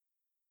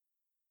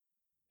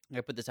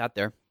I put this out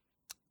there.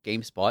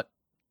 GameSpot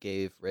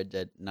gave Red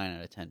Dead 9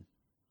 out of 10.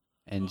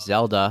 And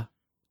Zelda,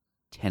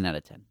 10 out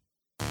of 10.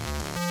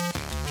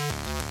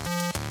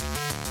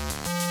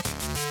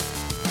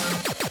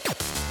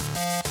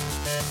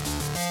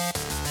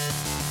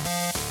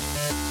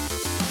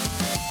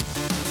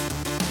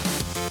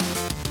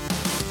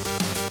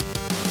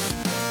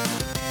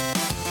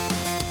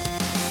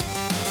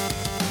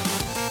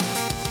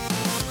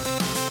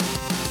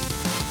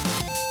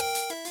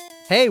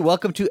 Hey,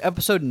 welcome to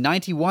episode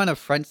 91 of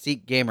Front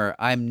Seat Gamer.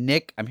 I'm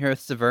Nick. I'm here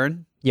with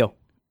Severn. Yo.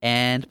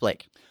 And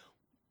Blake.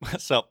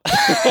 What's up?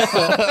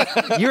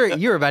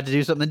 You were about to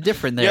do something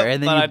different there, Yep,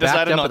 and then but you I backed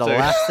decided up not at the to.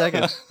 last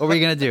second. What were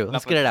you going to do?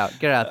 Let's get it out.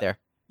 Get it out there.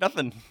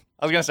 Nothing.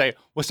 I was going to say,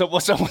 what's up?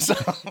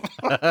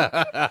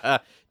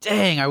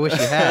 Dang, I wish you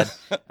had.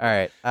 All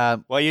right.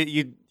 Well,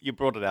 you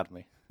brought it out of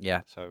me.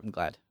 Yeah, So I'm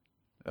glad.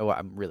 Oh,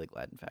 I'm really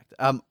glad, in fact.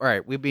 All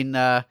right, we've been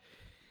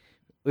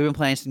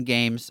playing some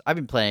games. I've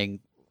been playing.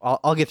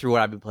 I'll get through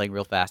what I've been playing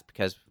real fast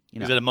because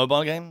Is it a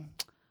mobile game?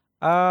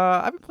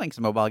 I've been playing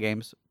some mobile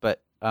games,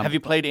 but Have you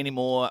played any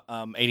more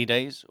 80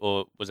 Days,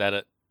 or was that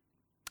it?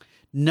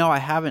 No, I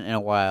haven't in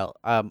a while.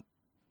 That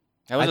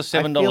was a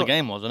 $7 feel-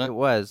 game, wasn't It it?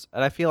 was,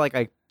 and I feel like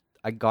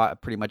I got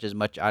pretty much as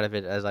much out of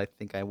it as I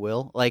think I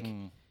will. Like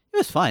Mm. it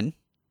was fun,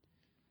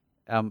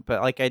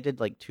 but like I did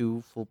like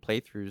 2 full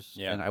playthroughs,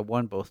 Yeah. and I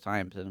won both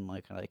times, and I'm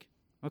like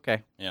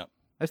okay, Yeah.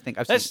 That's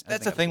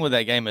That's the thing with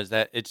that game is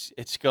that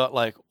it's got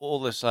like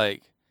all this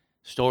like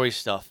story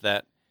stuff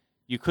that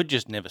you could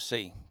just never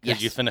see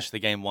because you Yes. finish the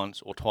game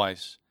once or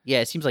twice. Yeah,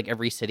 it seems like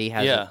every city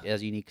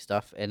has unique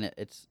stuff, and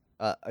it's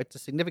a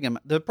significant.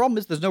 The problem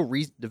is there's no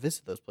reason to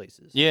visit those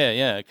places.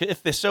 Yeah.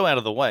 If they're so out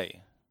of the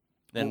way,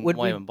 then Would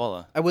why we- even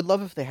bother? I would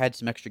love if they had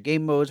some extra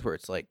game modes where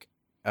it's like,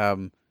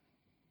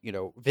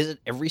 visit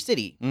every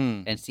city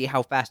Mm. and see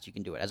how fast you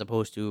can do it, as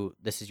opposed to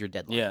this is your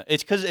deadline. Yeah,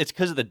 it's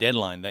because of the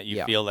deadline that you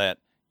Yeah. feel that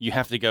you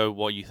have to go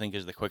what you think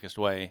is the quickest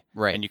way,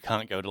 Right. and you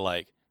can't go to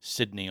like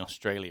Sydney,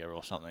 Australia,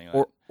 or something.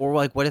 Or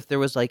like, what if there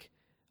was like,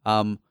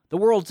 the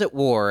world's at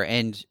war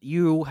and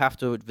you have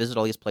to visit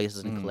all these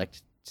places and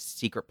collect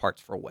secret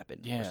parts for a weapon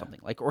or Yeah. something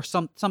like, or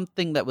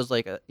something that was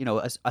like a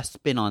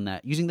spin on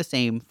that using the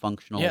same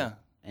functional Yeah.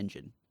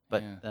 engine,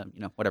 but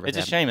Yeah. whatever. It's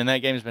a shame, and that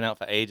game's been out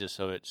for ages,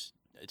 so it's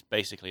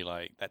basically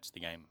like that's the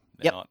game.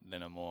 Yep. There are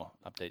no more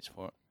updates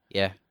for it.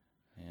 Yeah.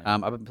 Yeah.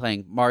 I've been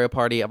playing Mario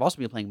Party. I've also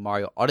been playing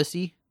Mario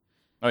Odyssey,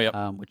 Oh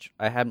yeah. which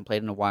I haven't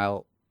played in a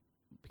while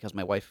because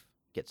my wife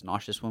gets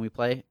nauseous when we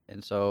play,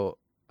 and so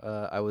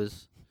I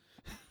was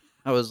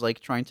like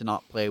trying to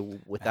not play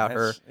without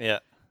her, Yeah.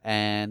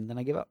 and then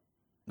I gave up.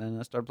 Then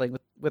I started playing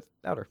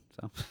without her.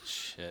 So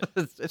Shit.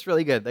 it's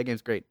really good. That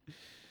game's great.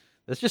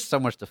 There's just so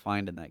much to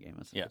find in that game.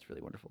 It's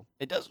really wonderful.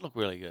 It does look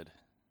really good.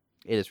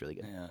 It is really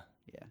good. Yeah.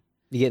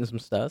 You getting some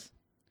stars?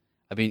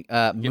 I mean,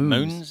 Get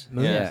moons. moons?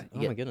 Yeah. Yeah. Oh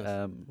you my get,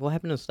 goodness. What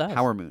happened to stars?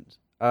 Power moons.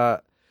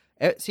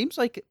 It seems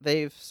like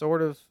they've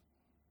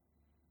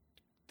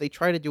they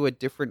try to do a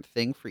different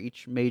thing for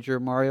each major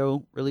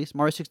Mario release.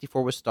 Mario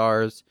 64 was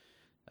stars.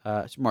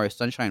 Super Mario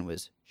Sunshine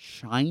was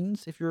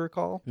shines, if you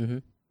recall.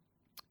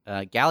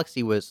 Mm-hmm.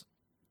 Galaxy was.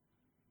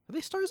 Are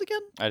they stars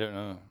again? I don't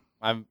know.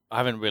 I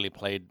haven't really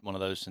played one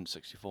of those since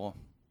 64.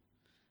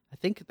 I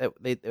think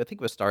it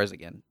was stars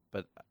again,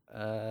 but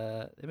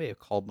they may have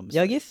called them.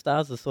 Yeah, I guess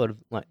stars are sort of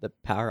like the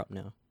power up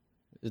now.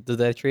 Do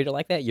they treat it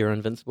like that? You're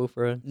invincible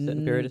for a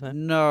certain period of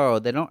time? No,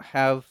 they don't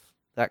have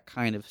that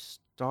kind of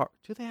star.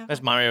 Do they have?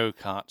 That's Mario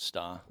Kart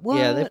Star.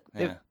 Yeah, What?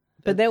 Yeah.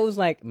 But that was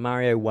like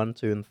Mario 1,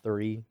 2, and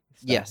 3.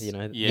 Stuff, Yes. You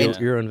know, Yeah.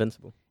 you're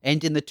invincible.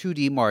 And in the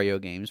 2D Mario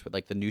games, with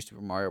like the new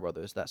Super Mario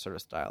Brothers, that sort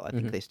of style, I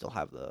think Mhm. they still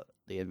have the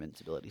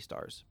invincibility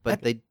stars,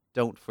 but they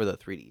don't for the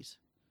 3Ds.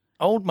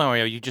 Old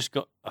Mario, you just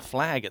got a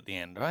flag at the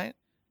end, right?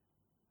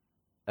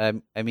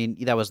 I mean,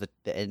 that was the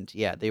end.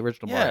 Yeah, the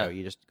original Yeah. Mario,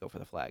 you just go for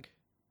the flag.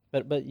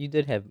 But you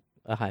did have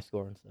a high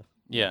score and stuff.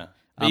 Yeah.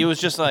 But it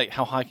was just like,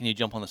 how high can you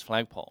jump on this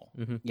flagpole?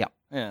 Mm-hmm.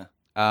 Yeah.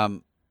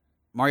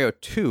 Mario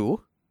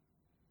 2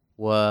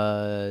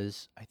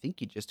 was, I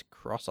think you just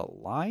cross a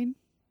line.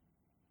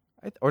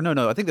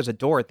 No, I think there's a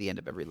door at the end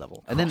of every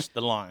level, and Cross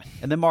the line.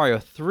 then Mario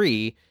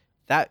 3,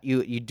 that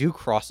you do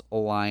cross a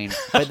line,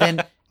 but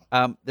then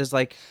there's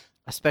like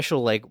a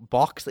special like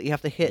box that you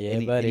have to hit, Yeah,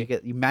 and buddy.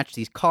 you match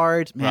these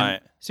cards. Man,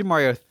 Right. Super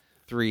Mario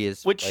 3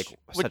 is Which-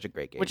 such a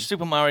great game. Which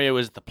Super Mario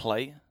is the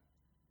play?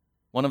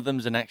 One of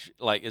them's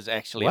is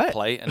actually What? a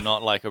play and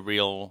not like a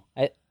real.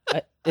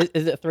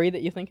 Is it 3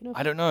 that you're thinking of?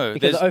 I don't know.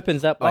 Because There's- it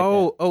opens up like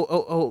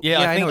oh, yeah,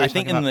 I know what I you're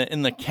think talking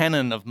in the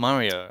canon of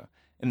Mario,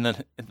 in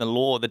the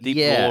lore, the deep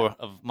Yeah. lore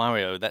of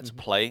Mario, that's Mhm.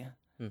 play,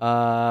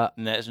 that.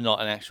 and that is not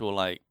an actual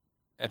like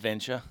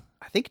adventure.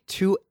 I think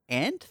 2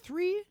 and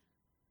 3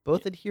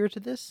 both adhere to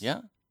this.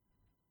 Yeah.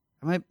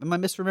 Am I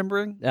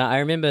misremembering? I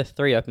remember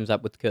 3 opens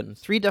up with curtains.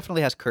 3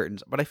 definitely has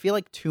curtains, but I feel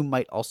like 2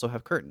 might also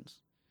have curtains.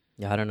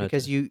 Yeah, I don't know.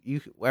 Because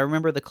I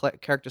remember the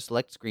character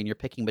select screen, you're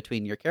picking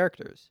between your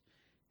characters.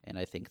 And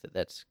I think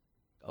that's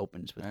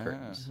opens with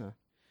curtains. Uh-huh.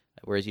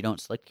 Whereas you don't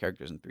select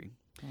characters in 3.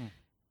 Hmm.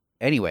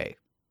 Anyway,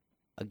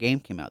 a game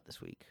came out this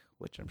week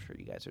which I'm sure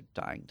you guys are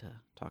dying to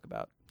talk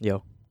about.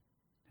 Yo.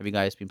 Have you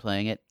guys been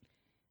playing it?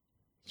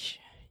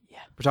 Yeah.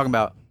 We're talking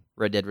about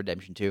Red Dead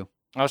Redemption 2.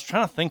 I was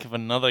trying to think of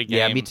another game.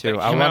 Yeah, me too.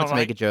 that I came wanted out, to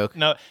make a joke.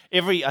 No,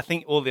 I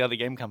think all the other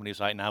game companies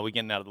right now, we're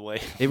getting out of the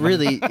way.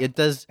 It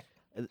does.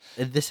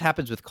 This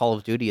happens with Call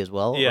of Duty as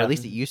well, or Yeah. at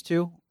least it used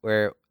to,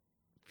 where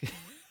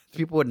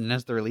people would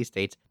announce the release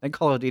dates, then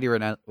Call of Duty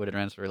would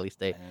announce the release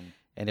date,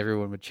 and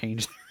everyone would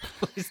change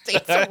their release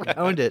dates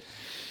around it.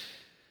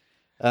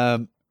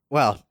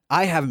 Well,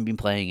 I haven't been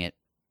playing it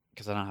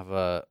because I don't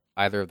have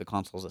either of the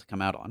consoles that's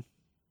come out on.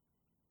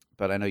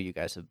 But I know you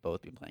guys have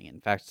both been playing it.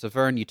 In fact,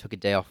 Severn, you took a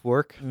day off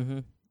work. Mm-hmm.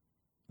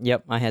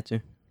 Yep, I had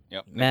to.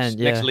 Yep. Man,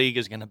 next yeah. league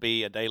is going to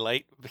be a day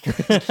late.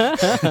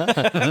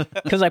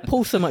 Because I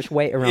pull so much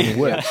weight around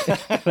work,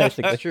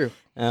 basically. True.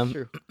 Um,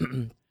 True.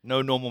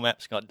 No normal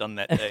maps got done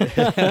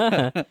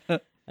that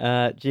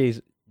day.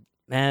 Geez,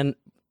 man,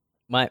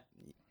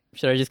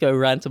 should I just go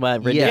right into my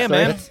Red Yeah,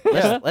 Dead story?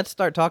 man. Let's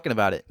start talking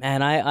about it.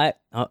 Man,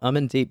 I'm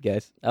in deep,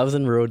 guys. I was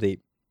in real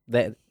deep.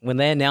 When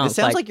they It announced,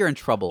 sounds like you're in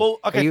trouble. Well,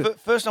 okay, Are you-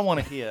 first I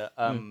want to hear,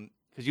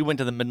 because you went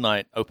to the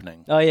midnight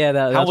opening. oh yeah,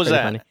 that How was was pretty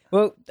that? funny.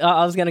 Well,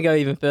 I was gonna go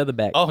even further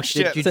back. Oh,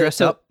 shit. Did you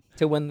dress up?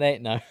 to when they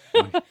no.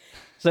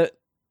 So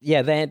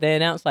yeah, they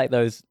announced like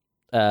those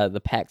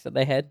the packs that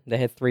they had. They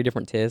had 3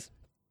 different tiers.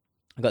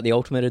 I got the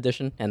Ultimate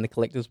Edition and the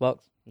Collector's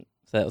Box,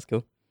 so that was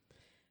cool.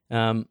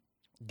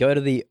 Go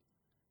to the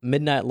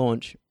midnight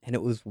launch, and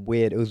it was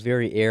weird. It was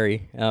very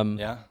airy.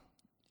 Yeah.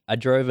 I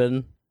drove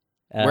in.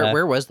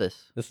 Where was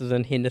this? This was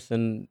in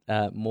Henderson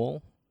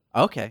Mall.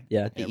 Okay.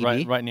 Yeah. Yeah,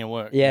 DED? right near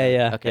work.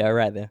 Yeah, Okay. yeah,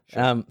 right there.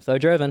 Sure. So I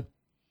drove in,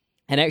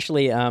 and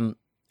actually, on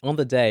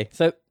the day,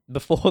 so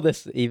before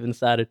this even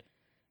started,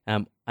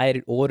 I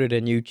had ordered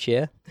a new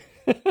chair.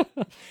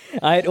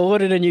 I had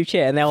ordered a new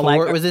chair, and they were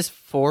like, Was this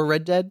for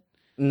Red Dead?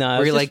 "No." Where it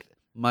was you're just- like,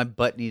 my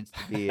butt needs to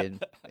be in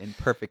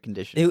perfect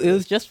condition. it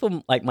was just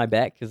for like my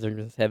back because they're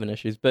just having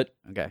issues. But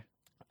Okay.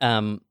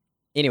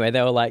 anyway,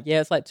 they were like,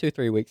 "Yeah, it's like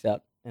 2-3 weeks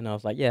out," and I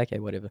was like, "Yeah, okay,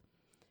 whatever."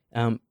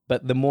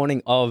 But the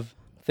morning of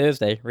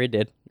Thursday, Red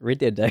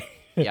Dead Day,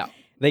 Yeah.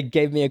 they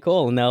gave me a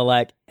call and they were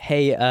like,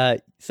 "Hey,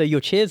 so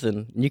your chair's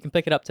in, and you can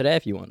pick it up today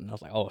if you want." And I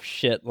was like, "Oh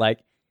shit!" Like,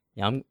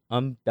 yeah,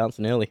 I'm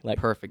bouncing early. Like,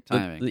 Perfect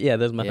timing. yeah,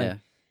 there's my Yeah.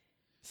 thing.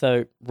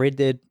 So Red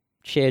Dead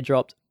chair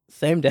dropped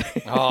same day.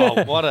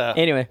 Oh, what a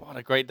Anyway. what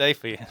a great day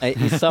for you.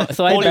 so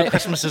All your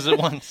Christmases at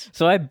once.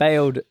 So I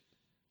bailed,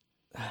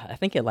 I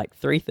think at like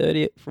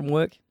 3:30 from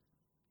work.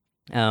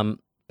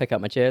 Pick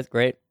up my chairs,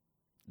 great.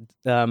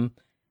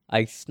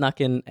 I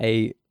snuck in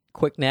a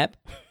quick nap.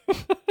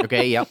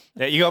 Okay. Yep.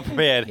 Yeah, you got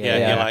prepared. Yeah. Yeah,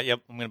 Yeah. you're like, yep,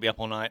 I'm going to be up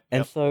all night. And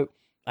Yep. so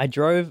I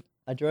drove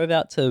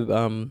out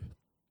to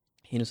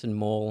Henderson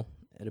Mall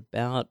at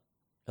about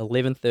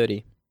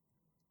 11:30.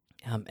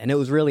 And it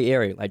was really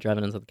airy, like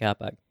driving into the car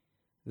park.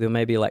 There were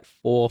maybe like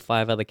 4 or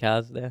 5 other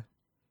cars there.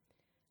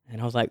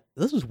 And I was like,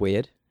 this is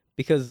weird.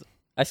 Because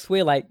I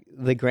swear, like,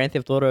 the Grand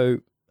Theft Auto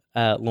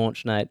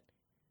launch night,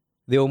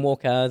 there were more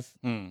cars.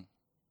 Hmm.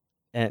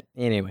 And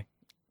anyway,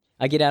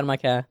 I get out of my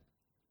car,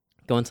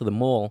 go into the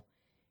mall,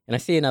 and I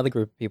see another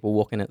group of people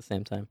walking at the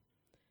same time.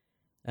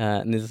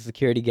 And there's a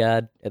security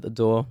guard at the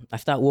door. I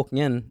start walking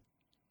in,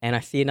 and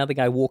I see another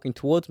guy walking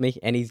towards me,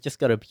 and he's just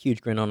got a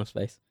huge grin on his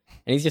face.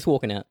 And he's just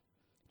walking out.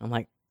 I'm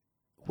like,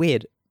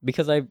 weird,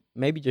 because I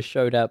maybe just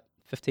showed up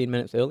 15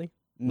 minutes early,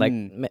 like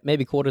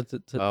maybe quarter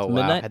to Oh wow!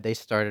 midnight. Had they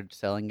started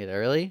selling it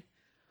early?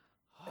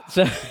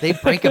 So They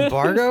break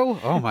embargo?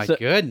 Oh my So-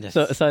 goodness!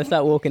 so I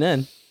start walking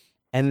in,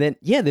 and then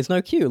yeah, there's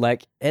no queue.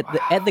 Like at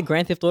the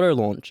Grand Theft Auto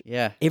launch,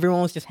 yeah.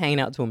 everyone was just hanging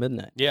out till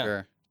midnight.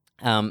 Yeah.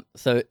 Sure.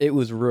 So it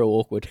was real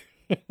awkward.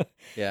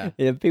 Yeah.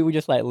 Yeah, people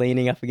just like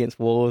leaning up against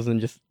walls and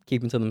just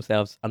keeping to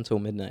themselves until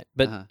midnight.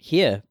 But Uh-huh.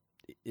 here,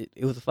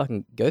 it was a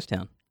fucking ghost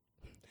town.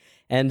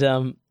 And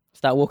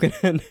start walking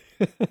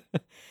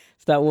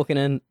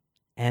in,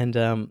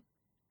 and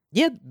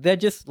yeah, they're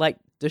just like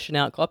dishing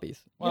out copies.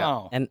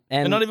 Wow. And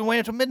They're not even waiting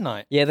until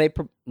midnight.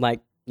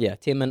 yeah,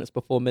 10 minutes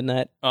before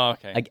midnight, Oh,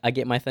 okay. I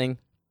get my thing.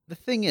 The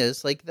thing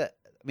is, like that.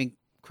 I mean,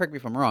 correct me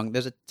if I'm wrong.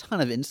 There's a ton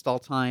of install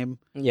time.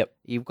 Yep.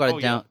 You've got to Oh,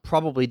 yeah.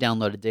 probably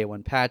download a day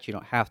one patch. You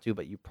don't have to,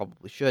 but you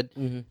probably should.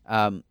 Mm-hmm.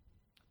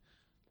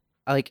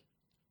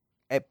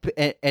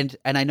 And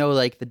I know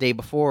like the day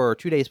before or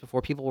 2 days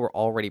before, people were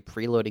already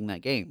preloading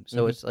that game.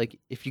 So Mhm. it's like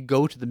if you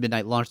go to the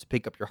midnight launch to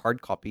pick up your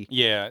hard copy,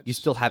 Yeah. you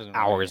still have doesn't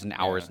hours wait.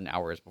 and hours Yeah. and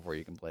hours before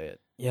you can play it.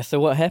 Yeah, so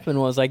what happened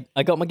was I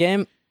got my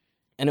game,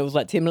 and it was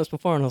like 10 minutes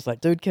before, and I was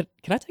like, dude, can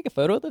I take a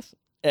photo of this?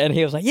 And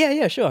he was like,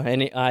 yeah, sure.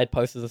 And I had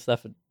posters and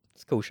stuff.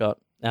 It's a cool shot.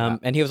 Yeah.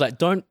 And he was like,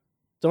 don't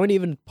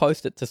even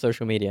post it to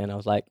social media. And I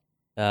was like,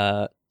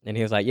 and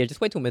he was like, yeah,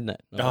 just wait till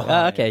midnight. And I was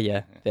like, Oh, okay,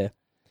 yeah. yeah.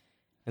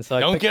 And so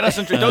I Don't picked- get us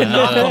into. Don't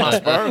knock on us,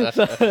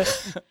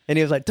 bro. And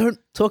he was like, don't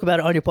talk about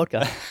it on your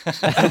podcast.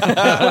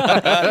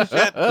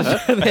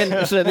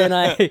 Shit. so then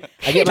I He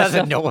get my doesn't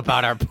stuff. know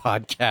about our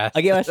podcast.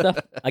 I get my stuff.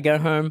 I go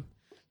home,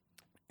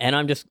 and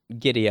I'm just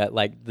giddy.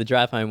 Like the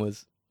drive home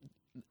was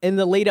in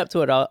the lead up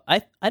to it,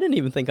 I didn't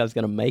even think I was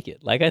gonna make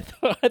it. Like I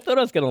thought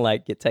I was gonna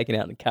like get taken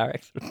out in a car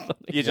accident or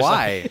something. You just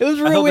Why? It was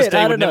I real thought this weird. day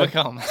I would don't know. never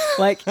come.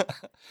 Like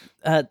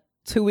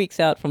 2 weeks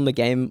out from the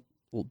game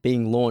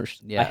being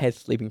launched, Yeah. I had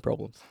sleeping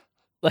problems.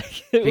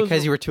 Like it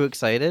Because you were too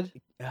excited.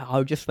 I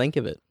would just think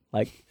of it,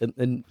 like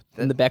in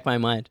the back of my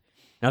mind.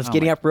 And I was Oh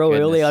getting my up real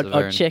early.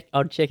 goodness,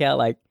 I'd check out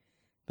like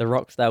the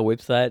Rockstar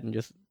website and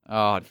just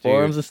Oh, dude.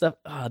 forums and stuff.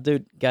 Oh,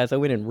 dude, guys, I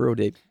went in real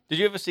deep. Did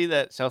you ever see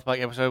that South Park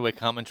episode where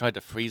Cartman tried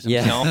to freeze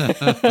Yeah.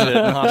 himself for the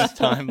last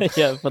time?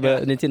 Yeah, for the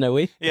Nintendo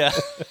Wii. Yeah.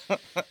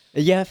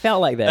 Yeah, it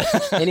felt like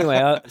that.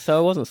 Anyway, so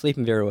I wasn't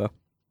sleeping very well.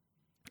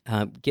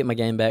 Get my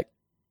game back.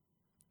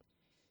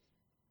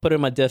 Put it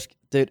on my disc.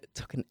 Dude, it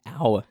took an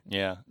hour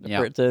Yeah.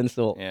 for it to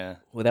install. Yeah.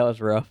 Well, that was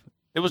rough.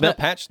 There was no But-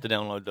 patch to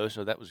download though,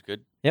 so that was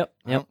good. Yep,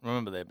 I yep. don't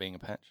remember there being a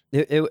patch.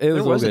 It There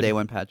was all was a good. day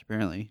one patch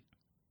apparently.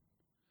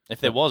 If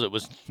there was, it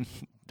was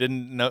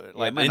didn't know it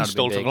like might the not have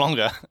install been took big.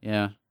 longer.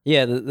 Yeah.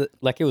 Yeah,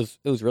 like it was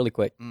really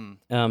quick. Mm.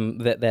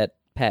 That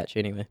patch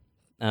anyway.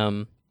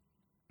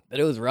 But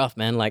it was rough,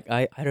 man. Like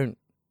I don't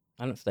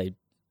stay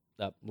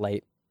up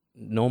late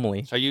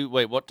normally. So you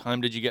wait, what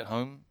time did you get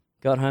home?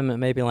 Got home at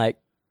maybe like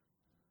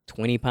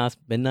 20 past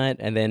midnight,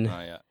 and then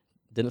Oh yeah.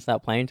 didn't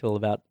start playing till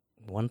about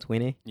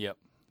 1:20. Yep.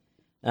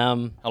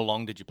 How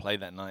long did you play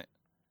that night?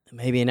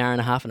 Maybe an hour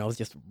and a half, and I was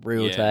just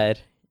real Yeah. tired.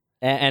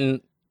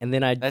 And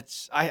then I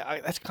That's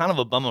that's kind of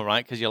a bummer,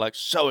 right? Because you're like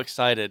so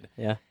excited.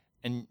 Yeah.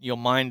 And your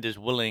mind is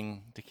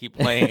willing to keep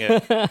playing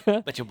it,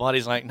 but your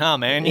body's like, nah,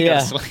 man, you yeah,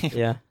 gotta sleep.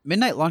 yeah,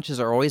 Midnight launches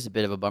are always a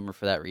bit of a bummer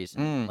for that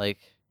reason. Mm. Like,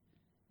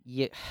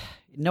 yeah,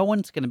 no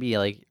one's gonna be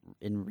like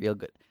in real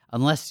good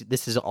unless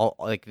this is all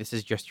like this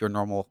is just your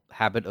normal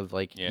habit of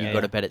like you Yeah.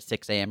 go to bed at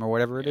 6 a.m. or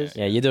whatever it Yeah. is.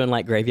 yeah. You're doing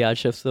like graveyard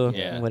shifts or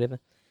Yeah. whatever.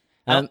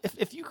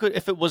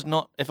 If it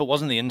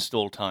wasn't the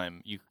install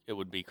time, it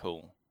would be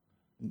cool.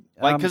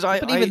 Like, 'cause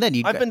but even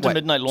then, I've been to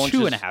midnight launches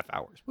 2.5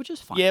 hours, which is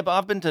fine. Yeah, but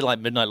I've been to like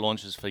midnight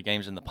launches for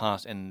games in the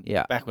past, and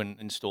Yeah. back when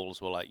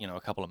installs were like a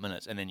couple of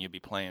minutes, and then you'd be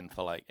playing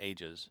for like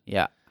ages.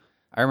 Yeah.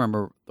 I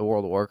remember the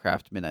World of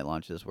Warcraft midnight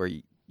launches where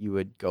you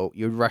would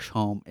rush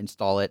home,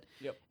 install it,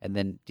 Yep. and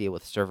then deal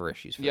with server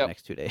issues for Yep. the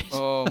next 2 days.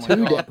 Oh my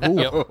 2 god! days.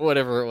 Yep.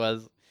 Whatever it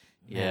was.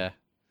 Man. Yeah.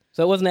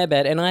 So it wasn't that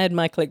bad, and I had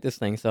my collector's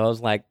thing, so I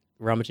was like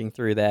rummaging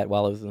through that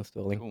while I was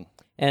installing. Cool.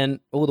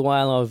 And all the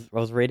while I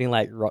was reading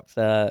like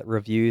Rockstar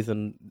reviews,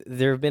 and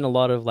there have been a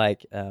lot of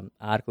like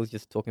articles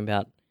just talking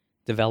about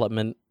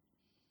development,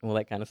 all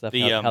that kind of stuff.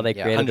 The How they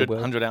yeah, created the 100,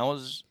 world. 100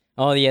 hours.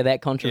 Oh yeah,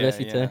 that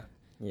controversy yeah. too.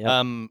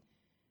 Yeah.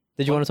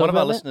 Did you want to talk one of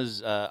our about that?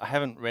 listeners? I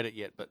haven't read it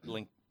yet, but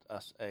linked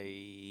us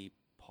a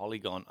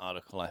Polygon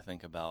article, I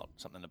think, about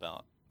something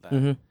about that.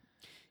 Mm-hmm.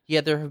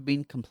 Yeah, there have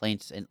been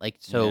complaints, and like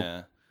so.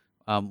 Yeah.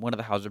 One of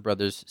the Hauser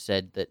brothers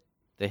said that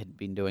they had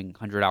been doing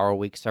 100-hour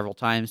weeks several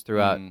times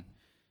throughout Mm.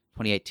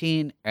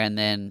 2018, and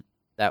then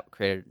that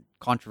created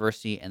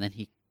controversy. And then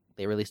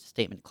they released a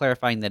statement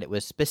clarifying that it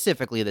was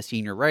specifically the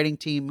senior writing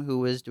team who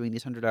was doing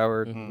these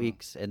 100-hour Mhm.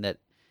 weeks, and that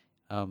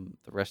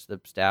the rest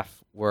of the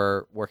staff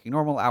were working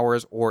normal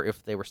hours, or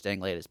if they were staying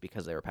late, it's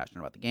because they were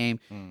passionate about the game.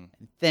 Mm.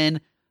 And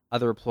then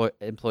other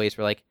employees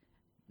were like,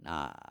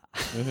 "Nah,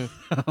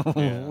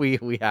 Yeah.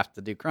 we have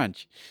to do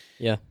crunch."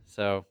 Yeah.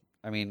 So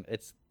I mean,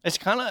 it's It's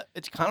kind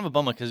of a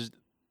bummer because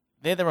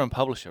they're their own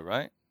publisher,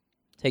 right?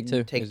 Take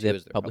Two. Take is Two their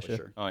is their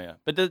publisher. Oh yeah,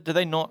 but do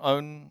they not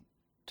own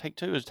Take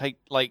Two? Is Take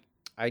like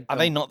I are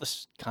they don't-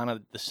 not kind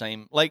of the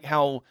same? Like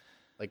how?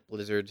 like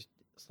Blizzard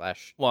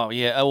 / Well,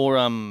 yeah, or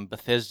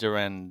Bethesda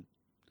and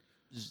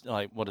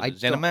like what is I it?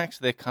 don't- ZeniMax?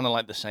 They're kind of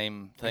like the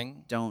same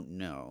thing. don't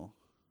know.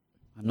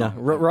 I'm No, not- I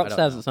don't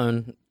Rockstar's know. its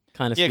own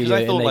kind of Yeah, studio. because I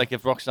and thought they- like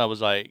if Rockstar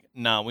was like,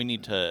 nah, we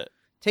need to.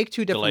 Take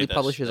Two delay definitely this,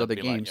 publishes they'd other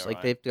be like, games. "Yeah, Like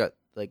right." they've got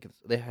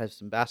they have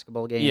some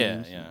basketball games. Yeah,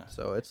 and- yeah.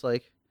 So it's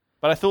like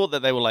But I thought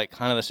that they were like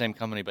kind of the same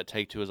company, but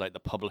Take Two is like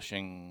the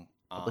publishing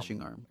publishing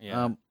arm.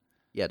 Yeah,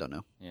 Yeah, I don't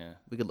know. yeah.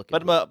 We could look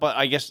But into it. but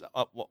I guess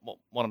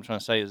what I'm trying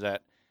to say is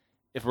that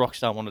if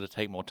Rockstar wanted to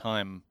take more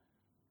time,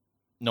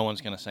 no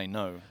one's going to say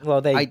no.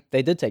 well, I-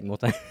 they did take more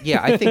time.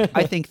 Yeah, I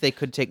think they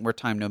could take more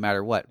time no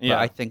matter what. But Yeah.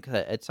 I think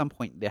that at some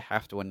point they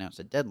have to announce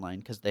a deadline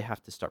because they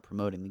have to start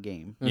promoting the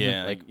game Mhm.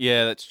 Yeah, Like-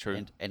 yeah, that's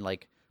true. and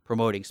like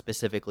promoting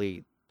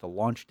specifically the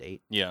launch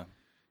date. Yeah,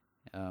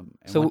 And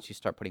So- once you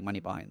start putting money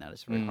behind that,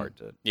 it's very Mm. hard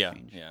to yeah,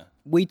 change. yeah.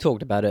 We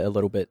talked about it a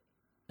little bit,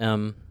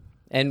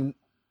 and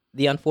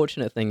the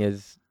unfortunate thing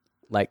is,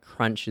 like,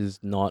 crunch is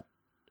not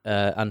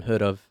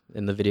unheard of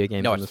in the video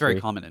game No, it's very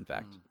industry. common, in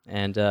fact.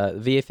 And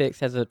VFX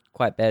has it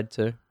quite bad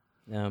too.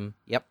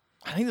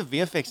 I think the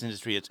VFX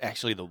industry it's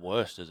actually the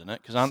worst, isn't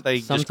it? Because aren't they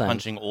just Sometimes.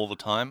 crunching all the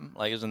time?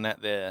 Like, isn't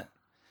that their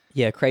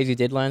Yeah, crazy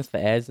deadlines for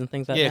ads and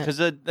things like yeah?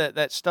 that. Because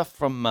that stuff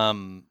from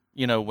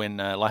when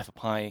Life of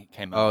Pi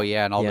came out. Oh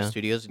yeah, and all Yeah. the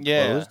studios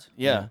yeah, closed.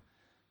 yeah,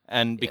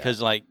 and Yeah.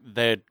 because like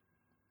they're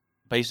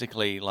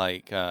basically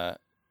like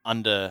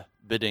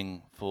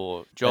underbidding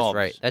for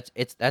jobs. That's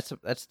right.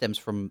 That stems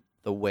from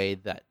the way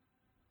that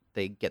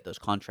they get those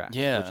contracts.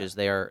 Yeah. which is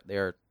they're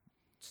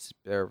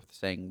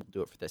saying we'll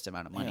do it for this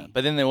amount of money. Yeah.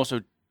 But then they're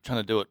also trying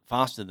to do it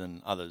faster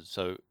than others,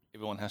 so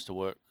everyone has to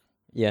work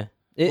Yeah,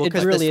 It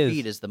because really the is.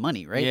 speed is the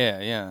money, right? Yeah,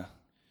 yeah.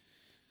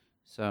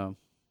 So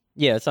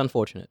Yeah, it's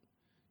unfortunate.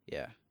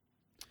 yeah.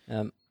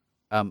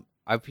 Um,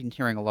 I've been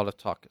hearing a lot of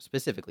talk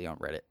specifically on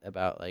Reddit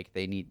about like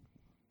they need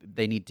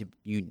to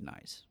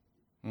unionize,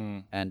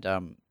 Mm.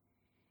 and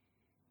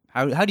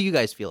how do you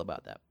guys feel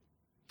about that?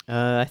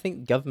 I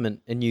think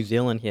government in New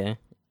Zealand here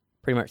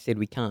pretty much said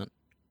we can't.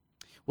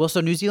 Well,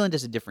 so New Zealand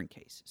is a different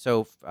case.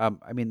 So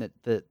I mean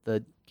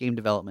the game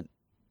development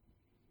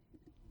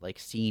like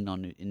scene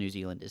in New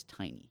Zealand is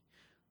tiny.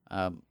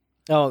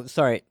 Oh,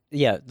 sorry.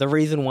 Yeah, the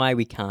reason why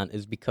we can't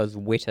is because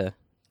Weta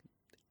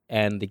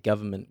and the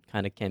government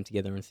kind of came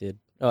together and said,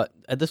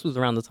 this was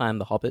around the time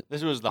The Hobbit.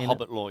 This was the Ain't it?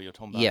 Hobbit law you're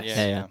talking about. Yes.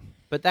 Yeah, Yeah.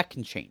 But that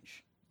can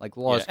change. Like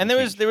laws, Yeah. can And there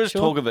change. is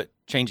Sure. talk of it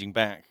changing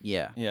back.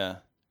 Yeah. Yeah,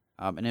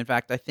 And in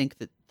fact, I think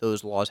that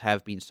those laws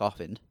have been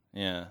softened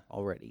yeah.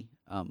 already.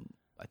 I think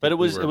But it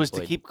we was were it was to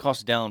employed- keep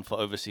costs down for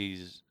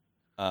overseas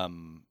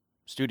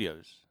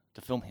studios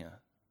to film here.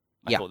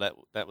 I Yeah. thought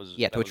that was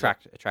yeah that to was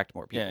it. attract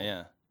more people. Yeah,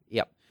 yeah.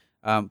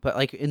 Yep. But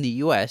like in the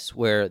U.S.,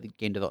 where the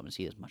game development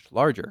scene is much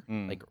larger,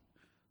 Mm. like,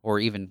 or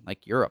even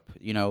like Europe,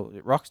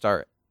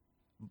 Rockstar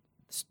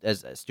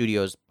as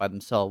studios by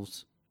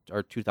themselves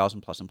are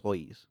 2,000 plus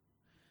employees.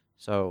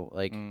 So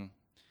like, Mm.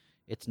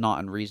 it's not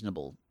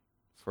unreasonable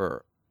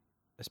for,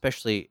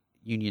 especially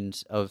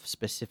unions of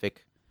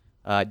specific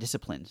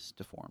disciplines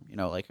to form.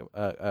 Like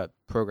a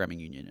programming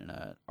union and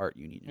a art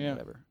union and Yeah.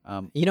 whatever.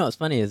 You know what's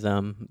funny is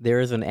there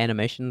is an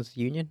animations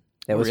union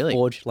that Oh, was really?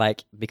 forged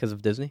like because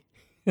of Disney.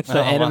 So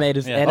Oh, wow.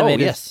 animators, Yeah. Oh animators,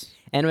 yes,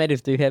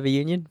 animators do have a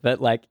union, but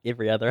like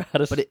every other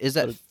artist. but is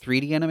that sort of-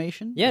 3D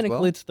animation? yeah, as it well?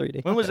 includes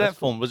 3D. When was Okay, that that's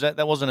cool. formed?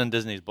 That wasn't in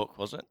Disney's book,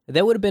 was it?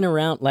 That would have been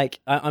around.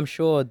 Like I'm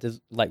sure there's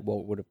like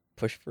Walt would have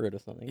pushed for it or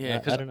something. Yeah,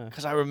 I don't know.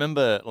 because I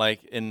remember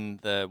like in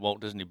the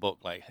Walt Disney book,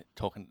 like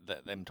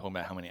them talking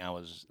about how many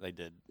hours they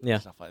did, Yeah.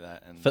 and stuff like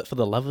that, and For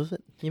the love of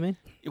it, you mean?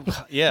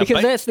 yeah,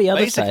 Because that's the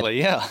other side. basically,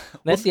 yeah.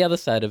 That's the other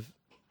side of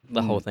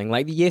the whole Mm. thing.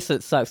 Like, yes,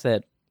 it sucks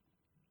that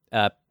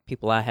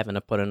people are having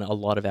to put in a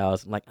lot of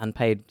hours, like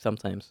unpaid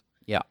sometimes.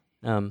 Yeah.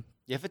 Yeah,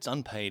 if it's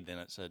unpaid, then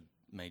it's a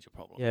major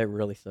problem. Yeah, it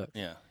really sucks.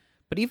 Yeah.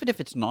 But even if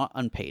it's not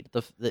unpaid,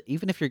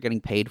 even if you're getting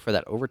paid for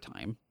that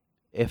overtime,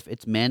 if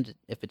it's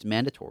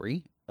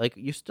mandatory, like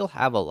you still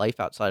have a life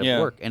outside of Yeah.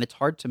 work, and it's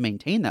hard to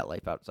maintain that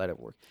life outside of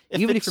work, If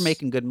even if you're it's-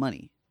 making good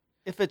money.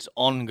 If it's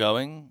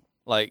ongoing,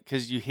 like,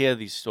 because you hear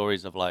these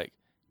stories of like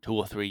 2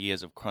 or 3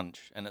 years of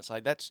crunch, and it's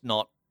like that's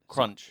not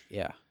crunch,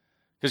 Yeah,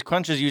 because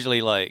crunch is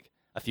usually like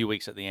a few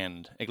weeks at the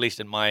end, at least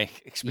in my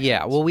experience.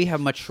 yeah. Well, we have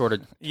much shorter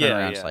turnaround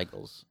Yeah, yeah.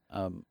 cycles.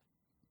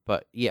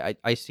 But yeah,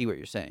 I see what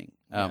you're saying.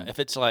 Yeah, if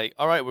it's like,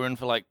 all right, we're in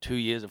for like 2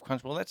 years of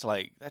crunch, well, that's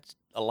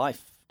a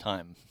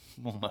lifetime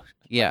almost.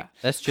 yeah,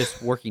 that's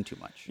just working too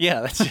much. Yeah,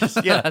 that's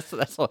just yeah.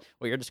 that's all,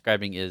 what you're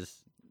describing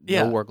is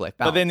Yeah, no work-life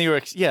balance. But then you're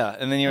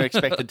and then you're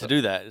expected to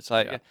do that. It's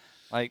like,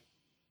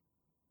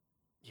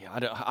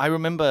 Yeah. I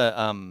remember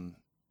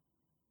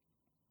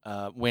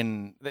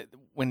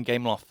when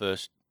Gameloft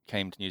first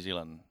came to New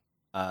Zealand,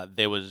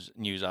 there was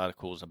news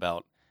articles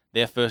about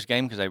their first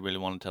game because they really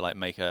wanted to like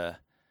make a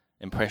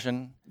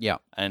impression, yeah,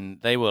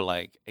 and they were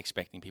like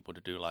expecting people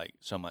to do like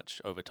so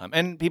much overtime,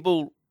 and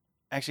people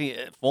actually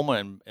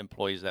former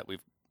employees that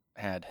we've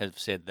had have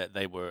said that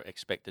they were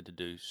expected to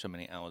do so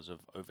many hours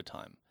of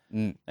overtime.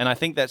 Mm. And I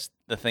think that's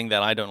the thing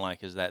that I don't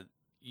like is that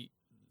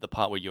the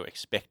part where you're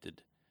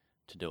expected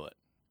to do it.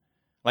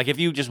 Like if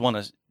you just want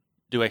to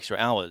do extra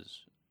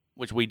hours,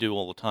 which we do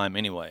all the time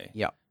anyway.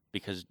 Yeah.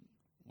 Because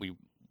we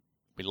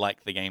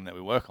like the game that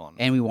we work on.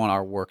 and we want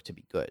our work to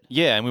be good.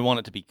 Yeah, and we want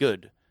it to be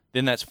good.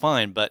 Then that's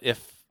fine. But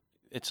if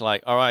it's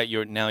like, all right,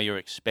 you're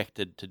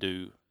expected to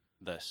do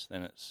this,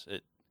 then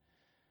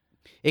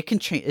It can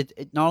change.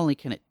 It not only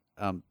can it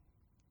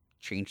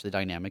change the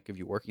dynamic of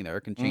you working there,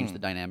 it can change the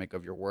dynamic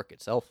of your work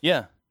itself.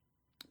 yeah,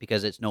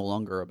 Because it's no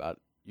longer about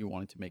you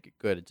wanting to make it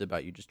good. It's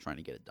about you just trying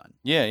to get it done.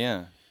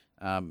 yeah.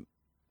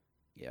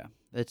 Yeah.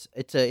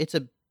 It's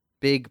a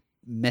big,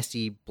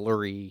 messy,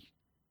 blurry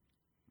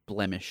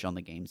blemish on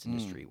the games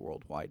industry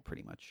worldwide,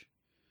 pretty much.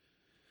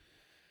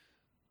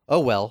 Oh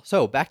well.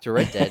 So back to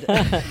Red Dead.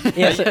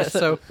 yeah,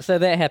 so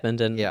that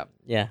happened, and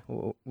Yeah.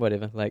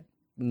 whatever. Like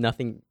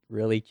nothing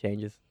really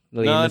changes.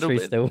 The No, industry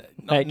still.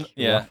 Like,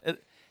 yeah.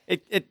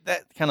 It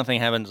that kind of thing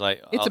happens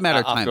like It's a matter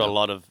of time, after a though.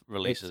 lot of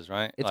releases,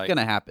 right? It's Like,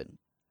 gonna happen.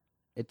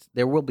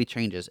 There will be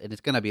changes, and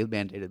it's gonna be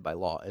mandated by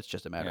law. It's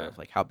just a matter Yeah. of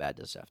like how bad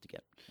does it have to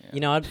get. You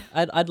know,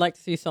 I'd like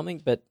to see something,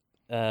 but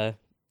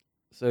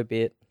so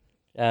be it.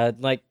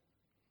 Like,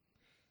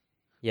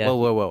 yeah,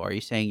 Whoa! Are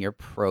you saying you're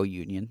pro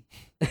union?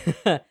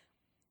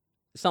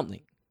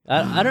 something.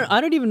 I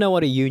don't even know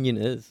what a union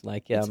is.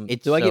 Like,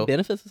 it's do I so- get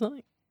benefits or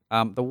something?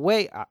 The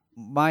way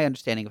my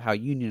understanding of how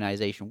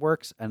unionization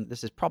works, and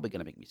this is probably going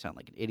to make me sound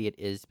like an idiot,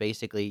 is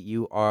basically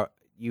you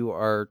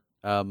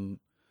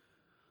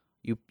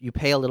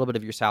pay a little bit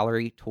of your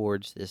salary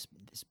towards this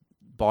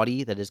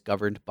body that is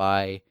governed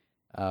by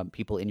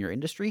people in your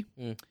industry,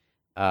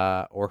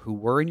 or who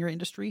were in your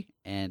industry,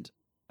 and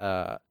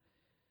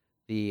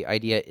the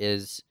idea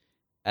is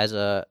as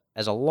a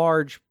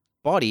large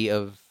body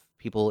of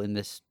people in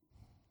this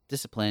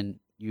discipline,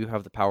 you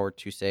have the power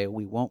to say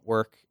we won't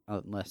work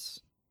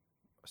unless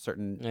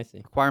certain I see.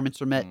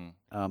 requirements are met,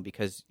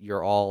 because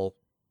you're all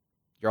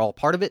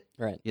part of it.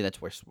 Right. Yeah,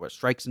 that's where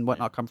strikes and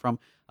whatnot come from.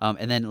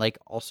 And then like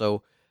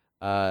also,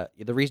 the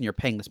reason you're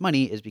paying this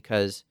money is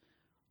because,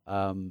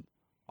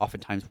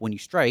 oftentimes when you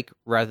strike,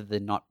 rather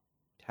than not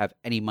have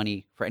any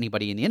money for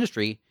anybody in the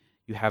industry,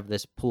 you have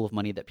this pool of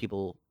money that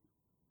people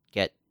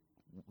get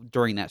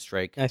during that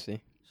strike, I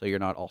see. so you're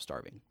not all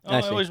starving. Oh, I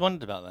I see. always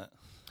wondered about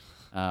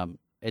that.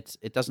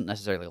 It doesn't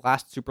necessarily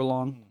last super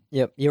long.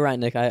 Yep, you're right,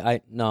 Nick.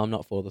 No, I'm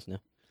not for this now.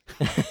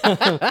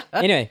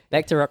 Anyway,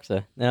 back to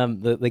Rockstar.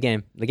 The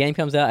game. The game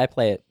comes out. I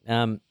play it.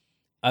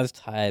 I was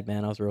tired,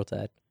 man. I was real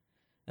tired.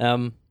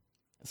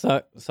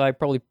 So I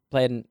probably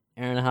played an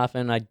hour and a half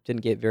in. I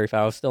didn't get very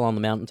far. I was still on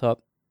the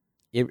mountaintop.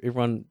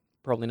 Everyone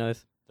probably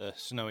knows. The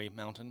snowy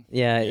mountain.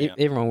 Yeah, Yeah.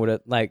 everyone would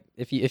have, like,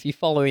 if you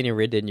follow any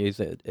Red Dead news,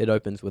 it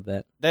opens with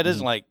that. That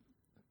is like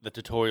the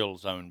tutorial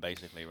zone,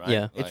 basically, right?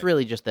 Yeah. It's Like,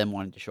 really just them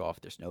wanting to show off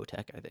their snow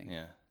tech, I think.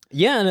 yeah.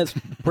 Yeah, and it's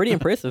pretty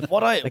impressive.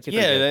 What I Like, it's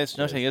yeah, really good. that's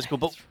no thing. It's cool.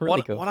 But It's really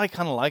what cool. what I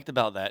kind of liked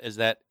about that is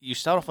that you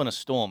start off in a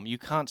storm. You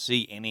can't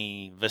see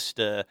any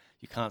vista.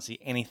 You can't see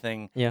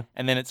anything. Yeah.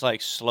 And then it's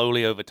like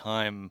slowly over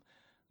time,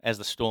 as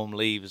the storm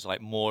leaves,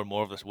 like more and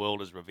more of this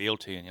world is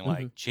revealed to you, and you're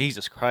like,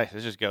 Jesus Christ,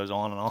 this just goes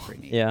on and on.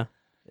 Yeah,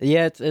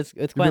 yeah, it's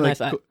quite nice.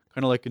 Kind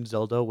of like in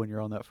Zelda when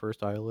you're on that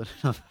first island.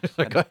 Go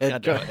God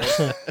ahead.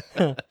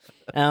 damn it.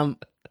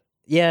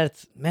 Yeah,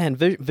 it's man,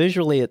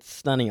 visually it's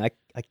stunning. I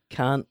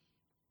can't.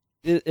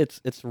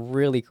 It's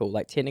really cool.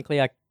 Like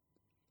technically,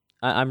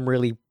 I'm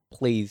really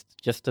pleased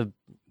just to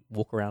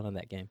walk around in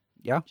that game.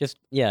 Yeah?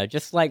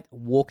 just like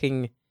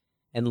walking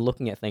and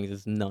looking at things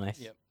is nice.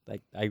 Yep.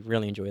 Like I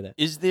really enjoy that.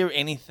 Is there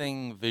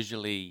anything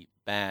visually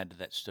bad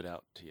that stood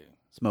out to you?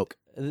 Smoke.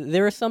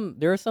 There are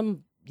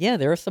some. Yeah,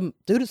 there are some.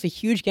 Dude, it's a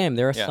huge game.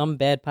 There are Yeah. some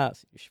bad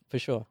parts for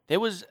sure. There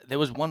was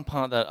one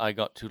part that I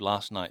got to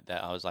last night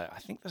that I was like, I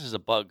think this is a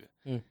bug,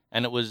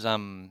 and it was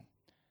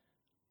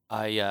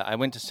I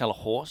went to sell a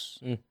horse,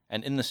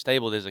 and in the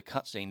stable there's a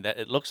cutscene that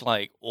it looks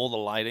like all the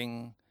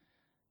lighting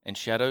and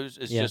shadows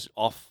is Yeah. just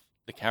off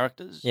the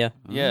characters. Yeah.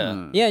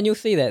 yeah, Yeah, and you'll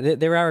see that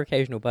there are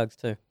occasional bugs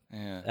too.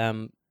 yeah.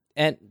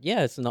 And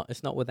yeah, it's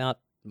not without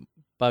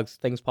bugs,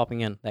 things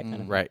popping in, that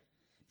kind of. Right.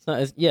 It's not.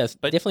 It's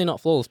But- definitely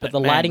not flawless, but but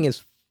the man- lighting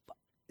is.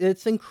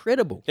 It's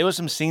incredible. There were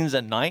some scenes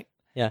at night,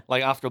 Yeah.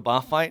 like after a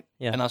bar fight,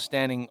 Yeah. and I was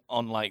standing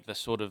on like the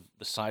sort of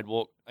the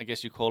sidewalk, I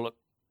guess you call it,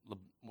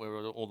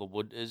 where all the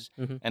wood is,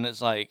 Mhm. and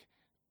it's like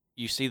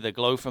you see the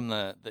glow from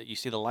you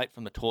see the light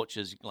from the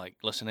torches like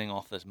glistening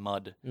off this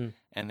mud,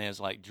 and there's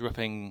like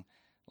dripping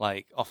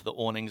like off the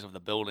awnings of the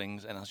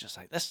buildings, and I was just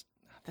like, this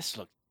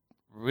looked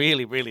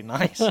really really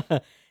nice.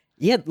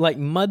 Yeah, like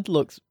mud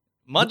looks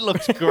Mud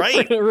looks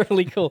great.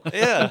 really cool.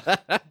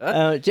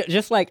 Yeah.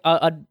 Just like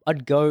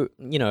I'd go,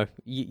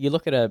 you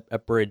look at a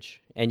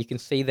bridge and you can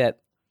see that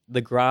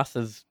the grass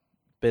has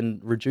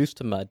been reduced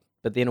to mud,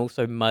 but then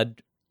also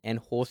mud and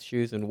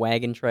horseshoes and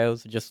wagon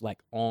trails are just like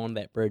on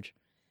that bridge.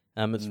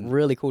 It's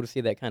really cool to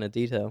see that kind of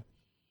detail.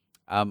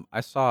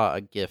 I saw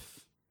a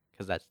GIF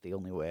because that's the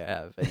only way I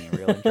have any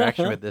real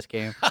interaction with this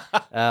game.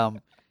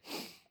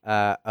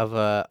 Of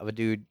a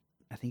dude.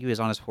 I think he was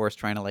on his horse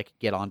trying to like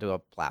get onto a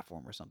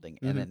platform or something,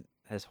 and then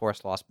his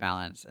horse lost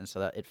balance, and so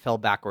that it fell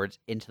backwards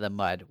into the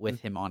mud with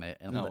him on it,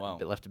 and Oh, wow.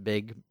 it left a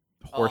big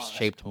that's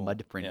horse-shaped cool.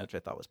 mud print, Yeah. which I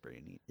thought was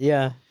pretty neat.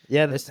 Yeah.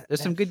 There's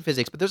some good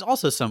physics, but there's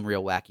also some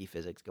real wacky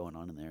physics going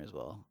on in there as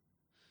well.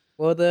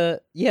 Well, there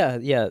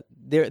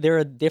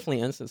are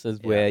definitely instances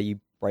where you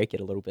break it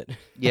a little bit.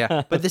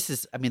 Yeah, but this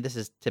is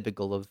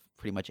typical of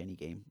pretty much any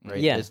game, right?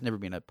 Yeah. There's never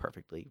been a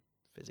perfectly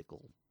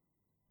physical,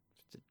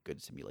 it's a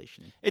good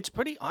simulation. It's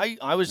pretty.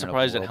 I was In an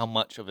surprised open at world. how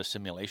much of a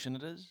simulation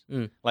it is.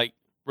 Mm. Like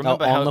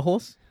remember on how the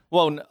horse?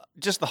 well,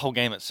 just the whole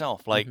game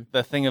itself. Like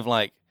the thing of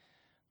like.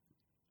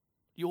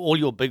 All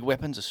your big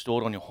weapons are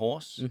stored on your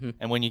horse,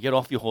 and when you get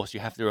off your horse, you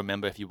have to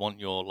remember if you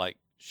want your like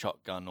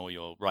shotgun or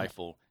your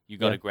rifle, you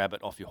got to grab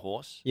it off your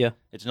horse. Yeah.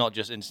 It's not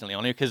just instantly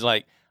on you because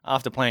like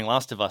after playing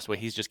Last of Us, where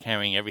he's just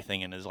carrying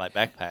everything in his like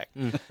backpack,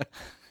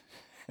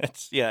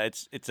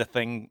 it's a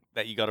thing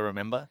that you got to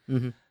remember,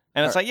 and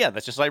it's like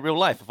that's just like real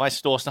life. If I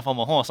store stuff on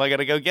my horse, I got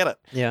to go get it.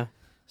 Yeah.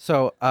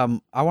 So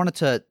I wanted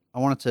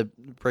to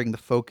bring the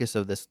focus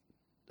of this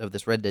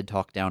Red Dead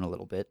talk down a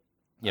little bit.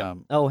 Yeah.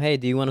 Oh, hey,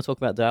 do you want to talk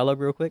about dialogue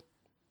real quick?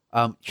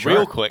 Sure.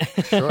 Real quick.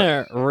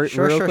 Sure. Real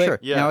Sure. quick?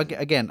 Yeah. Now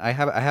again, I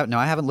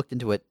haven't looked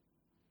into it.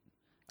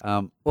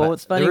 Well, But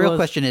what's funny the real was-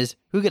 question is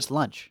who gets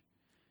lunch?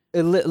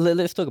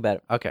 Let's talk about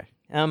it. Okay.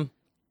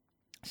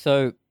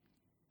 So,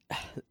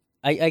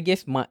 I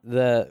guess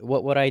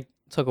what I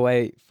took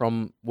away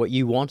from what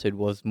you wanted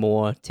was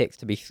more text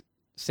to be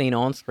seen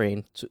on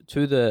screen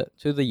to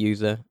the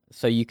user,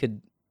 so you could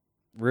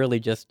really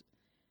just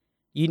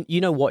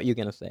you know what you're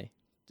gonna say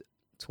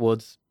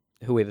towards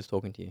whoever's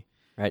talking to you,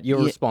 right? Your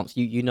Yeah. response,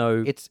 you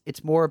know.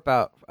 It's more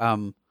about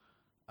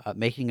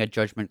making a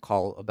judgment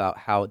call about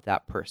how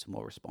that person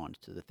will respond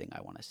to the thing I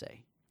want to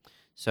say.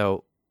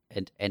 So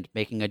and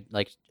making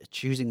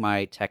choosing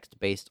my text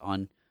based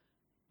on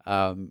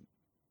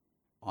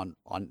on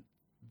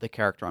the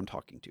character I'm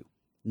talking to,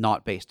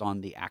 not based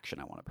on the action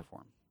I want to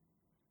perform.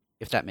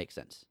 If that makes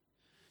sense.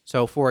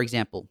 So, for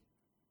example,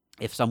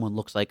 if someone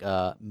looks like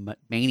a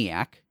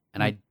maniac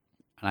and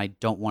I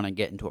don't want to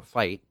get into a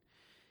fight,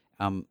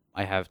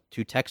 I have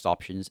 2 text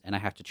options and I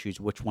have to choose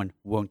which one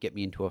won't get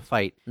me into a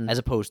fight, as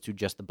opposed to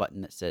just the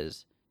button that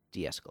says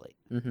de-escalate.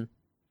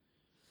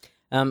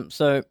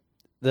 So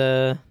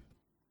the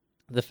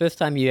first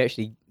time you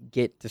actually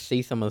get to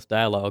see some of this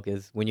dialogue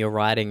is when you're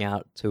riding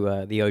out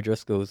to the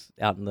O'Driscolls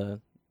out in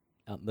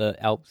the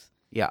Alps.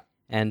 Yeah.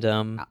 And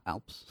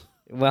Alps.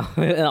 well,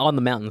 on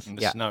the mountains. In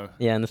the snow.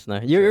 Yeah, in the snow.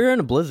 You're in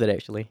a blizzard,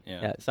 actually.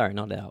 Yeah. Sorry,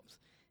 not the Alps.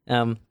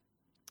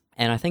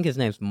 And I think his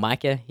name's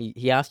Micah.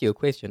 He asked you a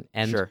question,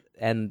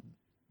 and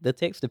the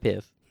text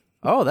appears.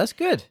 Oh, that's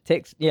good.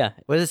 Text, yeah.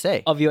 What does it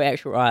say? Of your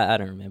actual, I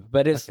don't remember,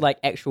 but it's like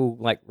actual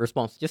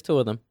response, just 2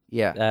 of them.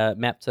 Yeah.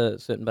 Mapped to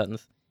certain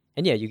buttons,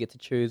 and yeah, you get to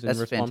choose and That's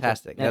respond.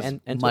 fantastic. To, That's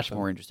and much talk to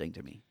more interesting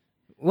to me.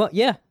 Well,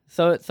 yeah.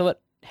 So it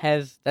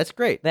has That's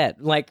great. that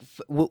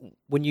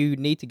when you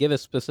need to give a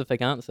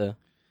specific answer.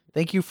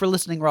 Thank you for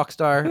listening,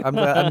 Rockstar.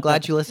 I'm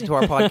glad you listened to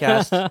our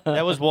podcast.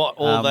 That was what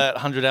all that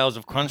 100 hours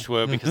of crunch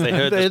were, because they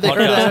heard this They podcast.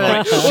 heard that, and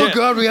like, oh shit.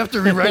 God, we have to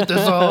rewrite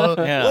this all.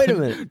 Yeah. Wait a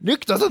minute.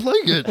 Nick doesn't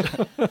like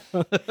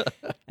it.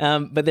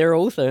 But there are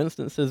also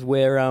instances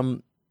where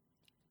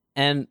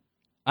and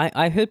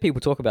I heard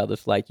people talk about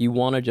this, like you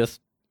want to just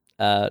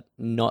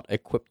not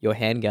equip your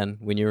handgun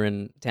when you're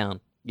in town.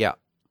 Yeah.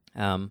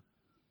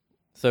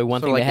 So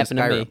one Sort of thing like that in happened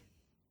to Skyrim. me,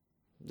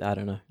 I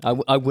don't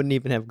know. I wouldn't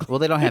even have. Well,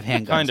 they don't have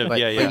handguns, Kind of, but,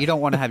 yeah. but you don't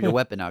want to have your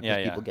weapon out because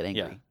Yeah, people get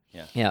angry.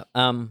 Yeah.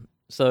 Yeah.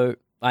 So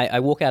I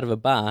walk out of a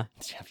bar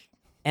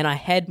and I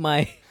had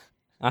my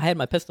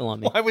pistol on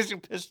me.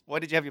 Why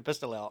did you have your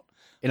pistol out?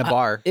 In a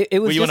bar.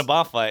 It was Were you in just, a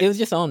bar fight? It was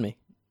just on me.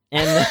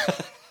 And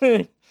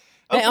hey,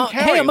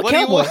 carry, I'm a what do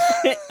you cowboy.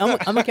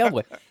 want? I'm a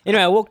cowboy.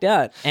 Anyway, I walked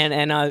out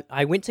and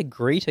I went to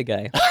greet a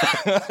guy,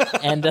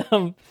 and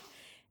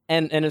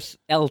it's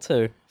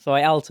L2, so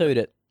I L2'd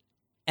it,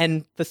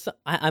 and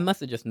I must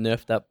have just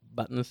nerfed up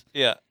buttons,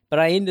 Yeah. but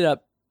I ended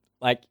up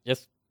like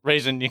just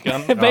Raising your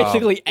gun.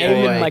 basically Oh,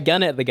 aiming boy. my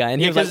gun at the guy,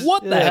 and he Yeah, was like, 'cause-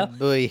 "What the hell?"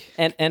 Boy.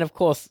 And of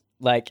course,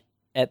 like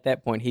at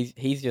that point,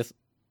 he's just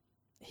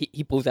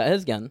he pulls out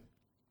his gun.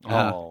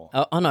 Oh.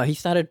 Oh no, he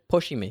started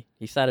pushing me.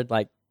 He started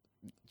like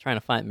trying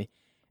to fight me,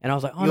 and I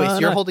was like, "Oh Wait, no, so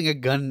you're no." holding a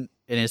gun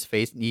in his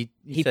face, and he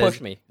He says,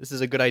 pushed me. This is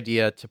a good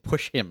idea to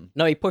push him.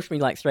 No, he pushed me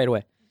like straight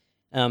away.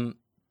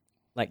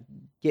 Like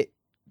get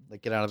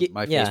Like, get out of Get-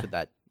 my yeah. face with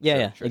that. yeah,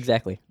 Sure, yeah, sure.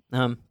 exactly.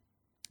 And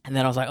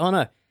then I was like, oh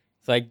no.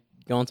 So I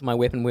go onto my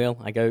weapon wheel.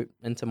 I go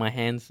into my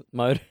hands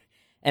mode,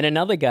 and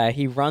another guy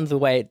he runs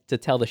away to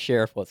tell the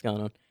sheriff what's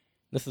going on.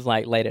 This is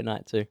like late at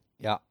night too.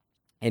 Yeah.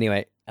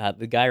 Anyway,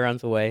 the guy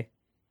runs away,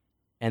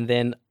 and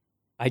then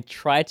I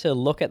try to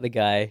look at the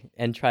guy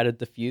and try to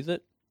defuse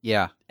it,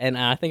 Yeah. and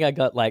I think I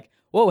got like,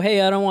 whoa,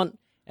 hey, I don't want.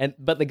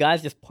 But the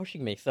guy's just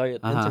pushing me, so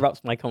it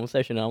interrupts my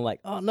conversation. And I'm like,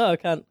 oh no, I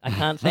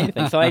can't say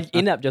anything. So I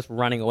end up just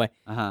running away.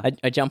 Uh-huh.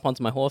 I jump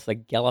onto my horse, I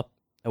gallop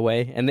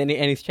away, and then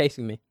he's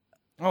chasing me.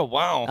 Oh,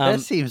 wow.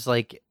 Um,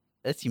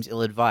 that seems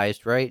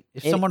ill-advised, right?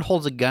 If It- someone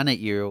holds a gun at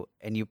you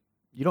and you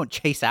don't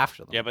chase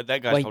after them, Yeah, but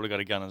that guy's Wait. probably got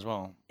a gun as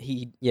well.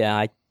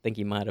 I think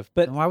he might have.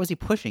 But then why was he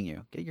pushing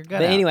you? Get your gun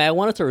but out. anyway, I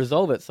wanted to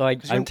resolve it, so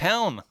Because you're in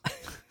town.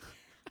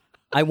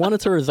 I wanted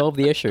to resolve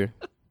the issue.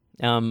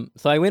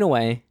 So I went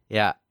away.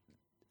 Yeah.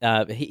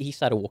 He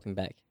started walking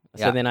back.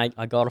 So Yeah. then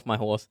I got off my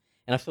horse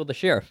and I saw the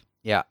sheriff.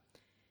 Yeah.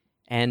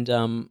 And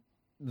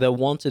the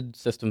wanted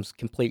system's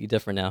completely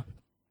different now.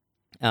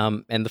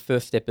 And the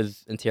first step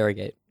is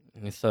interrogate.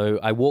 And so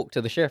I walk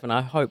to the sheriff and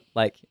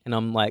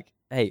I'm like,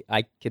 hey,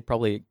 I could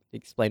probably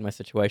explain my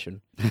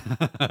situation.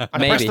 I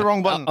Maybe. pressed the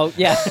wrong button. Oh,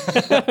 yeah.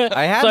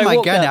 I had So my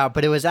walked gun out,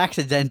 but it was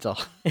accidental.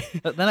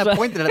 Then I So-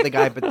 pointed at the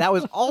guy, but that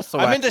was also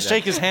I meant to accidental.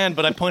 shake his hand,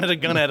 but I pointed a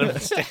gun at him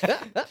instead.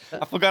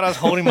 I forgot I was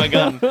holding my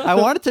gun. I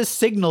wanted to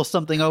signal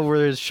something over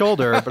his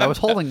shoulder, but I was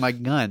holding my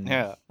gun.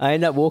 Yeah. I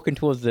end up walking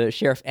towards the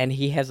sheriff and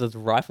he has his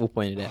rifle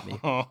pointed at me.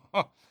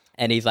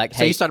 And he's like, So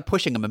hey, you started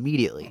pushing him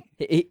immediately.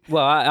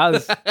 I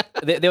was,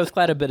 there was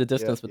quite a bit of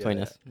distance Yeah, between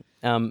yeah. us.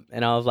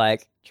 And I was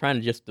like trying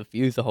to just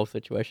diffuse the whole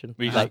situation.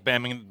 Were you Like, just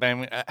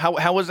bamming?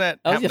 How was that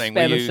I was just happening?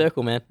 Were spamming you...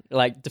 circle, man.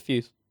 Like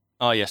diffuse.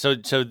 Oh yeah, so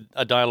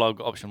a dialogue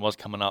option was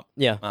coming up.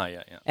 Yeah. Oh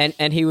yeah, yeah.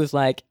 And he was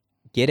like,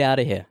 get out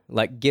of here.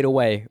 Like get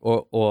away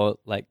or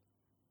like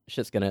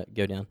shit's gonna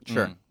go down.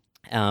 Sure.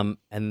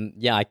 And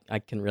yeah, I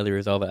couldn't really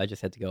resolve it. I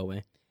just had to go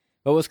away.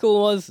 But what's cool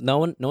was no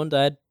one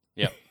died.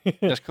 Yeah,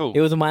 that's cool.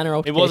 It was a minor It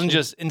altercation. wasn't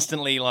just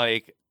instantly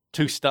like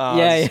 2 stars,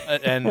 Yeah.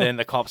 and then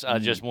the cops are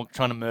just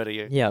trying to murder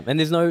you. Yeah, and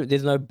there's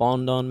no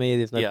bond on me.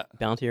 There's no Yeah.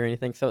 bounty or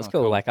anything, so it's Oh,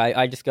 cool. cool. Like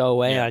I just go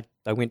away. Yeah.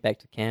 I went back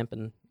to camp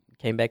and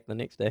came back the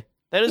next day.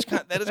 That is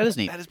that is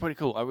neat. That is pretty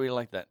cool. I really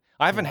like that.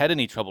 I haven't had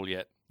any trouble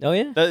yet. Oh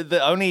yeah. The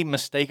only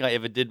mistake I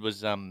ever did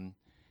was in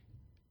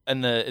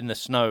the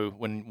snow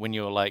when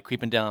you were like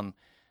creeping down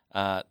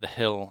the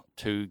hill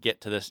to get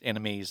to this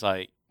enemy's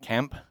like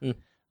camp.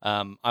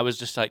 I was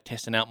just like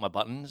testing out my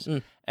buttons,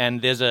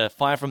 and there's a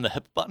fire from the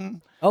hip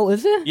button. Oh,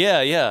 is there?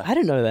 Yeah. I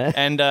didn't know that.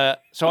 And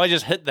so I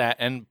just hit that,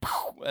 and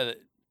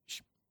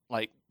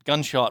like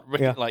gunshot,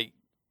 like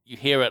you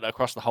hear it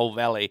across the whole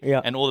valley,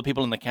 and all the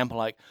people in the camp are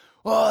like,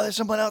 "Oh, there's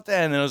someone out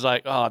there!" And then it was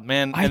like, "Oh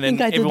man!" And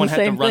then everyone had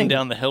to run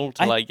down the hill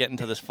to like get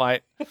into this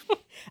fight.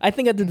 I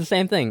think I did the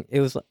same thing. It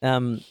was,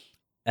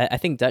 I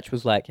think Dutch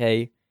was like,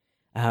 "Hey,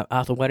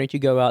 Arthur, why don't you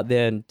go out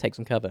there and take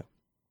some cover?"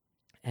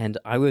 And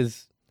I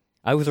was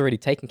already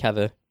taking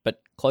cover,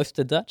 but close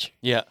to Dutch.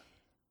 Yeah.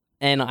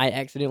 And I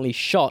accidentally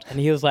shot, and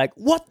he was like,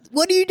 "What?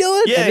 What are you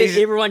doing?" Yeah, and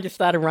then everyone just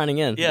started running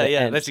in.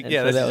 That's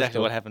exactly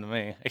cool. what happened to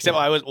me. Except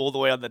I was all the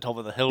way on the top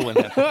of the hill when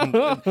that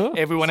happened.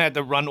 Everyone had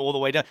to run all the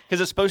way down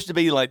because it's supposed to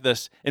be like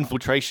this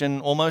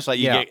infiltration, almost like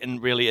you get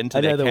really into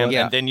their camp,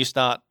 and then you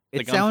start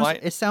the gunfight.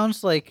 It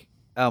sounds like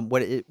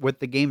what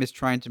the game is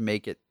trying to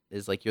make it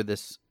is like you're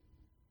this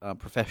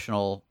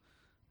professional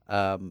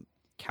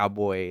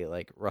cowboy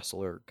like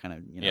rustler kind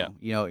of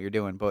you know what you're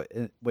doing, but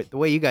the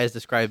way you guys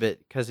describe it,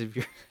 because of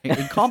your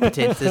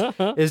incompetence,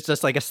 is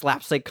just like a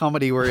slapstick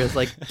comedy where it's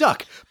like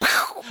duck.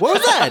 What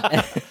was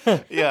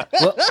that? Yeah.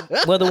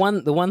 Well,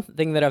 the one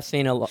thing that I've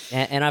seen a lot,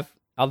 and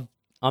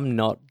I'm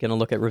not gonna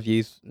look at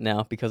reviews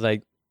now because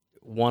I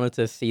wanted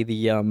to see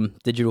the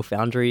Digital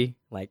Foundry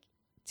like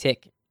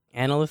tech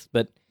analyst,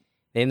 but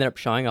they ended up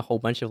showing a whole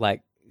bunch of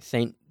like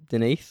Saint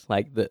Denis,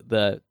 like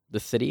the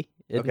city.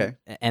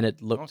 And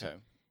it looked. Okay.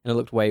 And it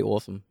looked way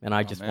awesome, and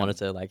I just wanted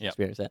to like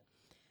experience that.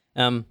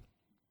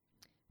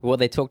 What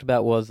they talked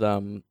about was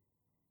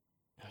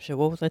shit.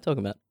 What was I talking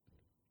about?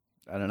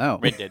 I don't know.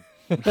 Red Dead.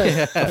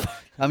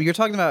 You're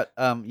talking about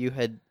you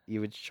had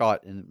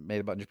shot and made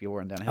a bunch of people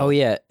run down a hill. Oh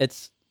yeah,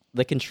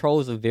 the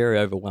controls are very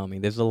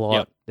overwhelming. There's a lot.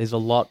 Yep. There's a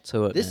lot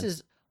to it. This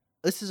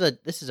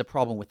is a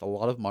problem with a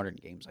lot of modern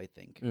games, I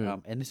think,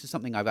 and this is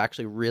something I've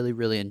actually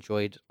really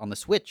enjoyed on the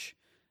Switch,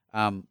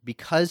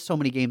 because so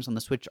many games on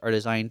the Switch are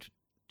designed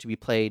to be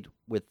played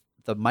with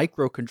the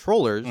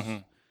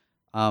microcontrollers.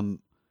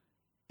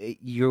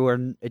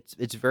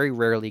 It's very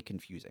rarely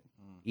confusing,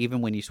 even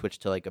when you switch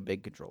to like a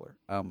big controller.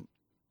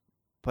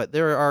 But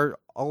there are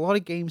a lot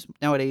of games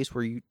nowadays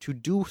where to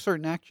do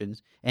certain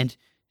actions, and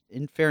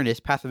in fairness,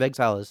 Path of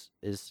Exile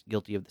is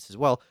guilty of this as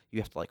well.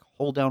 You have to like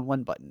hold down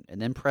one button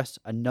and then press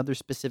another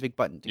specific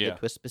button to get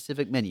to a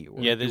specific menu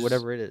or do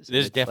whatever it is.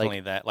 There's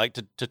definitely that. Like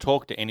to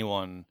talk to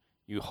anyone,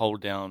 you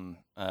hold down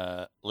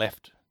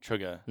left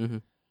trigger.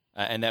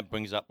 And that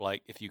brings up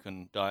like if you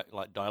can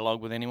dialogue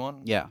with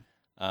anyone,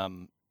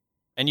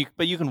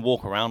 but you can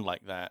walk around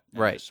like that,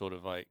 right? Just sort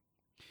of like,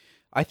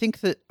 I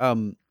think that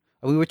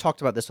we talked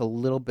about this a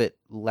little bit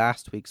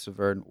last week,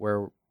 Severn,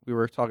 where we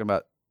were talking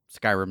about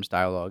Skyrim's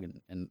dialogue,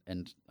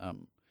 and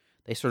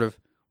they sort of,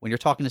 when you're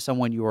talking to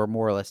someone, you are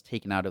more or less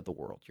taken out of the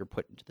world. You're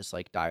put into this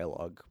like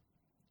dialogue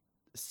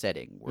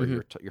setting where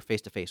you're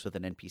face to face with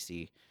an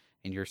NPC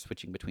and you're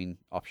switching between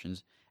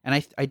options.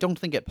 And I don't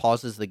think it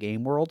pauses the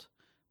game world,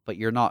 but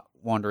you're not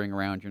wandering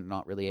around. You're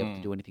not really able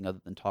to do anything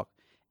other than talk.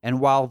 And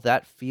while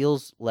that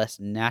feels less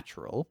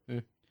natural,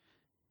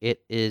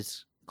 it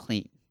is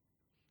clean.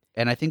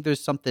 And I think there's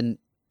something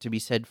to be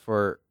said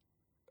for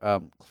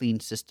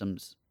clean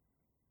systems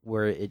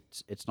where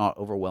it's not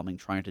overwhelming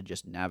trying to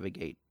just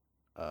navigate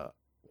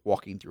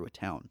walking through a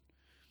town.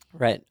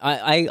 Right.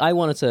 I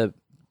wanted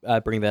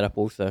to bring that up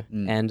also.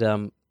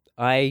 And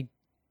I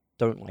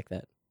don't like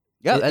that.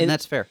 Yeah, and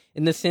that's fair.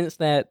 In the sense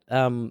that,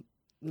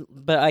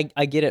 but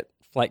I get it.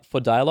 Like for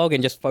dialogue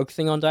and just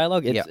focusing on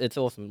dialogue, it's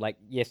awesome. Like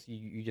yes,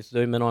 you just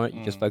zoom in on it,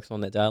 you just focus on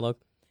that dialogue,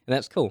 and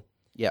that's cool.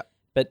 Yeah.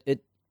 But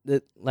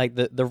the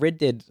Red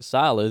Dead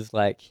style is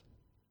like,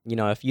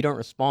 if you don't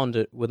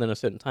respond within a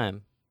certain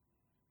time,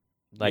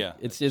 like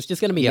it's just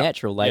going to be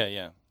natural.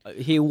 Like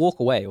he'll walk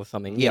away or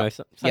something.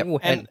 Something will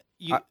happen.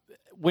 And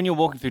when you're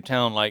walking through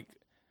town, like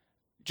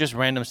just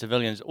random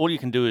civilians, all you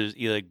can do is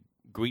either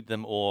greet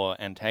them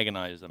or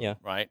antagonize them. Yeah.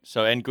 Right.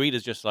 So and greet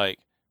is just like,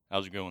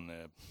 how's it going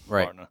there,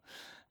 partner?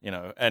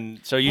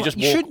 And so you just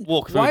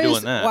walk through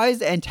doing that. Why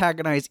is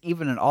antagonize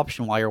even an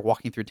option while you're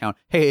walking through town?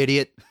 Hey,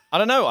 idiot! I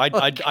don't know. I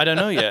don't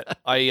know yet.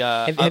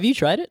 Have you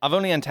tried it? I've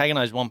only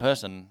antagonized one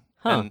person,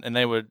 and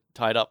they were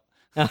tied up,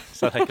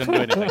 so they couldn't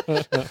do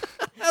anything.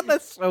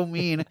 That's so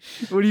mean.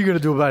 What are you gonna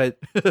do about it?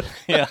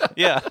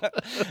 yeah.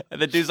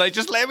 And the dude's like,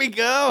 just let me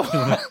go.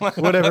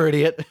 Whatever,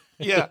 idiot.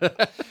 Yeah.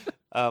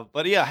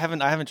 But yeah, I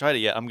haven't tried it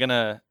yet. I'm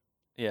gonna.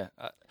 Yeah.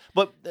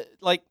 But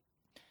like.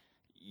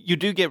 You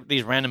do get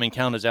these random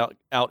encounters out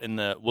in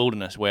the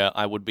wilderness where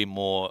I would be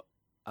more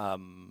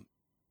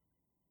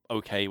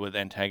okay with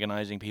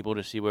antagonizing people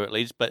to see where it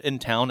leads. But in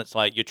town, it's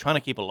like you're trying to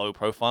keep a low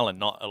profile and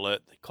not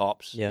alert the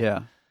cops.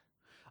 Yeah.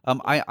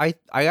 I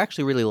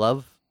actually really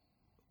love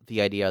the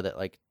idea that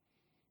like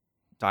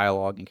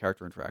dialogue and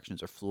character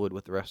interactions are fluid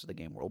with the rest of the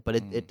game world. But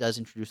it does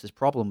introduce this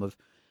problem of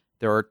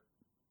there are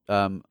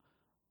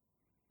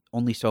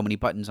only so many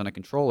buttons on a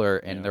controller,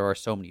 and there are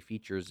so many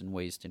features and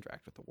ways to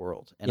interact with the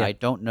world. And I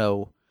don't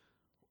know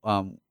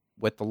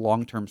what the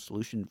long-term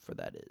solution for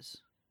that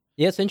is.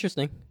 Yeah, it's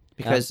interesting.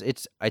 Because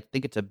I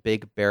think it's a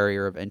big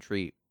barrier of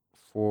entry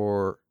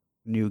for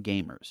new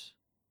gamers.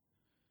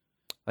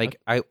 Like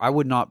I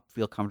would not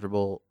feel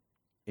comfortable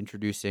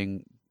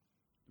introducing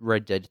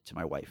Red Dead to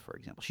my wife, for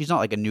example. She's not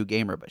like a new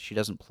gamer, but she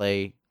doesn't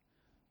play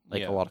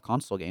like a lot of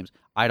console games.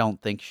 I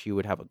don't think she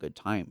would have a good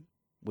time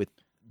with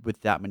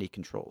that many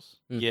controls.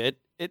 Yeah,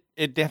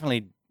 it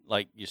definitely,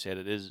 like you said,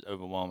 it is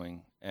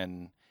overwhelming,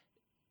 and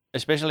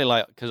especially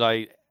like because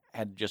I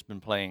had just been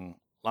playing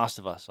Last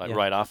of Us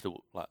right after,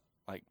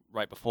 like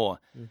right before,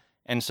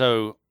 and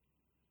so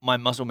my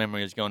muscle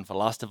memory is going for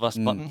Last of Us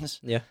buttons.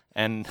 Yeah,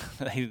 and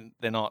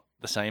they're not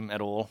the same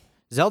at all.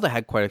 Zelda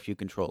had quite a few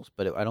controls,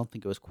 but I don't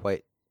think it was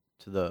quite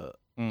to the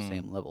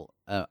same level.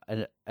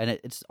 And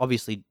it's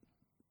obviously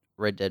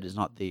Red Dead is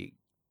not the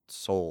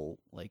sole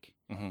like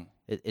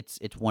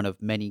it's one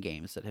of many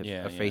games that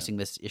are facing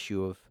this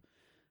issue of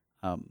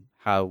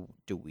how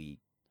do we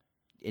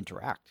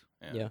interact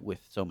with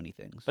so many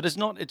things. But it's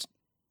not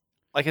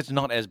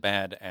as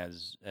bad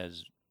as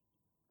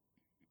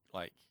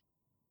like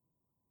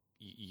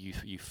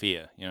you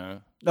fear, you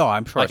know. No,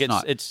 I'm sure like it's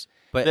not.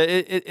 But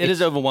it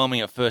is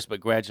overwhelming at first, but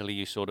gradually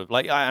you sort of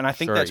like, and I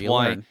think that's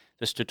why learn.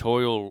 This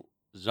tutorial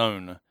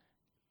zone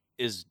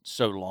is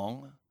so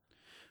long.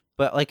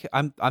 But like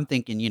I'm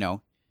thinking,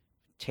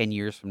 10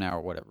 years from now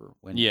or whatever,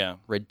 when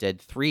Red Dead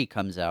 3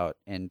 comes out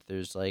and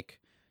there's like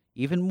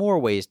even more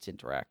ways to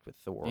interact with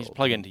the world. You just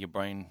plug it into your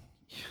brain.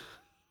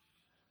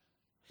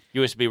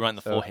 USB right in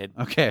the forehead.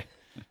 Okay.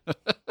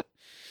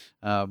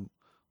 What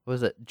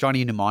was it?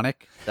 Johnny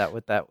Mnemonic? That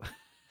with that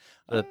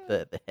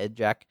the head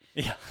jack?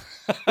 Yeah.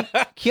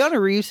 Keanu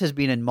Reeves has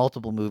been in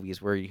multiple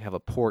movies where you have a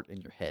port in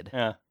your head.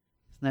 Yeah.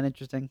 Isn't that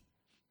interesting?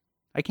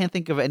 I can't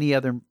think of any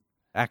other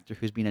actor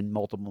who's been in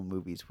multiple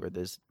movies where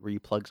you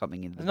plug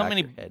something into the back of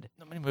your head.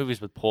 Not many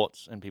movies with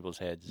ports in people's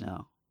heads.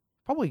 No.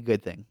 Probably a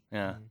good thing.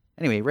 Yeah.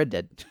 Anyway, Red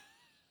Dead.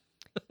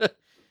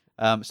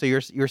 So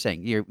you're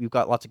saying you've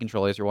got lots of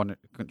controllers.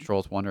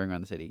 Controls wandering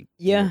around the city.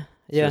 Yeah.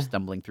 You're sort of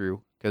stumbling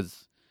through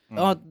because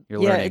you're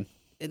learning.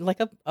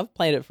 Like I've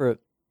played it for,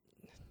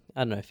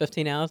 I don't know,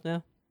 15 hours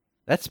now.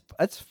 That's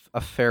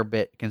a fair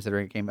bit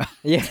considering it came out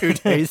 2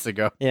 days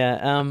ago.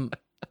 Yeah.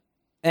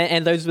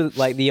 And those were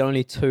like the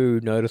only two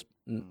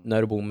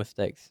notable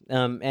mistakes.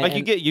 Like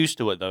you get used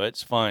to it though;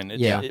 it's fine.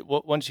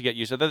 Once you get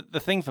used to it, the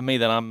thing for me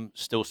that I'm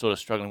still sort of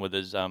struggling with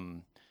is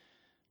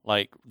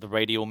like the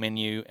radial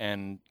menu,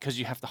 and because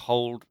you have to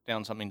hold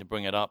down something to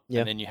bring it up,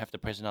 and then you have to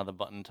press another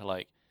button to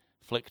like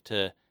flick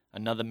to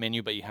another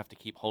menu, but you have to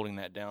keep holding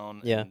that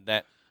down. Yeah, and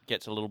that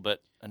gets a little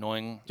bit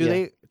annoying.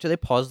 Do they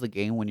pause the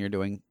game when you're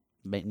doing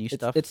menu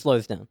stuff? It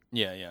slows down.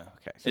 Yeah.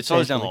 Okay, so it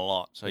slows down a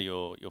lot, so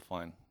you're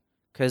fine.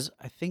 Because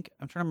I'm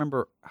trying to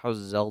remember how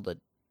Zelda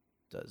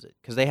does it.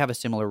 Because they have a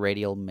similar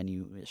radial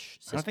menu-ish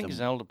system. I don't think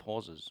Zelda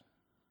pauses.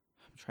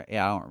 I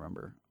don't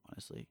remember,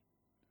 honestly.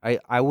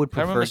 I would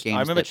prefer games. I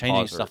remember that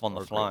changing pause stuff on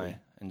the or fly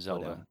in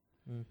Zelda.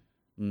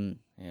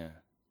 Yeah.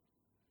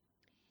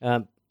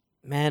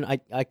 Man,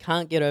 I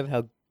can't get over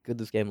how good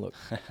this game looks.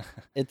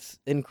 It's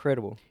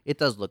incredible. It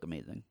does look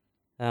amazing.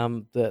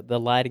 The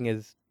lighting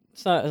is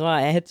so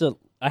I had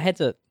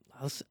to.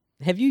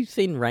 Have you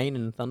seen rain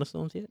and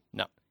thunderstorms yet?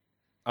 No.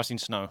 I've seen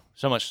snow.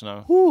 So much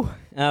snow. Whew.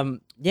 Yeah.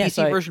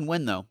 PC version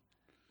win though.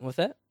 What's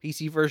that?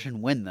 PC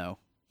version win though.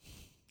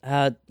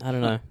 I don't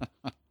know.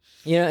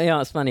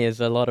 What's funny is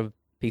a lot of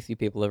PC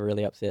people are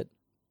really upset.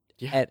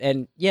 Yeah.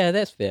 And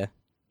that's fair.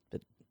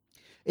 But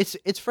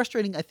it's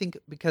frustrating, I think,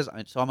 because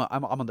I'm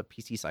on the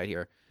PC side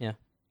here. Yeah.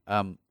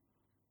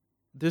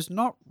 There's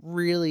not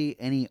really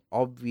any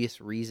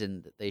obvious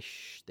reason that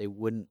they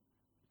wouldn't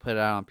put it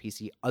out on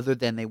PC other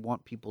than they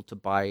want people to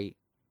buy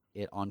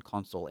it on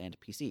console and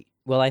PC.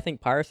 Well, I think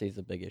piracy is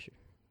a big issue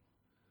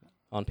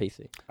on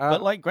PC.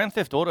 But like Grand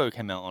Theft Auto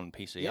came out on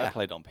PC. Yeah. I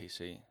played on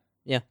PC.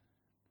 Yeah.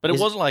 But it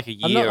wasn't like a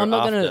year I'm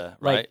not after, gonna,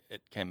 right?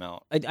 It came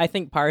out. I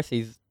think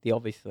piracy is the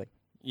obvious thing.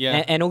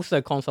 Yeah. And also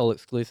console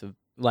exclusive,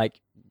 like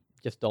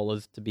just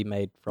dollars to be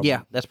made from.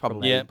 Yeah, that's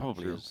probably Yeah, it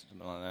probably true. is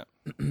something like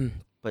that.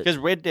 But because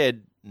Red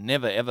Dead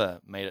never ever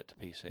made it to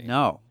PC.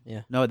 No.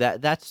 Yeah. No,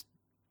 that's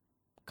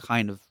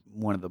kind of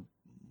one of the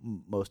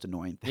most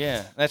annoying things.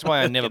 Yeah, that's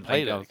why I never can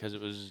played think it of. because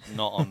it was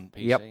not on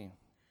PC. Yep.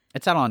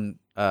 It's out on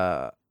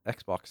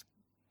Xbox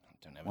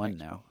Don't have One an Xbox.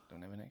 now.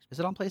 Don't have an Xbox. Is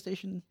it on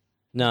PlayStation?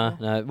 No.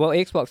 Well,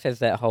 Xbox has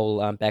that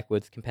whole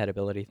backwards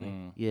compatibility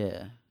thing.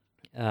 Yeah.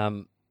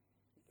 Man,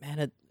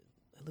 it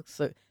looks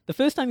so. The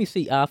first time you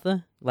see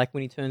Arthur, like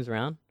when he turns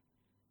around,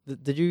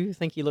 did you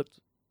think he looked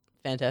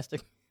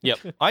fantastic? Yep.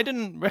 I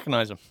didn't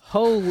recognize him.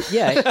 Oh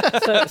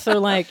yeah. so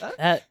like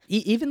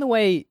even the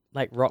way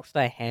like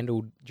Rockstar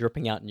handled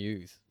dripping out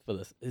news for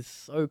this is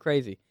so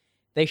crazy.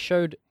 They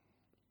showed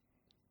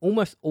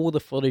almost all the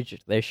footage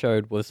they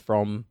showed was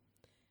from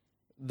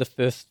the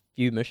first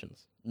few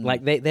missions.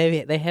 Like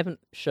they haven't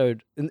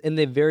showed in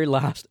their very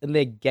last in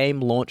their game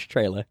launch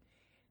trailer.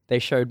 They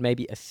showed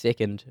maybe a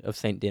second of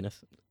St.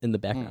 Denis in the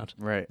background.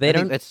 Right. They I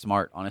don't. think that's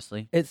smart,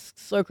 honestly. It's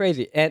so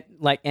crazy, and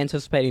like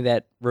anticipating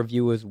that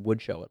reviewers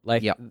would show it,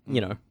 like Yep.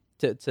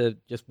 to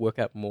just work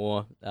up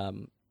more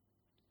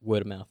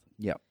word of mouth.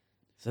 Yep.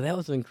 So that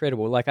was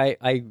incredible. Like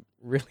I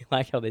really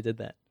like how they did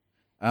that.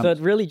 So it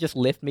really just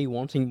left me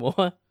wanting more.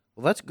 Well,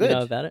 that's good.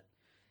 About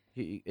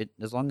it.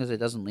 As long as it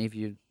doesn't leave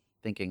you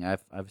thinking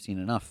I've seen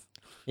enough.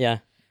 Yeah.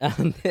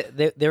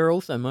 There are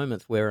also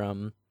moments where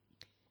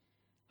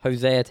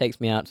Hosea takes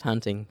me out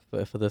hunting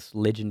for this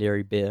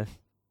legendary bear,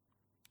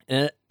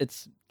 and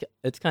it's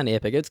kind of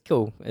epic. It's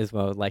cool as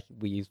well. Like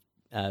we use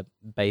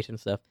bait and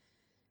stuff.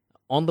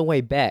 On the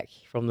way back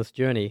from this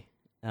journey,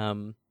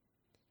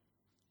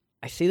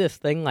 I see this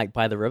thing like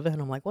by the river,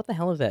 and I'm like, "What the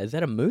hell is that? Is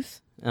that a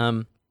moose?"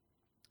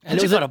 And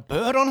it was got a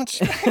bird on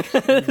its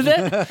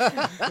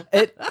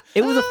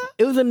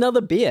it was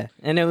another bear,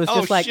 and it was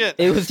just like shit.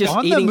 it was just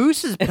on eating. the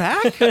moose's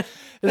back. It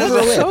was That's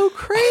real weird. so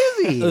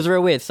crazy. It was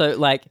real weird. So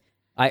like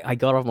I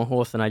got off my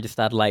horse and I just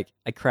started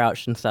I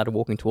crouched and started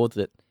walking towards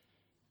it,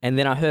 and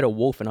then I heard a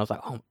wolf, and I was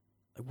like, "Oh,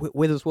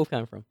 where's this wolf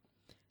coming from?"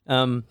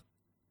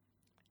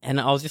 And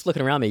I was just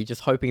looking around me,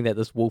 just hoping that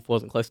this wolf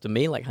wasn't close to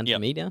me, like hunting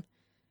me down.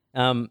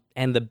 And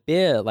the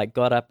bear like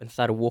got up and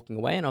started walking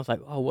away, and I was like,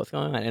 "Oh, what's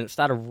going on?" And it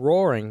started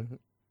roaring.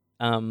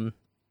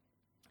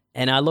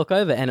 And I look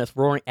over, and it's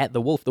roaring at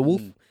the wolf. The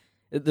wolf,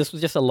 this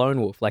was just a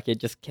lone wolf, like it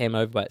just came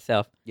over by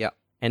itself. Yeah.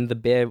 And the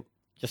bear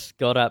just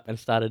got up and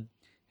started.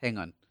 Hang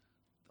on,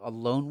 a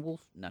lone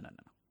wolf? No.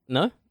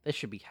 No. They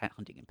should be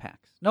hunting in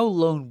packs. No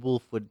lone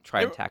wolf would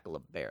try and tackle a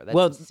bear.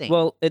 That's insane.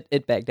 Well,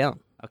 it backed down.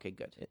 Okay,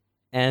 good.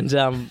 And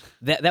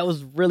that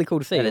was really cool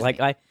to see. Like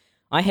neat.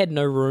 I had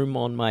no room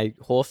on my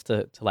horse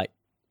to like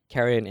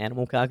carry an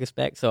animal carcass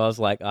back, so I was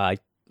like, I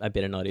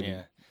better not even.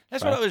 Yeah.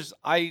 That's try. what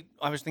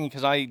I was thinking,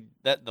 because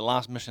the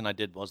last mission I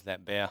did was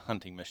that bear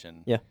hunting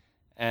mission. Yeah.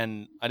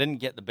 And I didn't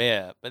get the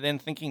bear, but then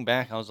thinking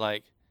back, I was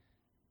like,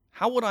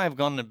 how would I have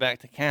gone back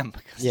to camp?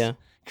 Yeah.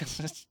 Because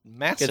it's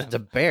massive. Because it's a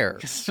bear.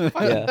 It's a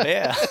fucking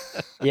bear.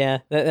 Yeah,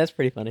 that's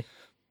pretty funny.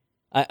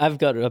 I've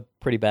got a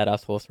pretty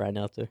badass horse right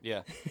now too.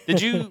 Yeah.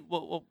 Did you?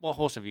 What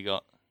horse have you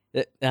got?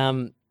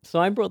 So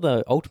I brought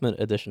the Ultimate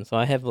Edition. So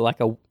I have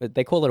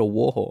they call it a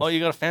war horse. Oh, you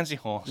got a fancy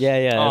horse.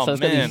 Yeah. Oh, So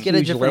it's got man. these Get a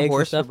huge different legs and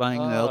horse for stuff. buying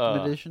the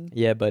Ultimate Edition.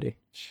 Yeah, buddy.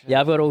 Shit.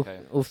 Yeah, I've got Okay.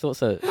 all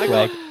sorts of I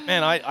swag.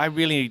 man, I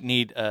really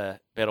need a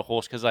better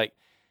horse, because like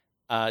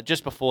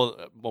just before,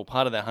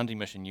 part of that hunting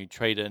mission, you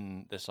trade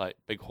in this like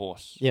big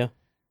horse. Yeah.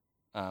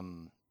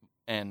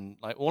 And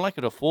like all I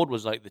could afford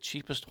was like the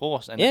cheapest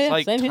horse, and Yeah, it's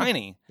like same here.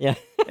 tiny. Yeah.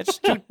 It's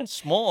too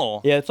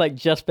small. Yeah, it's like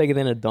just bigger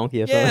than a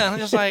donkey or something. Yeah, and I'm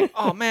just like,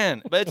 oh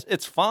man, but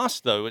it's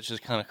fast though, which is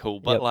kind of cool.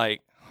 But Yep.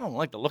 like, I don't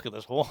like the look of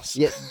this horse.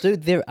 Yeah,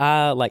 dude, there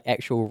are like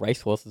actual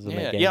race horses in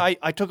that yeah, game. yeah.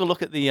 I took a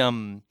look at the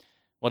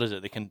what is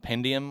it, the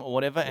compendium or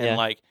whatever, and Yeah.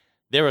 like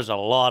there is a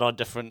lot of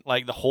different,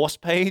 like the horse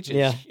page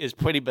is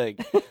pretty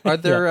big. Are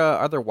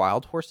there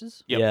wild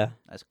horses? Yep. Yeah.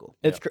 That's cool.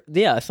 It's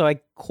yeah. So I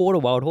caught a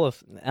wild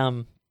horse,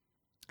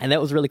 and that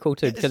was really cool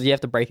too because you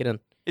have to break it in.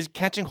 Is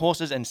catching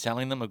horses and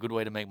selling them a good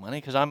way to make money?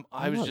 Because I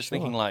was not just sure.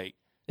 thinking like,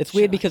 It's Shit,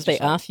 weird because they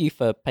just like- ask you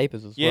for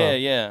papers as yeah, well.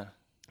 yeah.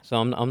 So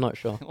I'm not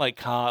sure. Like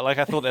car, like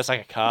I thought that's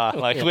like a car.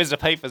 Like Yeah. where's the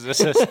papers? Is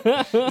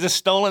this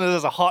stolen? Is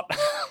this a hot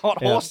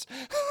Yeah. horse?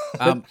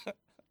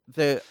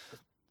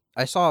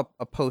 I saw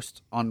a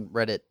post on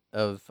Reddit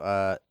of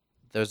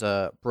there's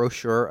a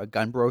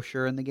gun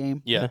brochure in the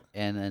game. Yeah.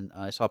 And then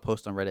I saw a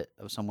post on Reddit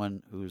of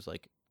someone whose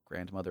like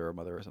grandmother or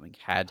mother or something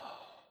had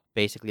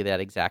basically that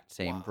exact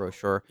same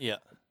brochure. Yeah.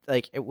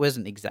 Like it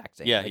wasn't exact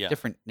same. Yeah, like yeah.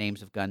 different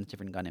names of guns,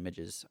 different gun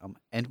images,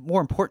 and more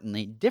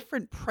importantly,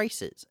 different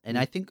prices. And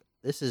I think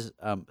this is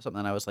something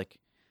that I was like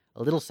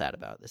a little sad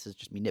about. This is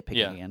just me nitpicking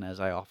Yeah. again, as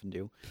I often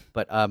do.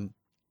 But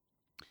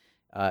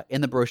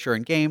in the brochure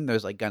and game,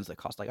 there's like guns that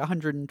cost like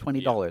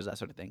 $120, that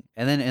sort of thing.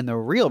 And then in the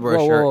real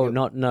brochure, Whoa,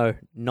 not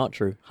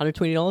true.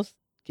 $120?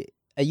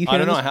 Are you? I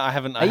don't know. This? I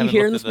haven't. Are you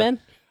hearing this, looked at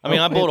man? I mean,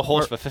 I bought a or-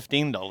 horse for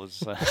 $15.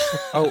 So.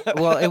 oh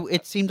well,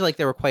 it seemed like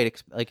they were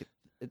quite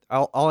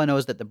all I know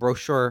is that the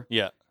brochure.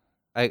 Yeah.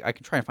 I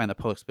can try and find the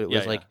post, but it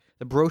was Yeah, like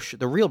the brochure.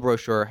 The real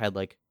brochure had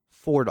like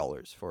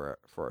 $4 for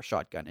a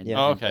shotgun. And, Yeah.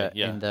 Oh, and okay, the,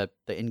 yeah. And the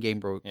in-game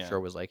brochure Yeah.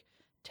 was like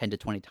 10 to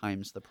 20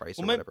 times the price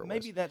Well, or maybe, whatever it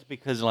maybe was. that's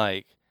because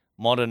like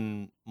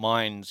modern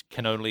minds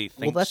can only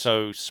think that's-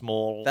 so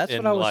small that's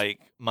in what I was- like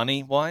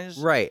money wise.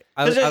 Right.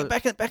 Because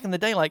back in the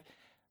day, like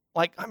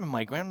I remember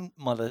my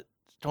grandmother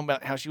talking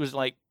about how she was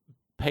like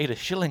paid a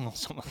shilling or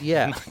something.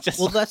 Yeah. And I just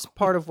Well, like, that's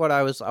part of what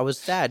I was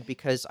sad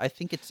because I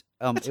think it's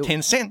that's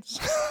 10 cents.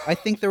 I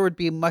think there would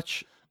be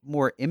much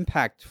more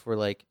impact for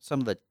like some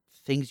of the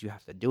things you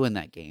have to do in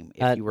that game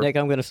if you were Nick,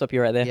 I'm going to stop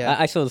you right there. Yeah.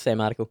 I saw the same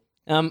article.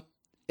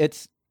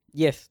 It's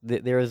yes,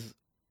 there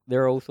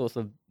are all sorts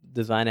of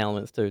design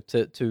elements to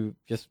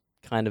just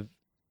kind of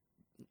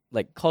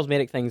like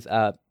cosmetic things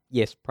are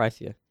yes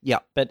pricier. Yeah.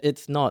 but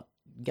it's not.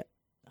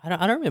 I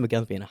don't remember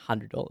guns being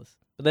 $100,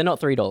 but they're not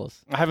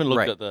 $3. I haven't looked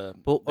Right. at the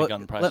Well,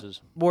 gun let-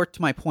 prices. more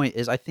to my point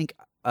is I think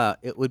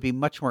it would be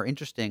much more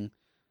interesting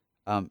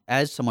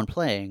as someone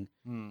playing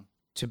Hmm.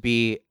 to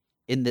be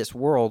in this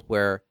world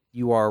where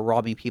you are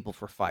robbing people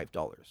for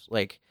 $5.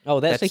 Like Oh,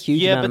 that's a That's-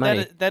 huge Yeah, amount but of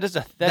money. that is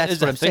a That's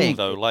what I'm thing saying.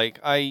 though. Like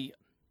I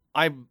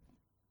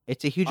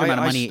it's a huge amount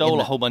of money. stole in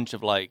a whole bunch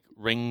of like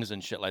rings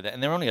and shit like that,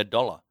 and they're only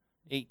 $1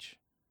 each.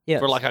 Yeah,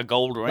 for like a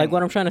gold ring. like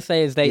what I'm trying to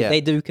say is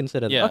they do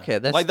consider that. yeah. Okay,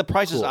 that's like the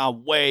prices cool. are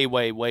way,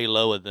 way, way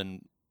lower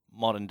than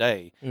modern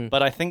day.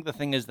 But I think the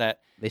thing is that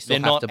They still they're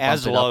have not to bump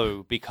as it up.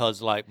 low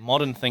because like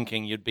modern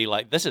thinking, you'd be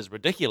like, this is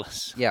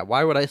ridiculous. Yeah,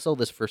 why would I sell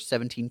this for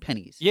 17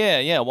 pennies?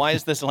 Yeah. Why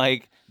is this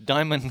like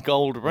diamond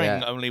gold ring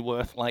Yeah. only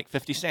worth like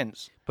 50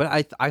 cents?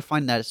 But I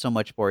find that so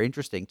much more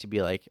interesting to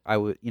be like,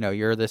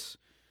 you're this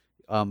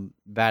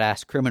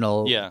badass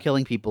criminal Yeah.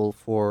 killing people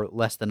for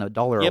less than $1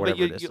 or Yeah, whatever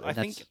but it is. I And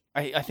think that's-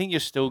 I think you're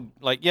still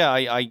like, yeah,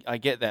 I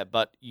get that,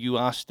 but you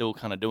are still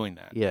kind of doing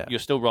that. Yeah. You're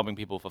still robbing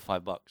people for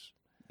 $5.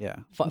 yeah.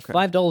 Okay.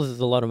 $5 is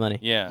a lot of money.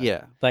 Yeah.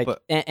 Yeah. Like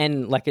but,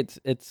 and like it's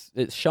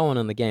shown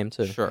in the game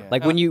too. sure. Yeah.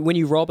 Like when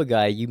you rob a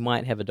guy, you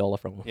might have $1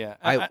 from him. Yeah,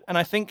 I- and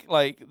I think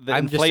like the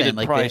I'm just inflated saying,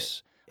 like,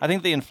 price. I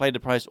think the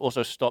inflated price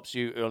also stops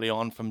you early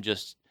on from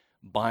just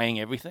buying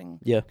everything.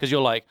 Yeah. because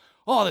you're like,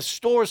 oh, the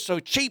store is so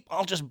cheap,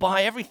 I'll just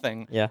buy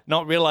everything. Yeah.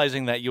 not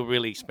realizing that you're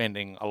really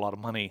spending a lot of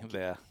money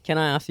there. Can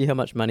I ask you how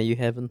much money you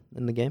have in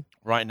the game?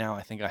 Right now,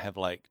 I think I have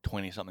like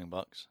 20 something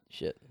bucks.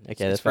 Shit. Okay, it's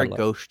that's very quite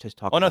a lot. gauche to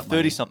talk Oh no, about money.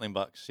 30 something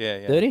bucks.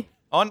 Yeah. 30?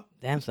 On.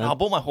 Damn, I son.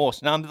 bought my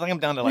horse. Now I think I'm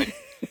down to like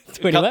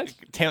 20 bucks?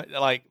 10,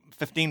 like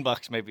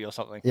 $15 maybe or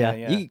something. Yeah.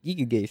 yeah. You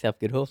could get yourself a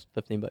good horse,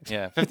 $15.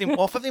 Yeah, 15.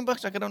 Well,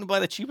 $15 I could only buy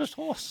the cheapest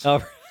horse.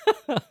 Oh.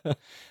 And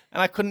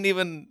I couldn't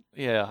even.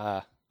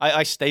 Yeah,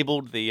 I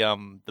stabled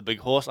the big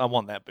horse. I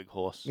want that big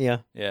horse. yeah.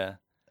 Yeah,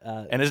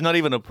 Uh, and it's not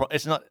even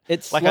it's not.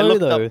 it's Like slow I looked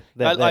though. up.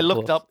 that I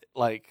looked horse. up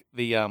like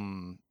the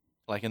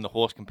like in the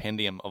horse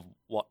compendium of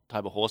what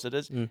type of horse it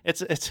is. Mm.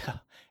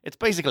 It's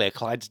basically a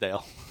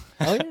Clydesdale.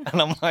 Oh, yeah?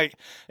 And I'm like,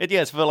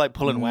 it's for like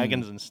pulling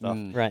wagons and stuff.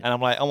 Right. And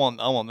I'm like, I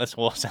want this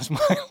horse as my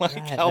like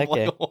Right, cowboy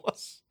okay.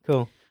 horse.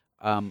 Cool.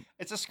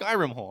 It's a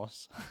Skyrim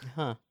horse.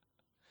 Huh.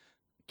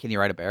 Can you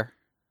ride a bear?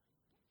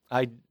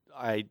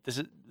 This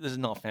is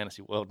not a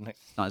fantasy world, Nick.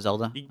 It's not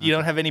Zelda? You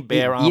don't have any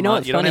bear armor. you know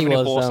what's you don't have funny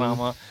any was, horse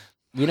armor.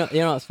 You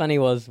know what's funny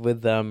was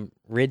with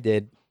Red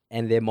Dead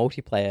and their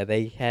multiplayer,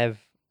 they have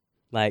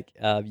like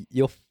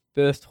your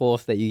first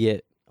horse that you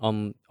get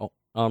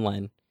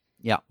online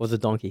Yeah. was a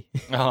donkey.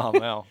 Oh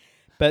wow.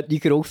 But you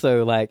could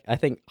also like I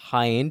think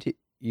high end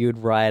you'd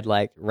ride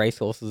like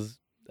racehorses,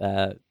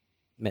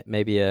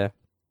 maybe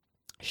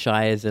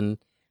shires, and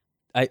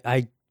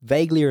I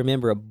vaguely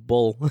remember a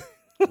bull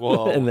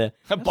Whoa. in there.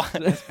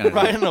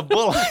 Riding a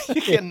bull,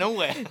 you get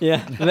nowhere.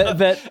 Yeah,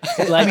 but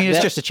like I mean, it's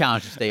that, just a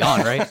challenge to stay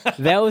on, right?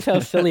 that was how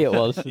silly it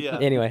was. Yeah,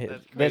 Anyway,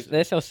 that's that's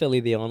crazy. how silly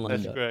the online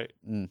That's got. great.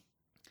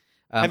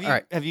 All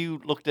right. Have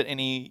you looked at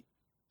any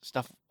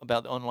stuff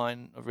about the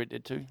online of Red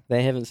Dead 2?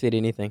 They haven't said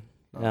anything.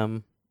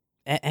 Oh.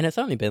 And it's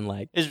only been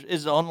like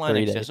Is the online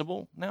 3 days.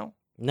 accessible now?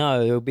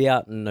 no, it'll be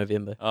out in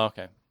November. Oh,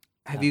 okay.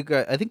 Have you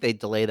got? I think they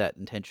delay that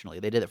intentionally.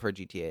 They did it for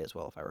GTA as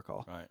well, if I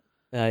recall. Right.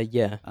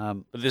 Yeah.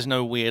 But there's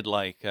no weird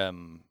like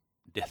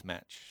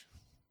deathmatch.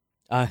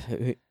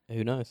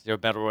 Who knows? Is there a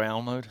battle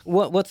royale mode?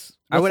 What's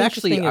I would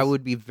interesting I is-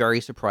 would be very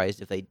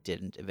surprised if they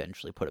didn't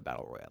eventually put a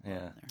battle royale mode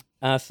Yeah. in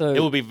there. So It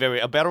would be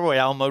a battle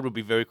royale mode would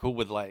be very cool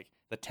with like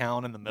the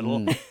town in the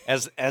middle.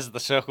 As the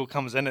circle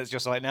comes in, it's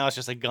just like now it's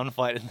just a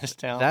gunfight in this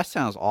town. That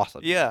sounds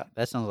awesome. Yeah.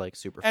 That sounds like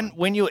super And fun.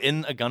 when you're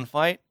in a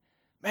gunfight,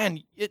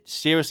 man, it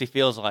seriously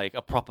feels like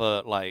a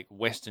proper like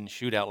Western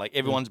shootout. Like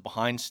everyone's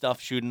behind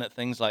stuff, shooting at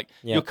things. Like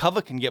Yeah. your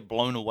cover can get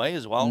blown away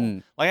as well.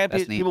 Mm, Like I had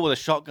that's neat. people with a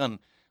shotgun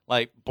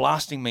like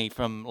blasting me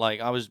from like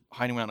I was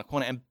hiding around a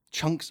corner, and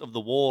chunks of the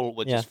wall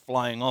were just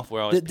flying off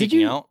where I was did peeking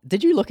you out.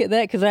 did you look at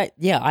that? Because I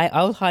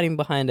was hiding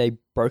behind a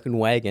broken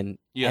wagon,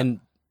 Yeah.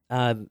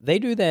 and they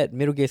do that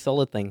Metal Gear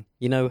Solid thing.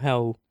 You know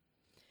how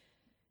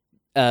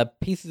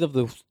pieces of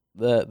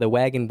the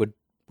wagon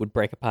would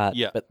break apart.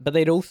 Yeah. But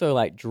they'd also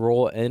like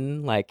draw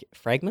in like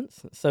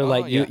fragments. So Oh,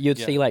 like yeah, you'd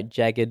yeah. see like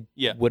jagged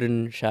Yeah.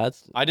 wooden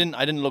shards. I didn't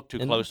look too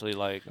In- closely.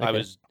 Like I Okay.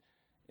 was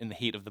in the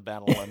heat of the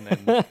battle, and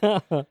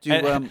then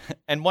Do,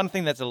 and one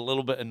thing that's a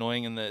little bit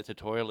annoying in the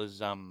tutorial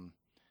is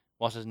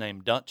what's his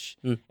name, Dutch.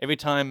 Mm. Every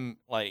time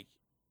like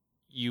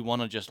you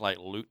want to just like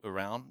loot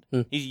around,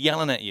 Mm. he's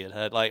yelling at you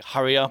to like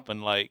hurry up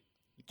and like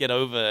get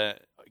over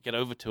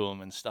to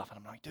him and stuff. And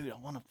I'm like, dude, I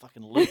want to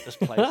fucking loot this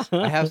place.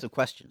 I have some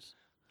questions.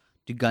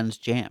 Do guns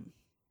jam?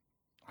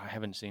 I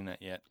haven't seen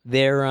that yet.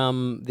 Their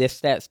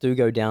stats do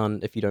go down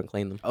if you don't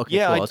clean them. Okay,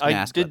 Yeah, cool. I was gonna I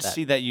ask did about that.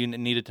 see that you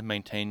needed to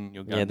maintain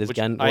your gun. Yeah, there's which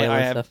gun I oil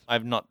and have. stuff.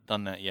 I've not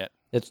done that yet.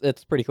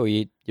 It's pretty cool.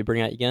 You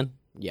bring out your gun,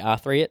 you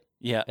R3 it,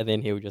 Yeah, and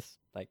then he'll just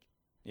like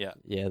yeah.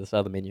 this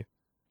other menu.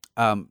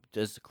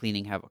 Does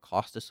cleaning have a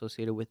cost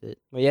associated with it?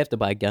 Well, you have to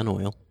buy gun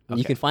oil. And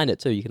you Okay. can find it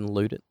too. You can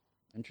loot it.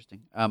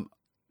 Interesting.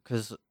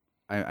 Because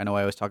I know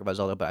I always talk about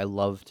Zelda, but I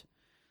loved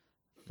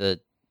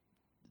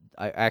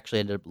I actually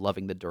ended up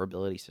loving the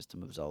durability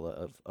system of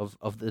Zelda,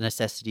 of the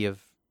necessity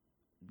of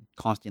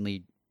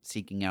constantly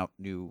seeking out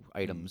new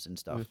items and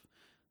stuff.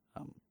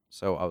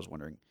 So I was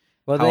wondering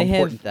Well, how they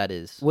important have that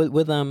is.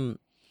 with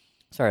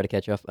Sorry to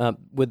catch you off.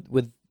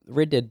 With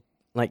Red Dead,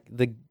 like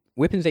the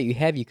weapons that you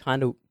have, you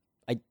kind of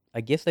I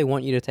guess they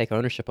want you to take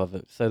ownership of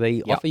it. So they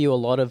Yep. offer you a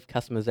lot of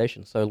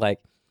customization. So like,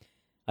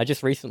 I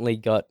just recently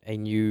got a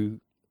new.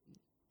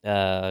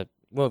 I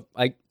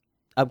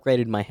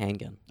upgraded my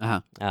handgun.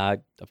 Uh-huh.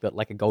 I've got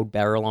like a gold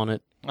barrel on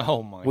it,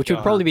 Oh my which god.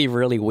 would probably be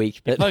really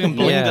weak. But fucking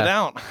blinged Yeah. it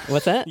out.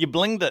 what's that? You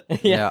blinged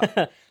it.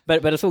 yeah,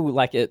 but it's all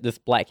like this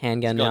black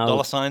handgun Got now.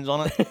 dollar signs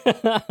on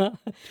it.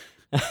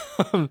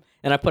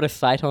 And I put a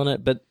sight on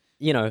it, but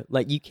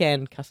like you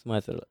can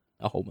customize it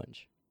a whole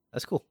bunch.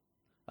 That's cool.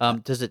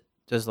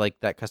 Does like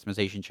that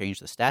customization change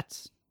the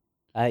stats?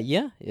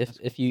 Yeah,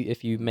 if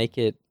you make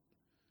it,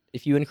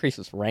 if you increase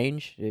its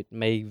range, it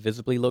may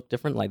visibly look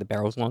different, like the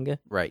barrel's longer,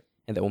 Right.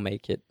 and that will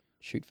make it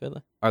shoot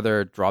further. Are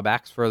there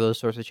drawbacks for those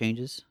sorts of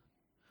changes?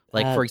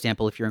 Like, Uh, for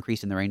example, if you're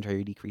increasing the range, are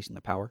you decreasing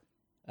the power?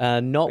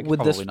 Not Like, with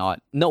probably this,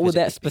 not. not with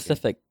that physically speaking.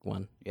 specific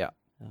one. Yeah.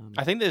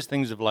 I think there's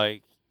things of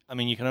like, I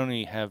mean, you can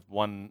only have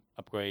one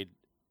upgrade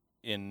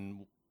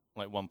in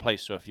like one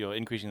place. So if you're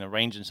increasing the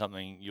range in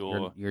something,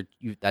 You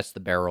that's the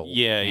barrel.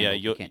 yeah, handle. yeah,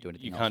 You can't do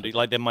anything. You else can't do with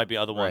like there might be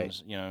other Right.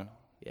 ones, Yeah.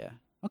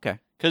 Okay.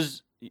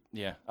 because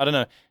yeah, I don't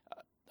know.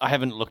 I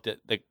haven't looked at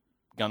the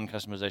gun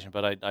customization,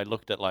 but I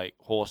looked at like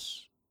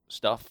horse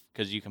stuff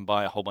because you can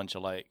buy a whole bunch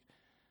of like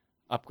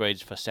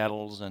upgrades for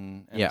saddles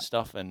and Yeah.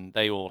 stuff, and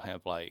they all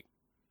have like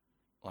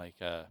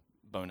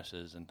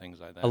bonuses and things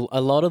like that.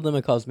 A lot of them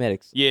are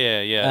cosmetics.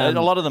 Yeah, yeah. Um,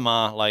 A lot of them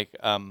are like,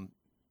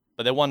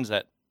 but they're ones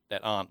that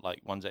aren't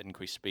like ones that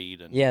increase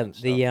speed and Yeah, and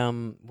the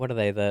stuff. what are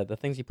they? The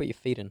things you put your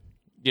feet in.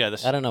 yeah,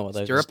 the I don't know what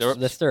those Stirrups? are.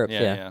 The stirrups.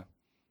 yeah, Yeah. yeah.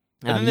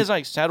 And then there's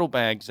like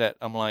saddlebags that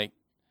I'm like,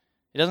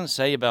 it doesn't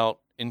say about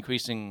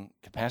increasing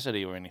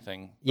capacity or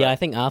anything. Yeah, I but-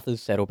 think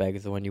Arthur's saddlebag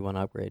is the one you want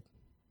to upgrade,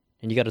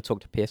 and you got to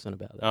talk to Pearson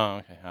about that. Oh,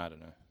 okay. I don't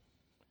know.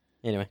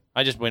 Anyway,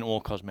 I just went all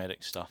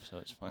cosmetic stuff, so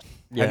it's fine.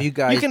 yeah. Have you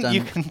guys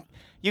done?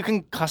 You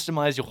can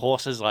customize your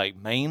horse's like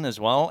mane as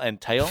well and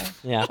tail.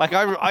 Yeah. Like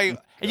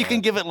you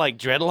can give it like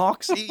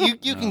dreadlocks.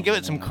 You can give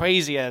it some man.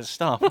 crazy ass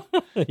stuff.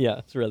 Yeah,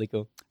 it's really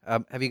cool.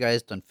 Have you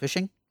guys done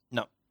fishing?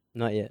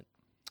 Not yet.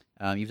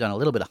 You've done a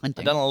little bit of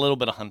hunting. I've done a little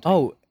bit of hunting.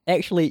 Oh,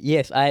 actually,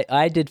 yes,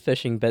 I did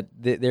fishing, but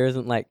there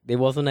isn't like there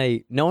wasn't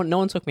a no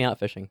one took me out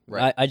fishing.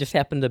 Right. I just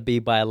happened to be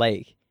by a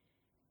lake,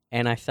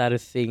 and I started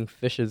seeing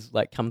fishes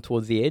like come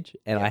towards the edge,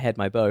 and I had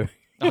my bow.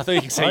 I thought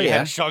you could say Oh, you yeah.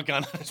 had a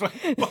shotgun. It's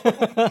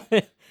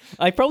like,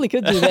 I probably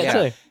could do that Yeah.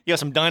 too. you got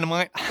some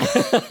dynamite.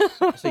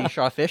 So you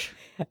shot a fish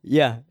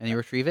Yeah, and you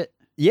retrieve it.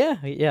 yeah.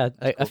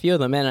 That's A few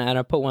of them, and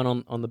I put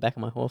one on the back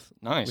of my horse,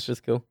 Nice. which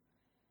was cool.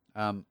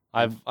 I've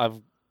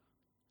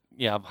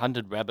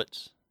hunted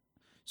rabbits.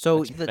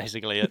 So That's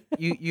basically it.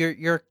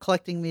 you're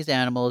collecting these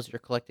animals. You're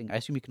collecting. I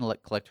assume you can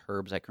collect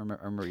herbs. I can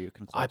remember you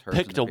can I collect herbs.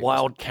 in picked the a previous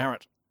wild one.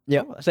 carrot.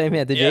 Yeah, that's same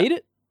here. Did Yeah. you eat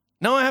it?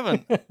 No, I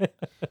haven't.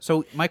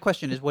 So my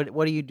question is, what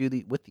do you do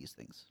with these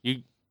things?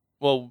 You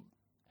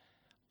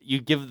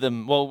give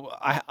them. Well,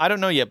 I don't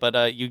know yet,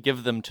 but you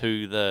give them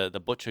to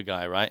the butcher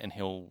guy, right? And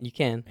he'll You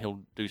can.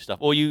 do stuff.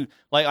 Or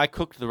I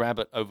cooked the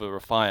rabbit over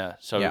a fire,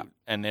 so Yeah.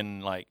 and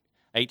then like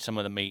ate some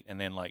of the meat and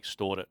then like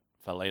stored it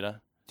for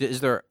later.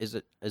 Is there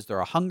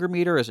a hunger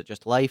meter? Is it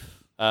just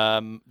life?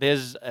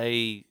 There's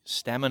a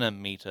stamina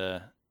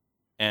meter,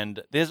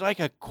 and there's like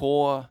a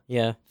core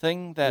Yeah.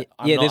 thing that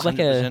I'm Yeah, not there's like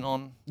a- 100%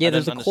 on. Yeah, I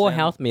there's a don't core understand.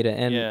 health meter,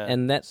 and Yeah.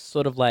 and that's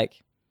sort of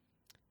like,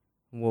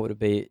 what would it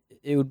be?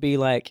 It would be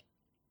like,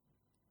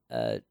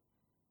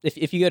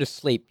 if you go to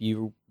sleep,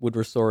 you would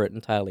restore it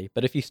entirely,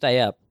 but if you stay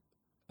up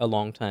a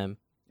long time,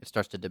 It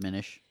starts to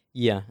diminish.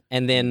 yeah,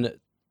 and then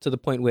to the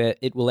point where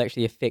it will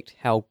actually affect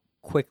how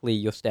quickly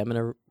your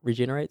stamina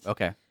regenerates.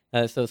 Okay.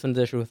 So it's an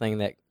additional thing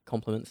that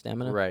complements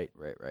stamina. Right.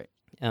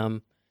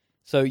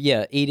 So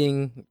yeah,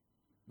 eating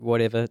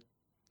whatever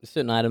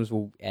certain items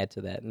will add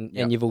to that, and,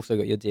 Yep. and you've also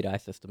got your Deadeye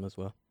system as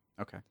well.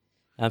 Okay.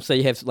 So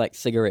you have like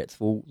cigarettes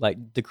will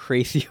like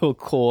decrease your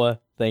core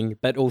thing,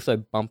 but also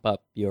bump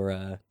up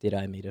your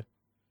Deadeye meter.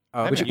 I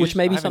Oh, Which- haven't which used-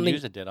 may be I haven't something-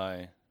 used it, did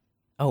I?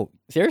 Oh,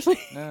 seriously?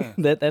 No.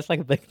 That's like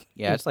a big,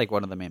 yeah, it's like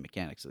one of the main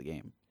mechanics of the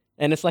game.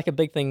 and it's like a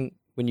big thing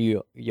when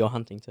you're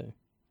hunting too.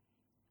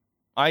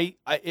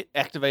 It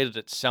activated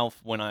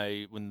itself when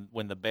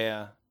the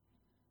bear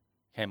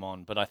came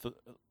on, but I thought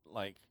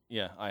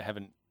I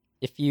haven't.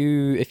 If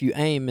you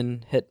aim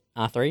and hit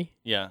R3,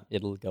 Yeah.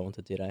 it'll go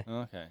into Deadeye.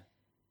 Okay.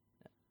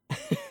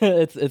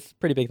 It's a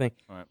pretty big thing.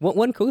 Alright.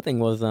 One cool thing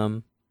was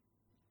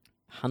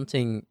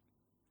hunting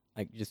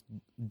like just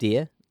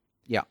deer.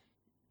 Yeah.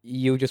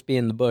 You'll just be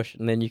in the bush,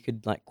 and then you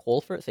could like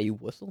call for it, so you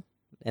whistle,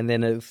 and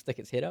then it'll stick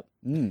its head up.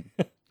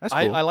 That's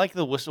cool. I like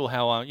the whistle.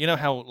 How you know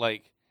how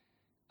like.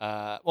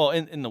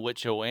 In The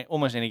Witcher, or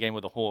almost any game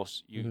with a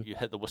horse, you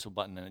hit the whistle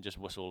button and it just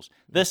whistles.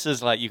 This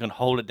is like you can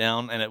hold it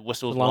down and it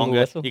whistles Longer longer.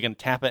 whistle? You can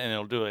tap it and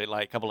it'll do it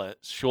like a couple of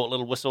short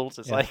little whistles.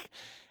 It's Yeah.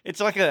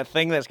 like a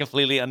thing that's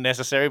completely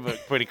unnecessary but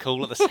pretty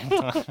cool at the same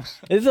time.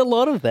 There's a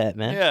lot of that,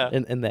 man. Yeah.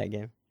 In that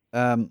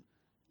game.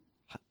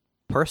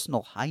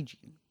 Personal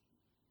hygiene.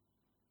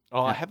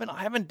 Oh, I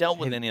haven't dealt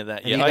with any of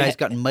that Have yet. you guys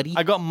gotten muddy?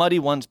 I got muddy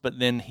once, but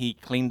then he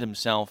cleaned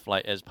himself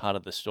like as part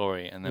of the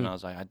story, and then I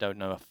was like, I don't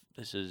know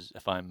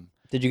if I'm.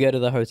 Did you go to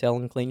the hotel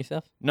and clean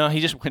yourself? No,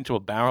 he just went to a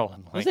barrel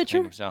and like that cleaned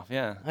true? himself.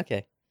 Yeah.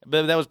 Okay.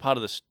 But that was part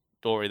of the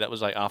story. That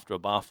was like after a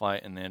bar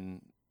fight, and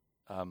then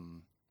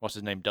what's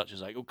his name, Dutch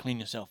is like, "Oh, clean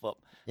yourself up,"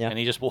 Yeah. and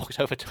he just walks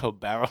over to a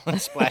barrel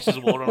and splashes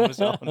water on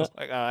himself, and it's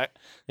like, all right.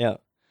 Yeah.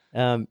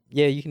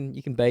 Yeah, you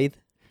can bathe.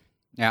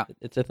 Yeah.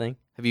 It's a thing.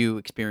 Have you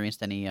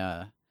experienced any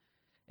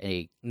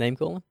Name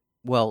calling?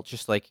 well,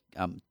 just like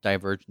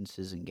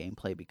divergences in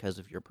gameplay because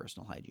of your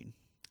personal hygiene?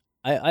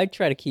 I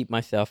try to keep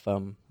myself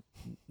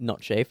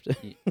not shaved.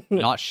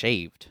 Not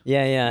shaved.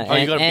 Yeah. Oh,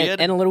 you got a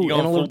beard? And a little You got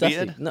a full dusty.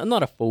 beard? No,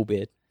 not a full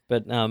beard,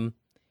 but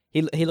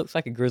he looks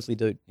like a grizzly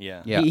dude.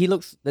 Yeah. Yeah. He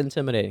looks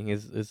intimidating.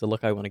 Is the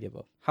look I want to give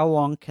off. How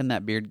long can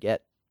that beard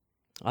get?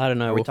 I don't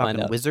know. Are we We'll find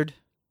talking out. wizard?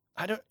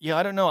 I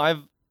don't know.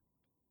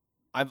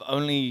 I've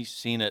only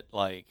seen it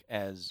like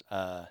as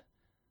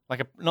like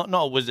a not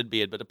a wizard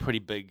beard, but a pretty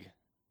big,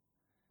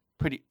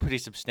 pretty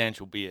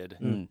substantial beard.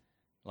 Mm.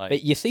 Like,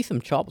 But you see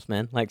some chops,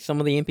 man. Like some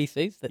of the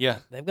NPCs. Yeah.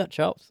 They've got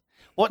chops.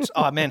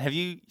 oh man,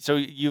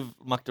 you've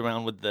mucked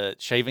around with the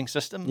shaving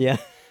system? Yeah.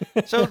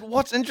 So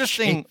what's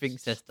interesting? Shaving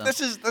system. This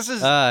is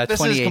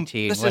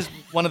 2018. This is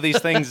one of these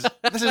things.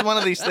 This is one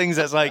of these things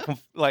that's like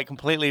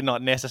completely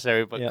not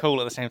necessary, but Yeah. cool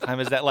at the same time.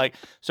 Is that like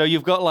so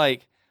you've got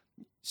like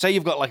say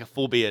you've got like a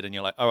full beard and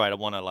you're like, all right, I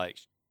want to like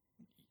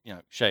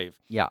shave.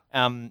 Yeah.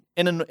 In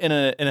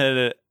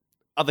a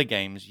other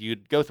games,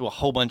 you'd go through a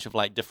whole bunch of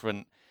like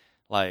different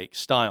like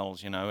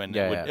styles, and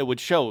it would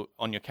show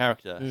on your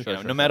character.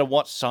 No matter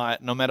what size,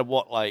 no matter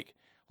what like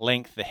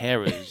length the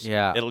hair is,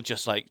 Yeah. it'll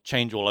just like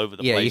change all over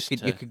the Yeah, place.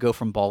 you could go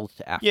from bald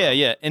to afro.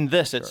 Yeah. In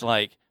this, it's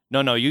like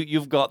no,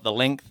 you've got the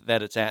length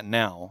that it's at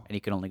now, And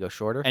you can only go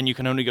shorter? and you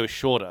can only go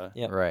shorter.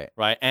 Yeah. Right.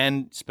 Right,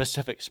 and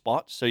specific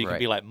spots, so you can Right.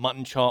 be like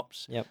mutton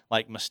chops, Yep.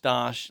 like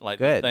mustache, like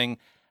Good. the thing,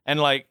 and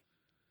like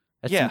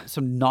That's Yeah.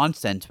 some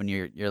nonsense when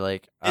you're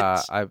like,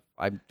 It's-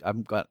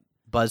 I've got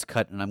buzz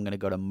cut and I'm gonna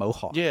go to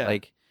mohawk. Yeah.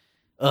 Like,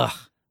 ugh.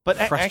 But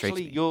frustrates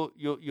actually, me.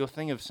 your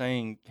thing of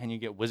saying can you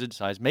get wizard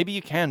size? Maybe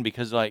you can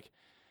because like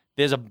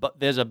there's a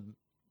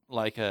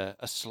like a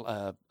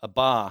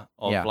bar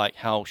of Yeah. like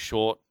how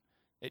short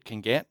it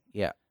can get.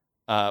 Yeah.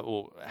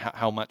 Or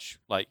how much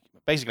like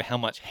basically how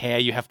much hair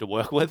you have to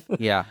work with.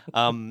 Yeah.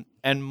 And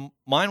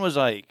mine was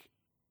like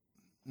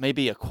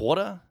maybe a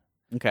quarter,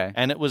 Okay.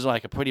 and it was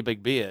like a pretty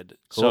big beard.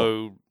 Cool.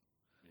 So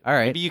All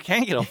right. maybe you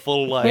can get a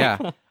full like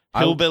Yeah.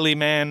 hillbilly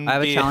man. I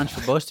have a beard. challenge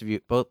for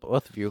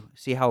both of you.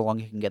 See how long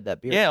you can get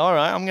that beard. Yeah, all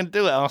right, I'm gonna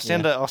do it. I'll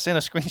send a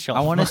screenshot.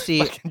 I wanna of my see-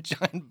 fucking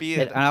giant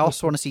beard. And I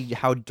also want to see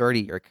how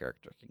dirty your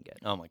character can get.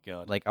 Oh my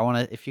god. Like, I want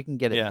to, if you can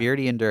get it Yeah.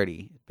 beardy and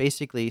dirty,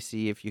 basically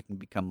see if you can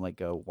become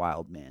like a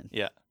wild man.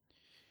 Yeah.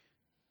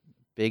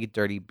 Big,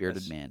 dirty,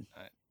 bearded That's- man.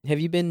 Have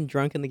you been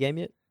drunk in the game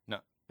yet? No.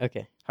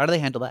 Okay. How do they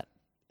handle that?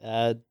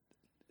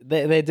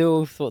 They do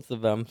all sorts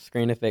of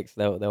screen effects.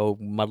 They'll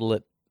muddle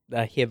it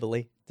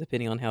heavily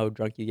depending on how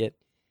drunk you get.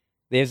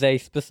 There's a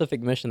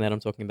specific mission that I'm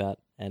talking about,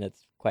 and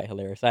it's quite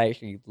hilarious. I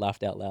actually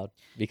laughed out loud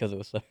because it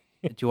was so.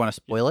 Do you want to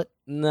spoil it?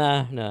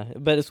 No,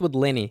 but it's with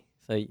Lenny,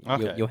 so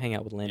Okay. you'll hang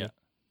out with Lenny.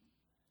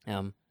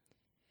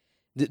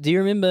 Do you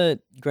remember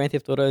Grand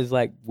Theft Auto's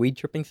like weed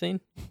tripping scene?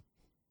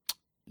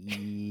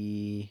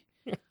 Is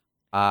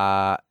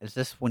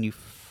this when you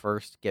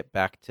first get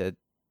back to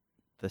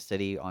the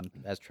city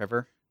as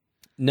Trevor?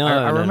 No,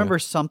 I no. remember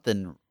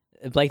something.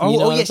 Blake, Oh, you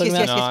know what I'm yes, talking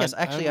yes, about? yes, yes, No,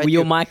 Actually, Well,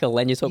 you're Michael,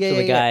 and you talk to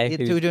the guy. Yeah.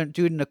 who's-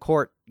 Do it in a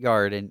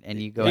courtyard,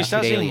 and you go. you and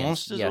start shoot seeing aliens.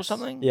 monsters or Yes.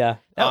 something? Yeah,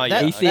 Oh,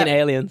 yeah. he's seeing that-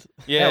 aliens,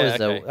 Yeah.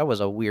 that was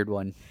a weird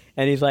one.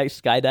 and he's like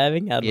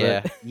skydiving out of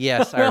Yeah. it.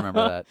 Yes, I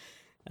remember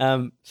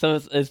that. So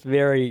it's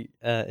very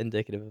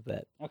indicative of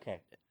that. Okay.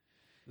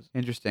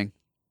 Interesting.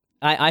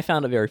 I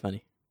found it very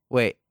funny.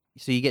 Wait.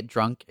 So you get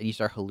drunk and you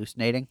start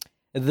hallucinating?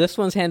 This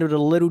one's handled a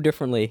little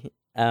differently,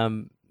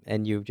 and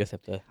you just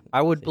have to.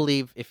 I would see.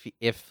 believe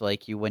if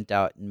like you went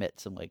out and met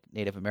some like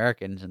Native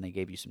Americans and they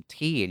gave you some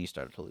tea and you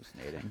started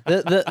hallucinating.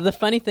 The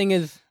funny thing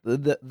is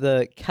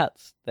the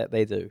cuts that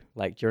they do,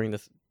 like during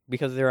this,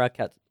 because there are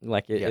cuts,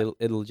 like Yeah.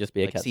 it'll just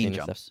be a Like cut scene and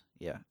stuff. jumps.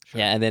 Yeah. Sure.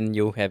 Yeah, and then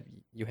you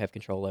have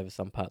control over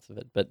some parts of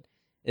it, but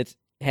it's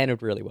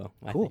handled really well.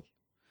 I Cool.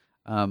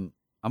 think.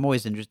 I'm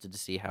always interested to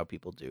see how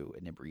people do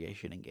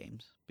inebriation in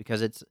games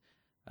because it's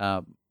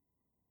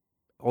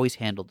always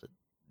handled.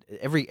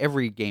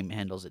 Every game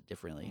handles it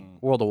differently.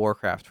 Mm. World of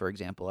Warcraft, for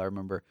example, I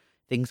remember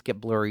things get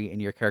blurry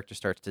and your character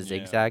starts to Yeah.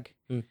 zigzag.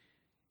 Mm.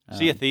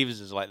 Sea of Thieves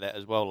is like that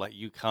as well. Like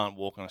you can't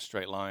walk on a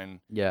straight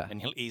line, Yeah.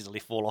 and you'll easily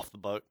fall off the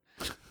boat.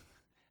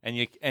 and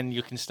you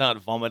can start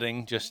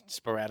vomiting just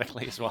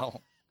sporadically as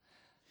well.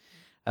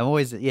 I'm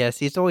always see.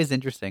 It's always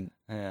interesting.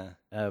 Yeah.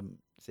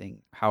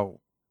 Seeing how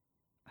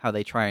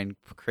they try and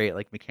create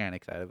like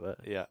mechanics out of a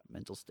Yeah.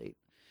 mental state.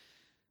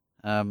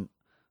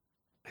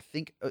 I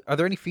think are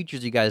there any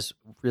features you guys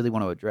really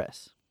want to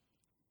address?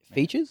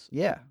 Features?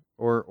 Yeah,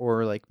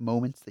 or like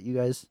moments that you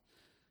guys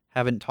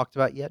haven't talked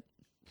about yet?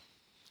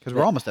 Because we're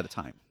Yeah. almost out of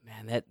time.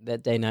 Man,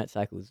 that day night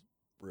cycle is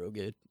real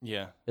good.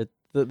 Yeah.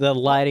 The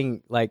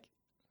lighting, like,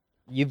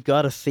 you've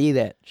got to see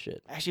that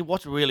shit. Actually,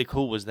 what's really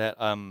cool was that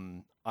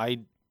I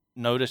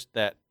noticed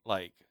that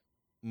like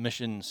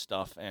mission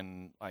stuff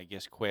and I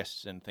guess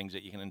quests and things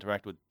that you can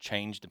interact with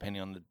change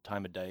depending on the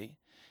time of day.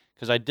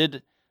 Because I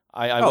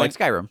like went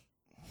Skyrim.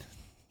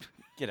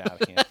 get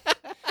out of here.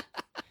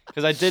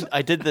 because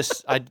I did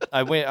this. I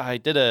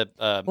did a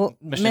Well,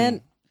 mission.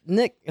 man,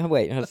 Nick. Oh,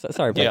 wait,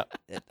 sorry, but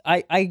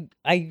Yeah.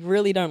 I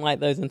really don't like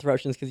those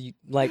interruptions because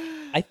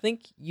I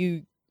think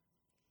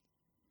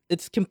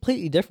it's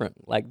completely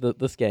different. Like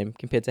this game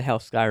compared to how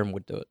Skyrim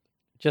would do it.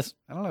 Just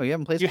I don't know. You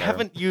haven't played. You Skyrim.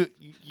 haven't.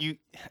 You.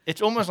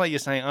 It's almost like you're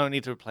saying, "I don't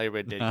need to play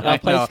Red Dead." I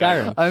play No.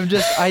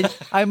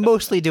 Skyrim. I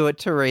mostly do it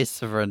to raise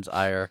Severin's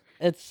ire.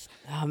 It's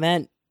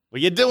man,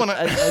 Well, you're doing it.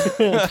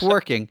 It's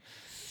working.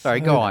 Sorry,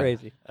 so go on.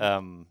 Crazy.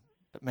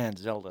 But man,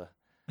 Zelda.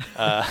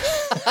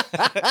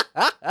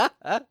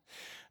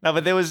 No,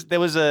 but there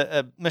was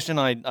a mission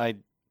I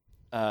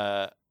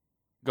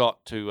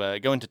got to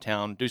go into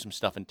town, do some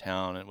stuff in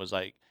town, and it was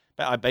like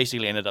I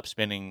basically ended up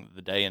spending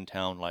the day in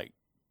town, like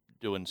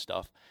doing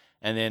stuff.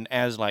 And then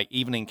as like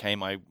evening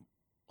came, I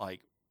like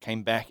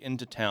came back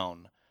into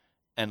town,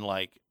 and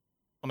like,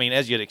 I mean,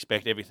 as you'd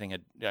expect, everything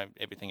had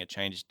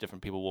changed.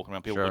 Different people walking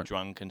around, people Sure. were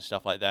drunk and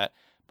stuff like that.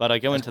 But I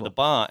go That's into the cool.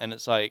 bar, and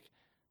it's like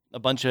a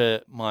bunch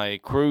of my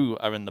crew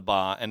are in the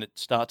bar, and it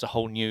starts a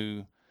whole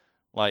new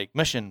like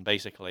mission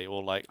basically,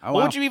 or like Oh, what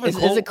wow. would you even Is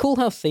call? it cool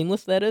how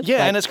seamless that is? Yeah,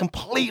 Like, and it's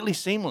completely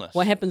seamless.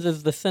 what happens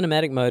is the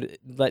cinematic mode,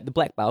 like the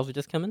black bars will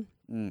just come in,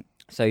 Mm.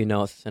 so you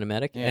know it's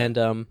cinematic. Yeah.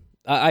 And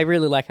I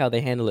really like how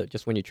they handle it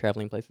just when you're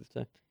traveling places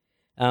too.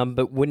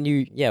 But when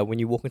you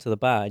walk into the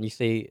bar and you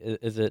see,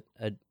 is it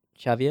a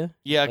Xavier?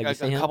 Yeah, Like, you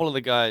see a him? couple of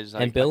the guys.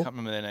 And I Bill? can't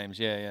remember their names.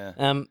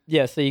 Yeah.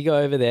 Yeah. So you go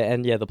over there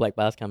and the black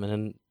bars come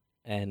in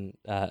and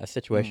a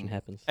situation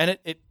happens. And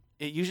it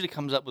usually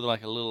comes up with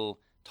like a little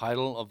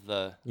title of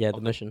the Yeah, the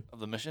mission. of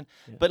the mission.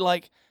 Yeah. But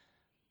like,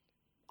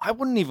 I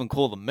wouldn't even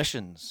call them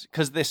missions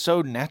because they're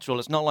so natural.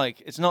 It's not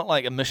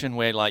like a mission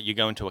where like you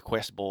go into a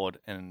quest board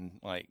and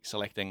like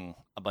selecting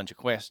a bunch of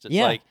quests. It's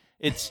Yeah. like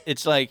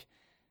it's like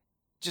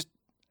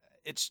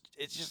it's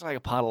just like a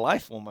part of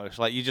life almost.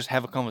 Like you just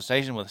have a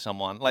conversation with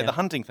someone. Like Yeah. the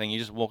hunting thing, you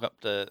just walk up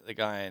to the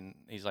guy and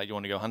he's like, "You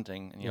want to go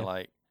hunting?" And you're Yeah.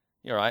 like,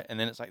 "You're right." And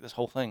then it's like this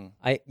whole thing.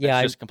 It's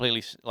It's just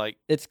completely like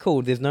it's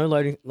cool. There's no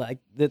loading. Like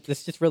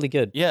it's just really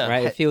good. Yeah.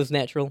 Right. It feels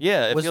natural.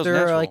 yeah. It Was feels there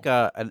natural. like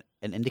an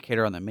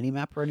indicator on the mini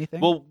map or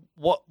anything? Well,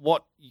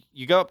 what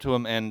you go up to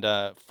him and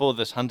for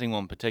this hunting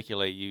one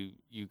particularly,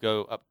 you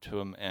go up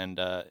to him and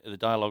the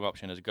dialogue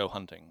option is go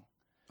hunting,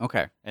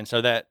 okay. and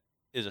so that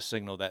is a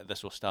signal that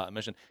this will start a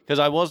mission. Because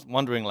I was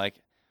wondering like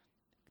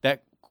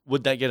that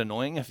would that get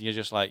annoying if you're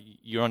just like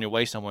you're on your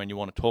way somewhere and you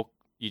want to talk,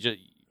 you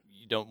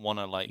don't want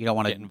to like You don't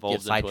wanna get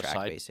involved into a sidetracked,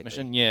 side basically.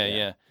 mission. Yeah, Yeah.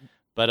 yeah.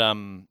 But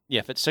yeah,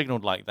 if it's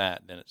signaled like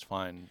that, then it's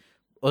fine.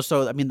 Well,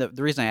 so I mean, the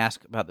reason I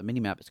ask about the mini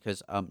map is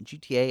because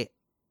GTA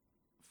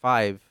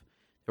 5,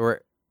 there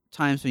were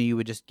times when you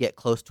would just get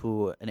close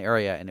to an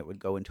area and it would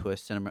go into a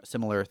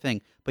similar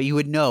thing, but you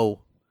would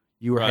know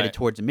you were headed Right.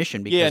 towards a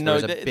mission because Yeah, there no,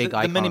 was a big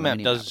icon the on the minimap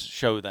mini does map.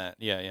 show that.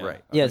 Yeah, yeah.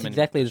 Right. Yeah, The it's minimap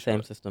exactly the does show same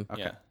it. system.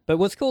 Okay. Yeah. But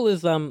what's cool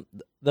is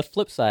the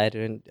flip side,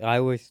 and I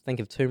always think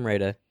of Tomb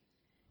Raider,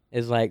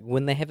 is like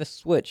when they have a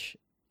switch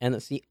and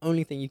it's the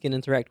only thing you can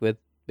interact with,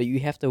 but you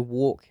have to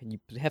walk and you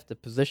have to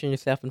position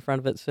yourself in front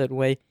of it a certain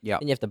way, Yeah.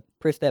 and you have to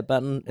press that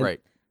button. And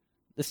Right.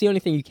 It's the only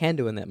thing you can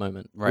do in that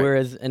moment. Right.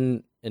 Whereas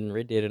in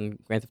Red Dead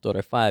and Grand Theft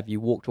Auto 5, you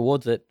walk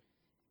towards it,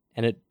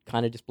 and it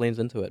kind of just blends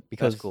into it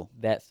because cool.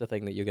 that's the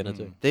thing that you're gonna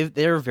do.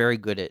 They're very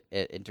good at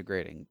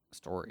integrating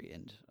story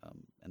and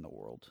the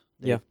world.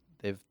 Yeah.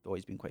 They've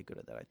always been quite good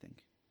at that, I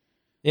think.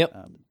 Yep.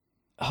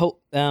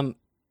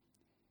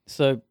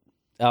 So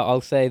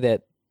I'll say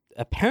that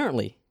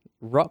apparently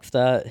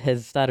Rockstar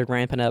has started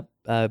ramping up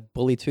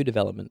Bully 2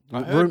 development.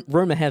 I heard-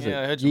 Rumor has Yeah,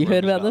 I it. heard some You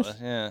heard rumors about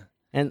this? Yeah.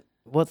 And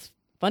what's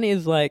funny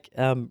is like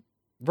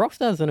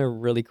Rockstar's in a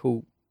really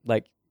cool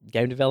like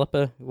game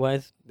developer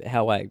wise.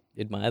 How I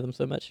admire them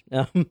so much.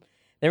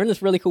 They're in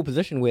this really cool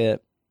position where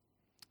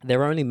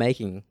they're only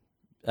making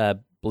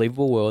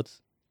believable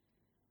worlds.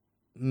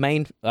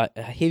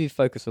 A heavy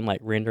focus on like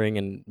rendering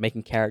and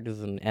making characters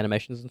and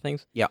animations and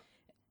things. Yeah.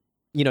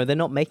 You know, they're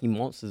not making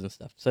monsters and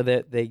stuff, so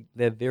they're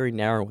very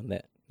narrow in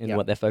that Yeah.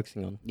 what they're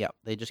focusing on. Yeah,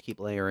 they just keep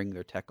layering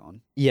their tech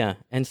on. Yeah,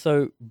 and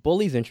so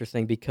Bully's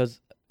interesting because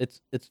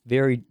it's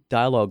very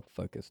dialogue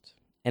focused,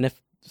 and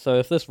if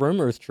this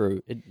rumor is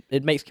true,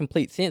 it makes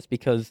complete sense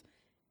because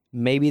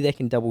maybe they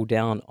can double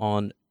down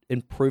on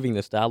improving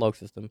this dialogue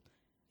system,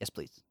 Yes,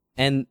 please.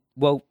 and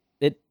well,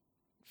 it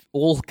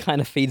all kind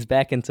of feeds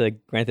back into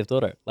Grand Theft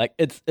Auto. Like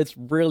it's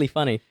really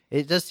funny.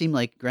 It does seem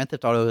like Grand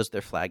Theft Auto is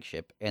their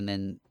flagship, and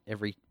then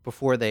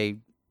before they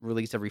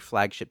release every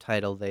flagship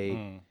title,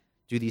 they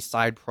do these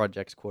side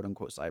projects, quote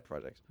unquote side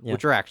projects, Yeah.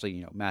 which are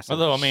actually massive.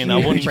 Although I mean, huge, I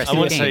wouldn't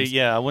interesting say games.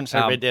 I wouldn't say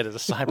Um, Red Dead is a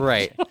side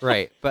right, project.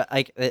 right. But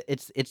like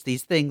it's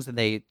these things, and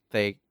they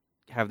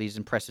have these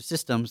impressive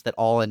systems that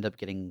all end up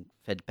getting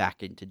fed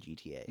back into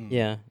GTA. Mm.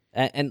 Yeah,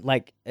 and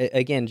like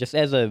again, just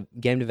as a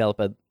game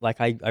developer,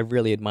 like I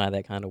really admire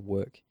that kind of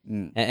work.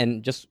 Mm.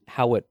 And just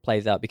how it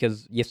plays out,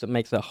 because yes, it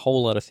makes a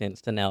whole lot of sense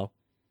to now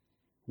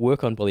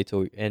work on Bully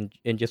 2 and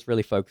just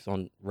really focus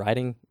on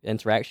writing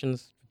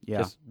interactions, Yeah.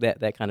 just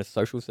that kind of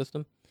social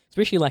system,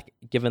 especially like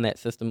given that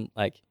system,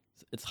 like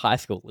it's high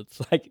school, it's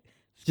like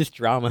it's just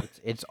drama.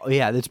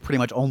 It's pretty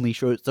much only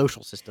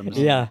social systems.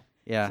 Yeah,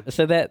 Yeah.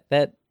 So that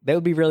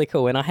would be really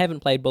cool. And I haven't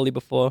played Bully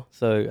before,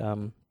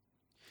 so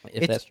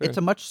if that's true. It's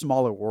a much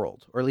smaller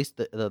world, or at least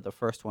the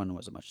first one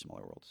was a much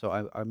smaller world. So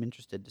I'm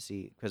interested to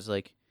see, because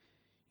like,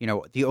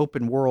 the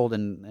open world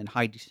and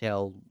high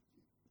detail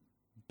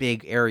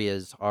big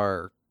areas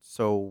are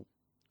so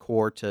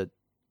core to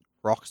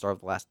Rockstar of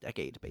the last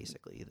decade,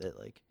 basically, that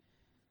like,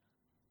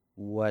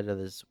 what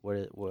is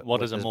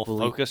a more Bully,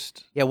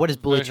 focused? Yeah, what does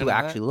Bully version 2 of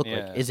that? actually look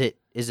Yeah. like?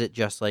 Is it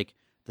just like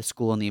the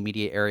school in the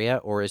immediate area,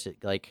 or is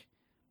it like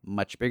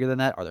much bigger than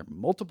that? Are there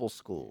multiple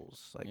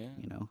schools? Like,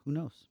 Yeah. who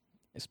knows?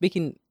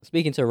 Speaking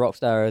to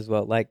Rockstar as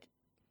well, like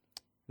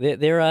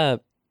there are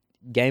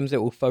games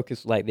that will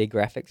focus like their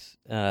graphics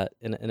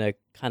in a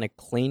kind of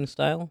clean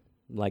style,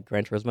 like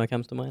Gran Turismo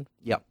comes to mind.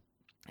 Yep.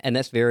 And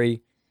that's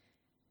very.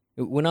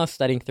 When I was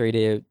studying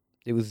 3D,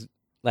 it was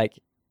like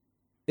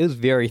it was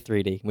very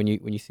 3D when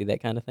you see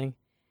that kind of thing,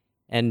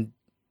 and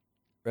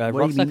Rockstar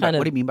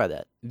What do you mean by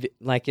that?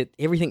 like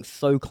everything's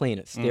so clean,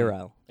 it's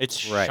sterile.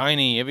 It's Right.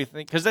 shiny,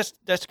 everything. Because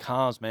that's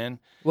cars, man.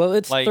 Well,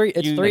 it's Like,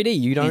 it's you- 3D.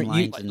 You don't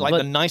lines you and- Like but-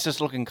 the nicest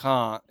looking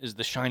car is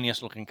the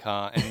shiniest looking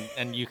car,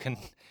 and you can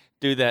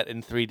do that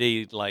in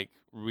 3D like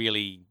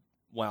really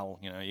well.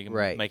 You can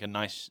Right. make a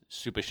nice,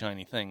 super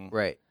shiny thing.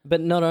 Right. But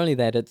not only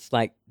that, it's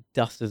like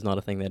dust is not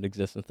a thing that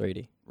exists in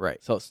 3D.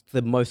 Right. So it's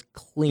the most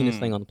cleanest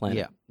Mm, thing on the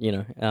planet.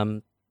 yeah.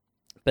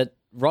 But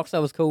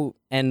Rockstar was cool,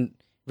 and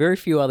very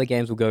few other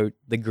games will go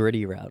the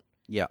gritty route.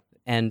 Yeah.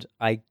 And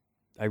I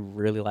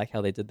really like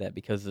how they did that,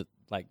 because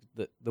like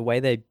the way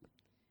they,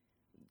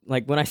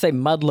 like when I say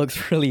mud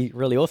looks really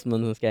really awesome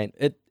in this game,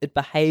 it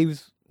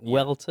behaves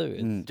well too.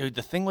 Mm. Dude,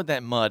 the thing with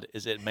that mud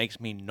is it makes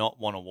me not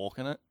want to walk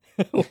in it.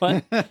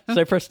 What?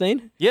 So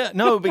pristine? Yeah,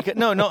 no, because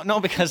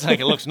not because like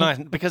it looks nice,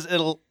 because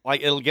it'll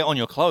get on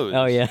your clothes.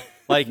 Oh yeah,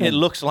 Like it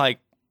looks like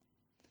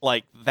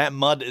that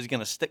mud is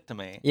gonna stick to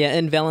me. yeah.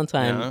 In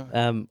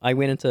Valentine, I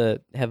went in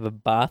to have a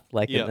bath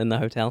like Yeah. in the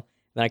hotel.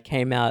 Then I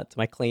came out to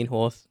my clean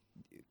horse,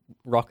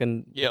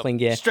 rocking Yeah, clean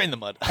gear, straight in the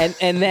mud.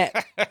 and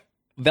that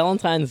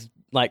Valentine's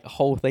like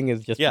whole thing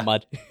is just Yeah.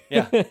 mud.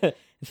 Yeah.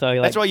 So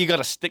like, That's why you got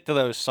to stick to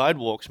those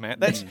sidewalks, man.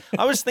 That's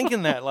I was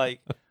thinking that like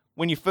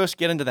when you first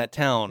get into that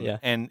town Yeah.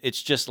 and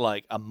it's just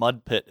like a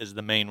mud pit is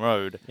the main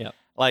road. Yeah.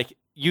 Like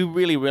you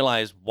really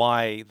realize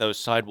why those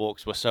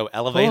sidewalks were so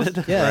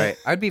elevated. Yeah. Right.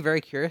 I'd be very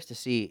curious to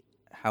see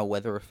how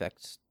weather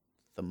affects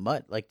the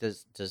mud. Like,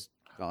 does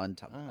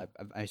Valentine?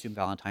 I assume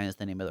Valentine is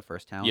the name of the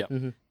first town. Yeah.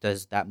 Mhm.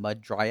 Does that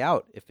mud dry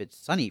out if it's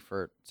sunny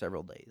for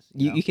several days?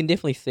 you can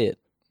definitely see it,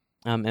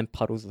 and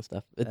puddles and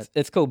stuff.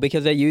 It's cool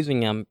because they're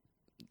using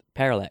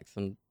parallax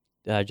and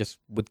just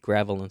with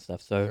gravel and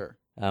stuff. So Sure.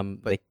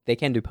 they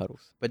can do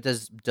puddles. But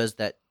does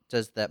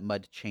that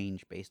mud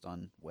change based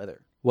on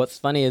weather? What's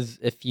funny is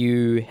if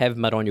you have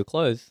mud on your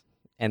clothes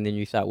and then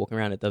you start walking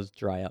around, it does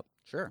dry up.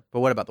 Sure. But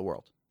what about the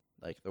world?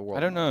 Like the world.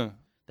 I don't mud? know.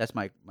 That's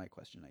my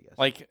question, I guess.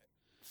 Like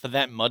for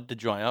that mud to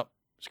dry up,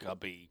 it's got to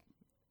be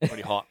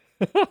pretty hot.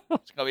 It's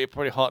got to be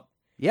pretty hot.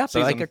 yeah,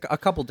 but like season. a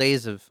couple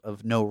days of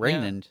no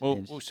rain Yeah. and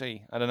we'll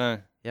see. I don't know.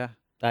 yeah.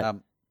 That-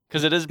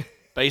 Because it is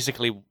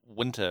basically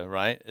winter,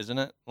 right? Isn't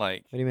it?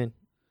 Like What do you mean?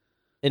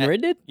 In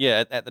Red Dead?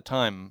 yeah, at the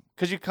time,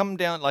 because you come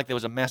down like there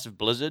was a massive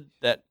blizzard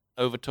that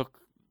overtook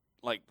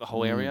like the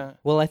whole Mm. area.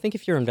 Well, I think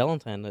if you're in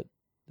Valentine,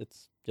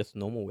 it's just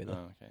normal weather.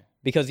 Oh, okay.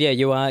 Because yeah,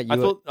 you are.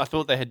 I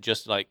thought they had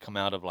just like come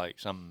out of like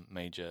some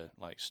major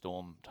like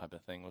storm type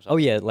of thing or something. Oh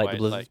yeah, like right? the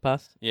blizzard's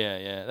passed.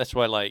 Yeah. That's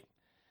why like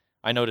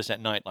I noticed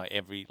at night like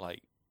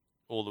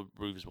all the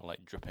roofs were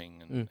like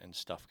dripping and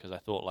stuff because I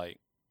thought like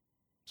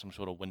some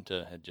sort of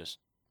winter had just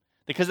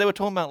because they were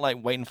talking about like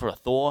waiting for a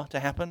thaw to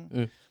happen.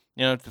 Mm.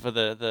 You know, for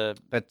the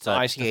That's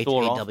ice to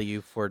thaw off.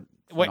 THAW for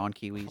Wait,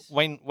 non-Kiwis.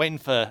 waiting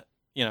for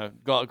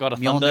God of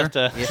Mjolnir?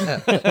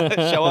 Thunder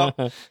to show up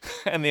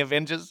and the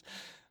Avengers.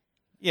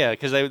 Yeah,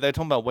 because they're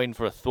talking about waiting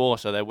for a thaw,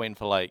 so they're waiting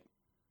for like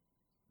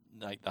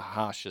the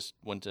harshest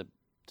winter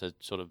to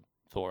sort of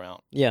thaw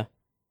out. Yeah.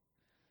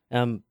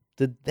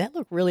 Did that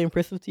look really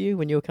impressive to you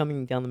when you were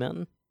coming down the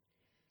mountain?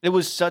 It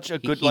was such a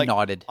good He like.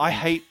 nodded. I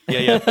hate.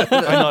 Yeah.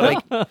 I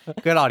nodded.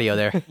 Good audio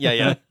there.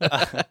 Yeah.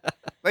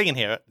 They can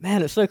hear it.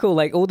 Man, it's so cool.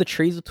 Like all the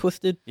trees are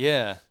twisted.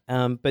 Yeah.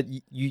 But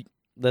you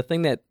the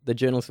thing that the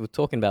journalists were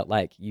talking about,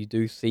 like you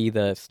do see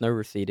the snow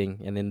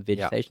receding and then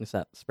vegetation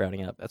start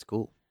sprouting up. That's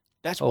cool.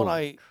 That's Holy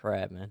what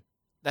crap, man.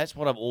 That's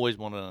what I've always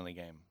wanted in a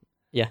game.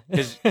 Yeah.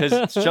 Because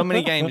so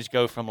many games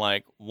go from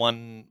like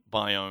one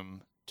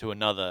biome to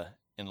another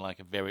in like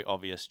a very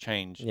obvious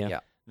change. Yeah. Yeah.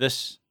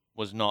 This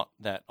was not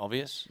that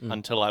obvious Mm.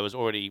 until I was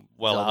already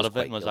well Zelda's out of it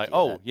quite and was guilty like, of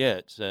oh that. yeah,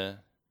 it's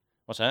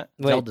what's that?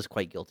 Wait, Zelda's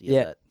quite guilty Yeah.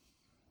 of that.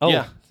 oh,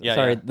 Yeah,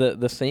 sorry, yeah.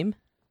 the seam?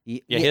 Yeah,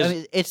 Yeah, I his-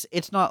 mean,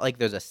 it's not like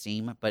there's a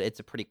seam, but it's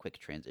a pretty quick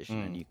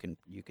transition, and you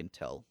can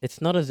tell. It's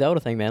not a Zelda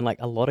thing, man. Like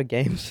a lot of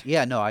games.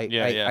 Yeah, no, I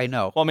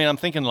know. Well, I mean, I'm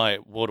thinking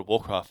like World of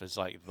Warcraft is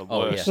like the Oh,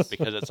 worst yes.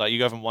 because it's like you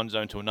go from one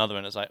zone to another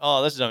and it's like,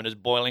 oh, this zone is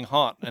boiling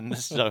hot and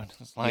this zone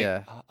is like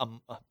Yeah. a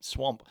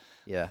swamp.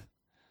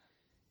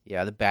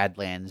 Yeah, the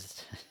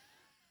Badlands.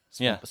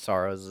 Yeah. Swamp of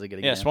Sorrows is a good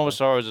Yeah, example. Swamp of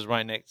Sorrows is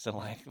right next to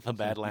like the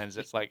Badlands.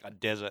 It's like a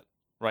desert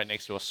right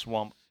next to a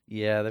swamp.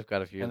 Yeah, they've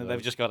got a few. And of they've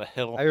those. just got a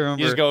hill. I remember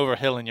You just go over a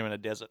hill and you're in a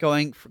desert.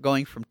 going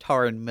from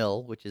Taran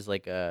Mill, which is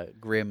like a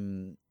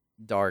grim,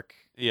 dark,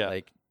 Yeah.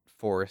 like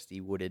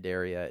foresty, wooded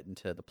area,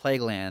 into the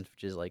Plaguelands,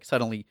 which is like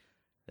suddenly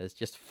it's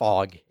just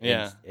fog.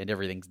 Yeah. And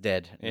everything's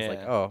dead. And It's like,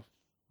 Yeah. oh,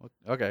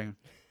 okay.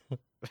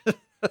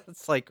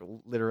 It's like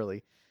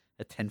literally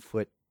a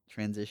 10-foot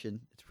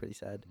transition. It's pretty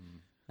sad.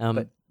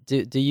 But-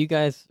 Do you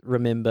guys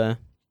remember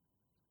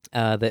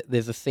that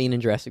there's a scene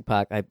in Jurassic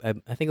Park? I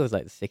think it was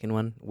like the second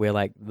one where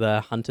like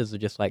the hunters are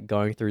just like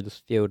going through this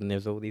field and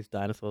there's all these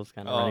dinosaurs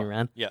kind of running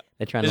around. Yeah.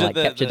 They're trying Is to it like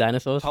the- capture the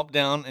dinosaurs. Top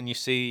down, and you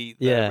see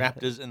the Yeah.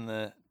 raptors in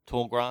the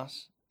tall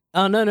grass.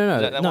 Oh no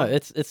that no! one?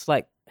 It's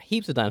like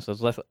heaps of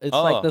dinosaurs. It's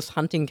Oh. like this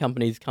hunting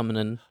company's coming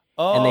in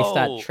Oh. and they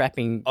start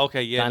trapping.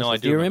 Okay, yeah, no, I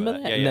dinosaurs. do Do you remember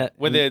remember that. that? Yeah, And yeah. that-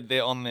 Where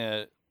they're on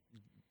their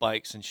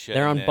bikes and shit.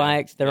 They're on and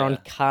bikes. They're on yeah.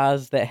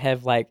 cars that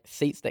have like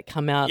seats that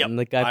come out, Yep. and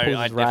the guy I pulls his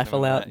definitely rifle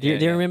remember out. that. Do you, Yeah,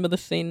 do you yeah. remember the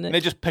scene? Nick? And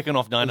they're just picking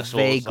off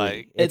dinosaurs. Vaguely.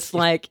 Like, It's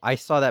like I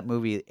saw that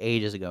movie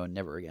ages ago and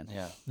never again.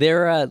 yeah.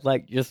 there are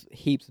like just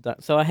heaps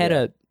of so I had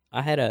Yeah.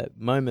 I had a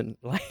moment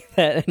like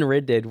that in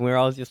Red Dead where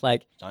I was just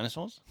like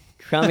Dinosaurs?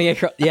 coming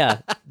across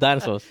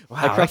dinosaurs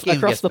Wow, across, that game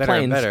across gets the better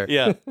and plains. better.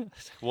 Yeah.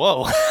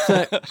 Whoa.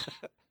 So-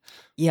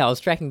 Yeah, I was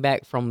tracking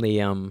back from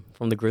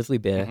the grizzly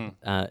bear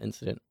Mhm.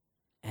 incident,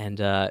 and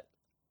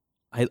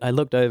I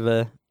looked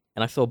over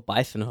and I saw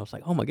bison. And I was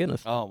like, oh my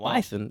goodness, Oh, wow.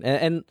 bison!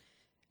 And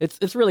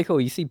it's really cool.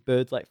 You see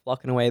birds like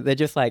flocking away. They're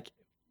just like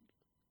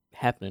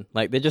happening,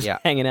 like they're just Yeah.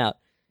 hanging out.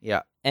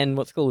 Yeah. And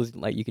what's cool is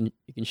like you can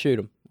shoot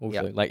them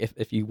also, Yeah. like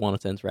if you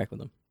wanted to interact with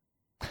them.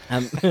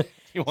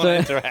 You want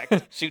to So-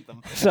 interact? Shoot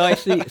them. so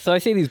I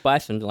see these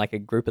bison, like a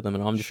group of them,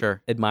 and I'm just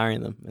Sure.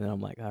 admiring them. And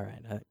I'm like, all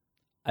right,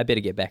 I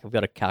better get back. I've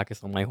got a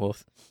carcass on my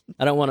horse.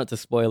 I don't want it to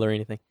spoil or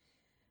anything.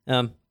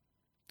 So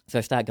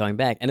I start going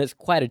back, and it's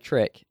quite a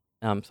trek.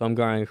 So I'm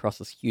going across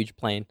this huge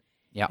plain.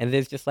 Yeah. And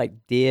there's just like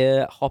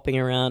deer hopping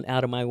around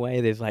out of my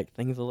way. There's like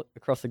things all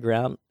across the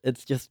ground.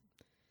 It's just,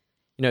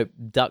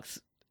 ducks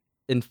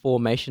in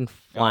formation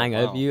flying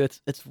wow. over you.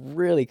 It's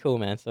really cool,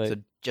 man. So, So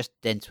just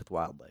dense with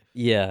wildlife.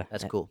 yeah,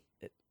 That's cool.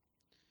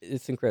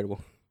 It's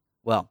incredible.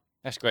 Well,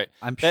 That's great.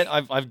 I'm That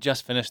I've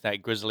just finished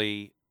that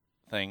grizzly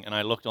thing, and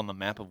I looked on the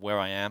map of where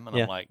I am, and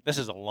Yeah. I'm like, this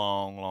is a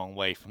long, long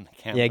way from the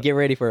camp. Yeah, get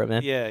ready for it,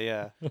 man. Yeah,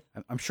 yeah.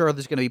 I'm sure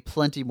there's going to be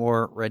plenty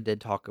more Red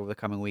Dead talk over the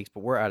coming weeks,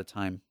 but we're out of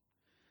time.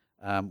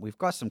 We've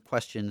got some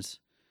questions.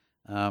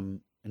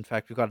 In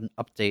fact, we've got an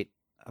update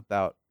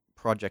about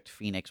Project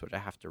Phoenix, which I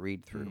have to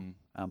read through.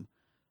 Mm.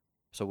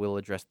 So we'll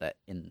address that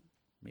in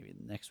maybe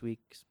next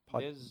week's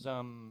pod. There's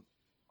I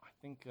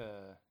think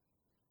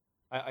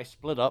I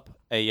split up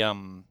a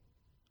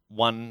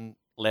one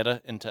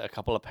letter into a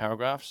couple of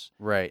paragraphs.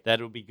 Right. That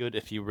would be good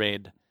if you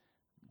read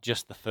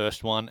just the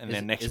first one, and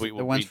then next is week it we'll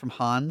the ones read. from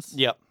Hans.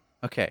 Yep.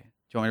 Okay. Do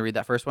you want me to read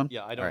that first one?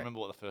 Yeah, I don't All right. remember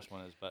what the first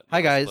one is, but Hi,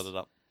 yeah, guys. Split it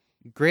up.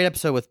 Great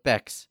episode with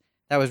Bex.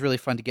 That was really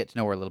fun to get to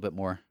know her a little bit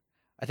more.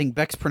 I think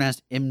Bex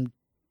pronounced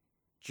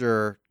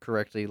Imgur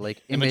correctly,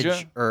 like image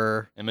Imager?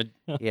 or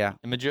yeah.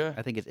 Imager?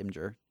 I think it's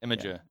Imgur.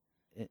 Imager.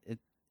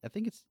 I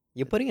think it's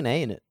You're putting an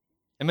A in it.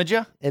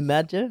 Imager?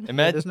 Imagine.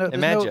 there's no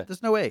Imager.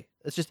 there's no way.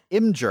 It's just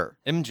Imgur.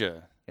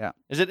 Imgur. Yeah.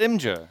 Is it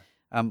Imgur?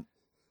 Um,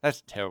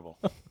 That's terrible.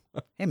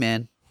 hey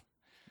man,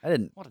 I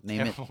didn't What a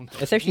name it. terrible name.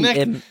 It's actually Nick,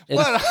 Im.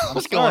 what? I'm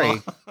What's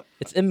going sorry. on?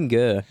 It's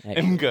Imgur. actually.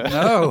 Imgur.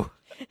 No.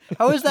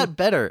 How is that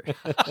better?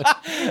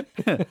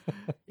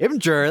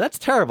 Imgur, that's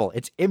terrible.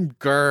 It's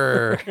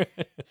Imgur.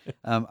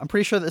 I'm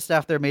pretty sure the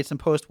staff there made some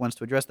post once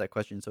to address that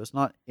question, so it's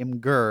not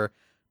Imgur,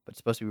 but it's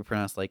supposed to be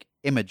pronounced like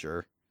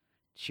Imager.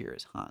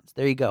 Cheers, Hans.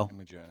 There you go.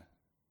 Imager.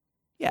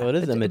 Yeah, So it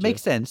is it Imager.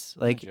 makes sense.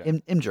 Like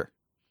Imager. Imgur,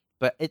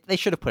 but they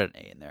should have put an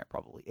A in there.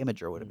 Probably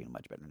Imager would have been a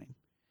much better name.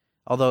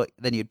 Although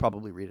then you'd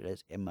probably read it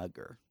as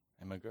Imager.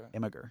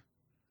 Imager.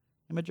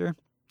 Imager.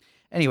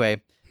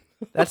 Anyway,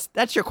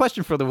 that's your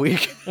question for the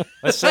week.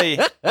 Let's say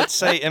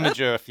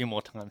Imager a few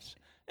more times.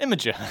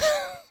 Imager.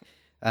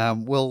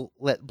 We'll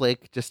let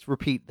Blake just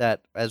repeat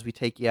that as we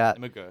take you out.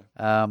 Imager.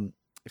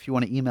 If you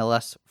want to email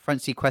us,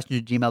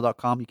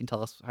 frontseatquestions@gmail.com. You can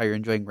tell us how you're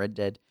enjoying Red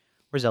Dead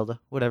or Zelda,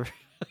 whatever.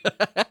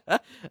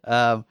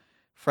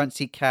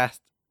 Frontseatcast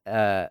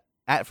at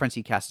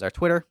Frontseatcast is our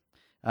Twitter.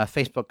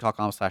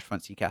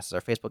 Facebook.com/frontseatcast is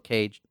our Facebook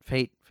page.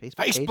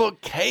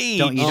 Facebook cage.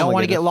 You Oh don't my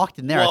want to get goodness. locked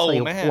in there. I tell Whoa,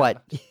 you man.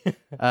 what. Is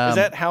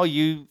that how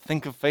you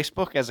think of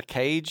Facebook, as a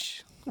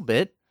cage? A little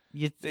bit?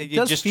 It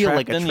You're does just feel trapped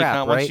like a in, you trap,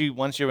 can't, right?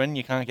 Once you're in,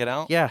 you can't get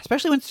out. Yeah,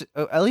 especially when,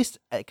 at least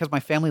because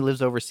my family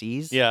lives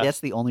overseas. Yeah. That's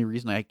the only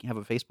reason I have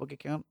a Facebook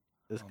account.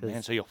 Is Oh, because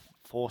man, so you're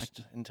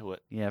forced into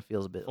it. yeah, it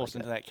feels a bit Forced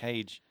like into that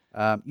cage.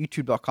 that.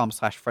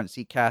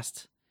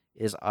 YouTube.com/frontseatcast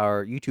is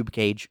our YouTube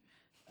cage.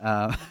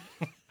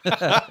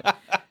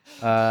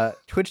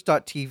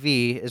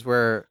 Twitch.tv is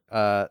where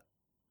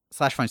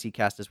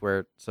 /frontseatcast is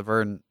where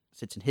Severn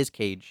sits in his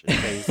cage and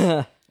plays.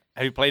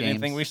 Have you played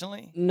anything Games.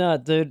 recently? No,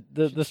 dude,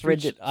 this Red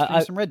Dead.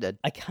 Stream some Red Dead.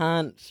 I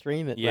can't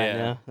stream it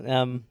Yeah. right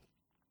now.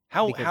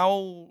 Because-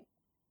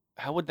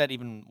 How would that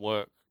even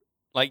work?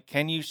 Like,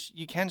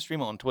 you can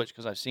stream it on Twitch,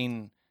 because I've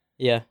seen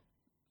Yeah.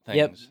 things.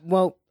 Yep.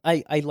 Well,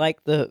 I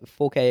like the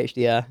 4K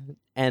HDR,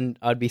 and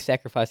I'd be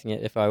sacrificing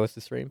it if I was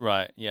to stream.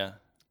 Right. Yeah.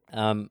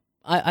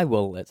 I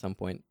will at some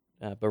point,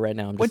 but right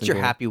now I'm just Once you're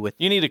enjoying it. happy with,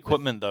 You need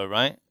equipment though,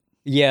 right?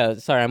 Yeah,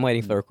 sorry, I'm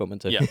waiting for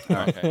equipment too. Yeah,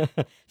 okay.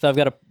 So I've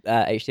got a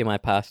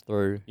HDMI pass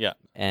through. Yeah.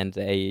 And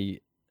a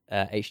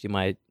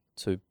HDMI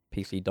to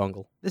PC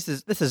dongle. this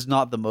is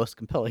not the most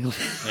compelling.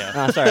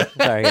 Yeah. Sorry,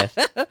 guys.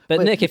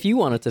 But Nick, if you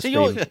wanted to So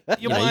stream, you're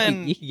you know,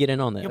 buying- you could get in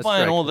on that. You're That's buying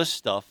correct. all this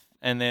stuff,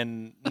 and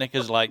then Nick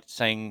is like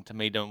saying to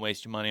me, "Don't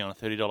waste your money on a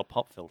 $30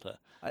 pop filter."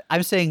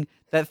 I'm saying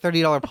that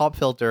 $30 pop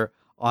filter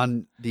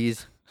on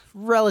these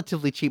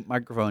relatively cheap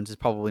microphones is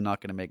probably not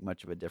going to make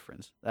much of a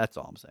difference. That's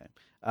all I'm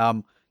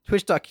saying.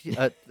 Twitch. That's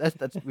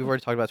we've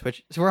already talked about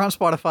Twitch. So we're on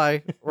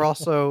Spotify. We're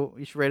also,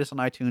 you should rate us on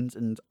iTunes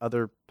and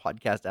other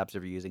podcast apps if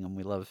you're using them.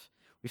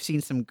 We've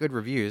seen some good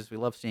reviews. We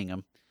love seeing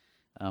them.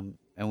 And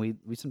we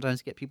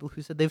sometimes get people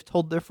who said they've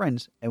told their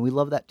friends, and we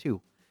love that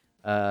too.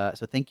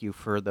 So thank you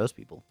for those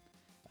people.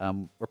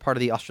 We're part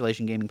of the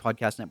Australasian Gaming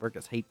Podcast Network.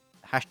 That's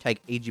hashtag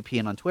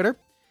AGPN on Twitter,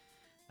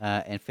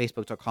 and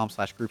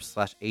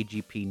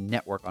facebook.com/groups/AGP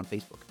Network on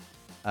Facebook.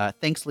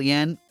 Thanks,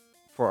 Leanne,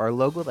 for our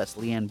logo. That's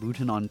Leanne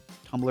Bruton on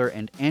Tumblr,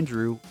 and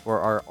Andrew for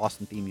our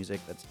awesome theme music.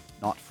 That's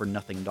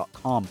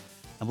notfornothing.com.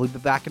 And we'll be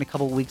back in a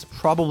couple of weeks,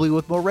 probably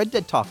with more Red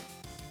Dead talk.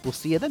 We'll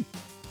see you then.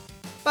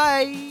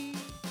 Bye!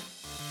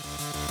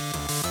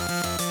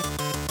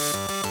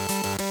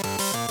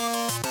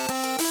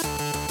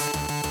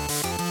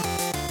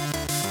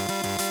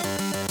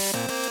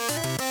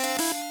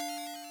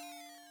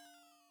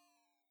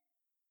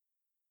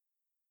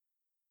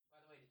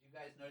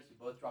 Notice we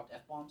both dropped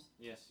F-bombs?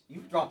 Yes.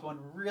 You dropped one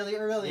really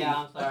early. Yeah,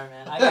 I'm sorry,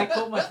 man. I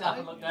caught myself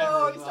and looked over.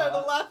 No, as you well.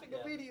 started laughing Yeah.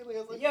 immediately. I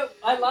was like, Yeah,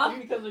 I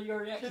laughed because of your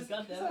reaction.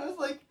 because Goddamn. I was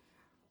like,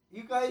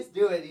 you guys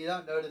do it, and you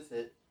don't notice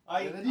it.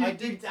 And then you I did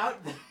dipped out.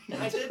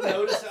 I did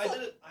notice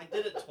it. I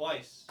did it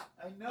twice.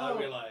 I know. I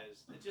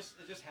realized it just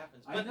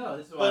happens. I know.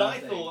 This is what But I'm I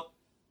saying. thought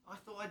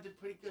I did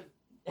pretty good.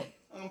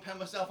 I'm gonna pat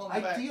myself on the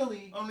back.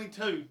 Ideally, Only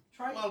 2.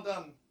 try. Well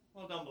done,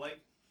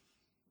 Blake.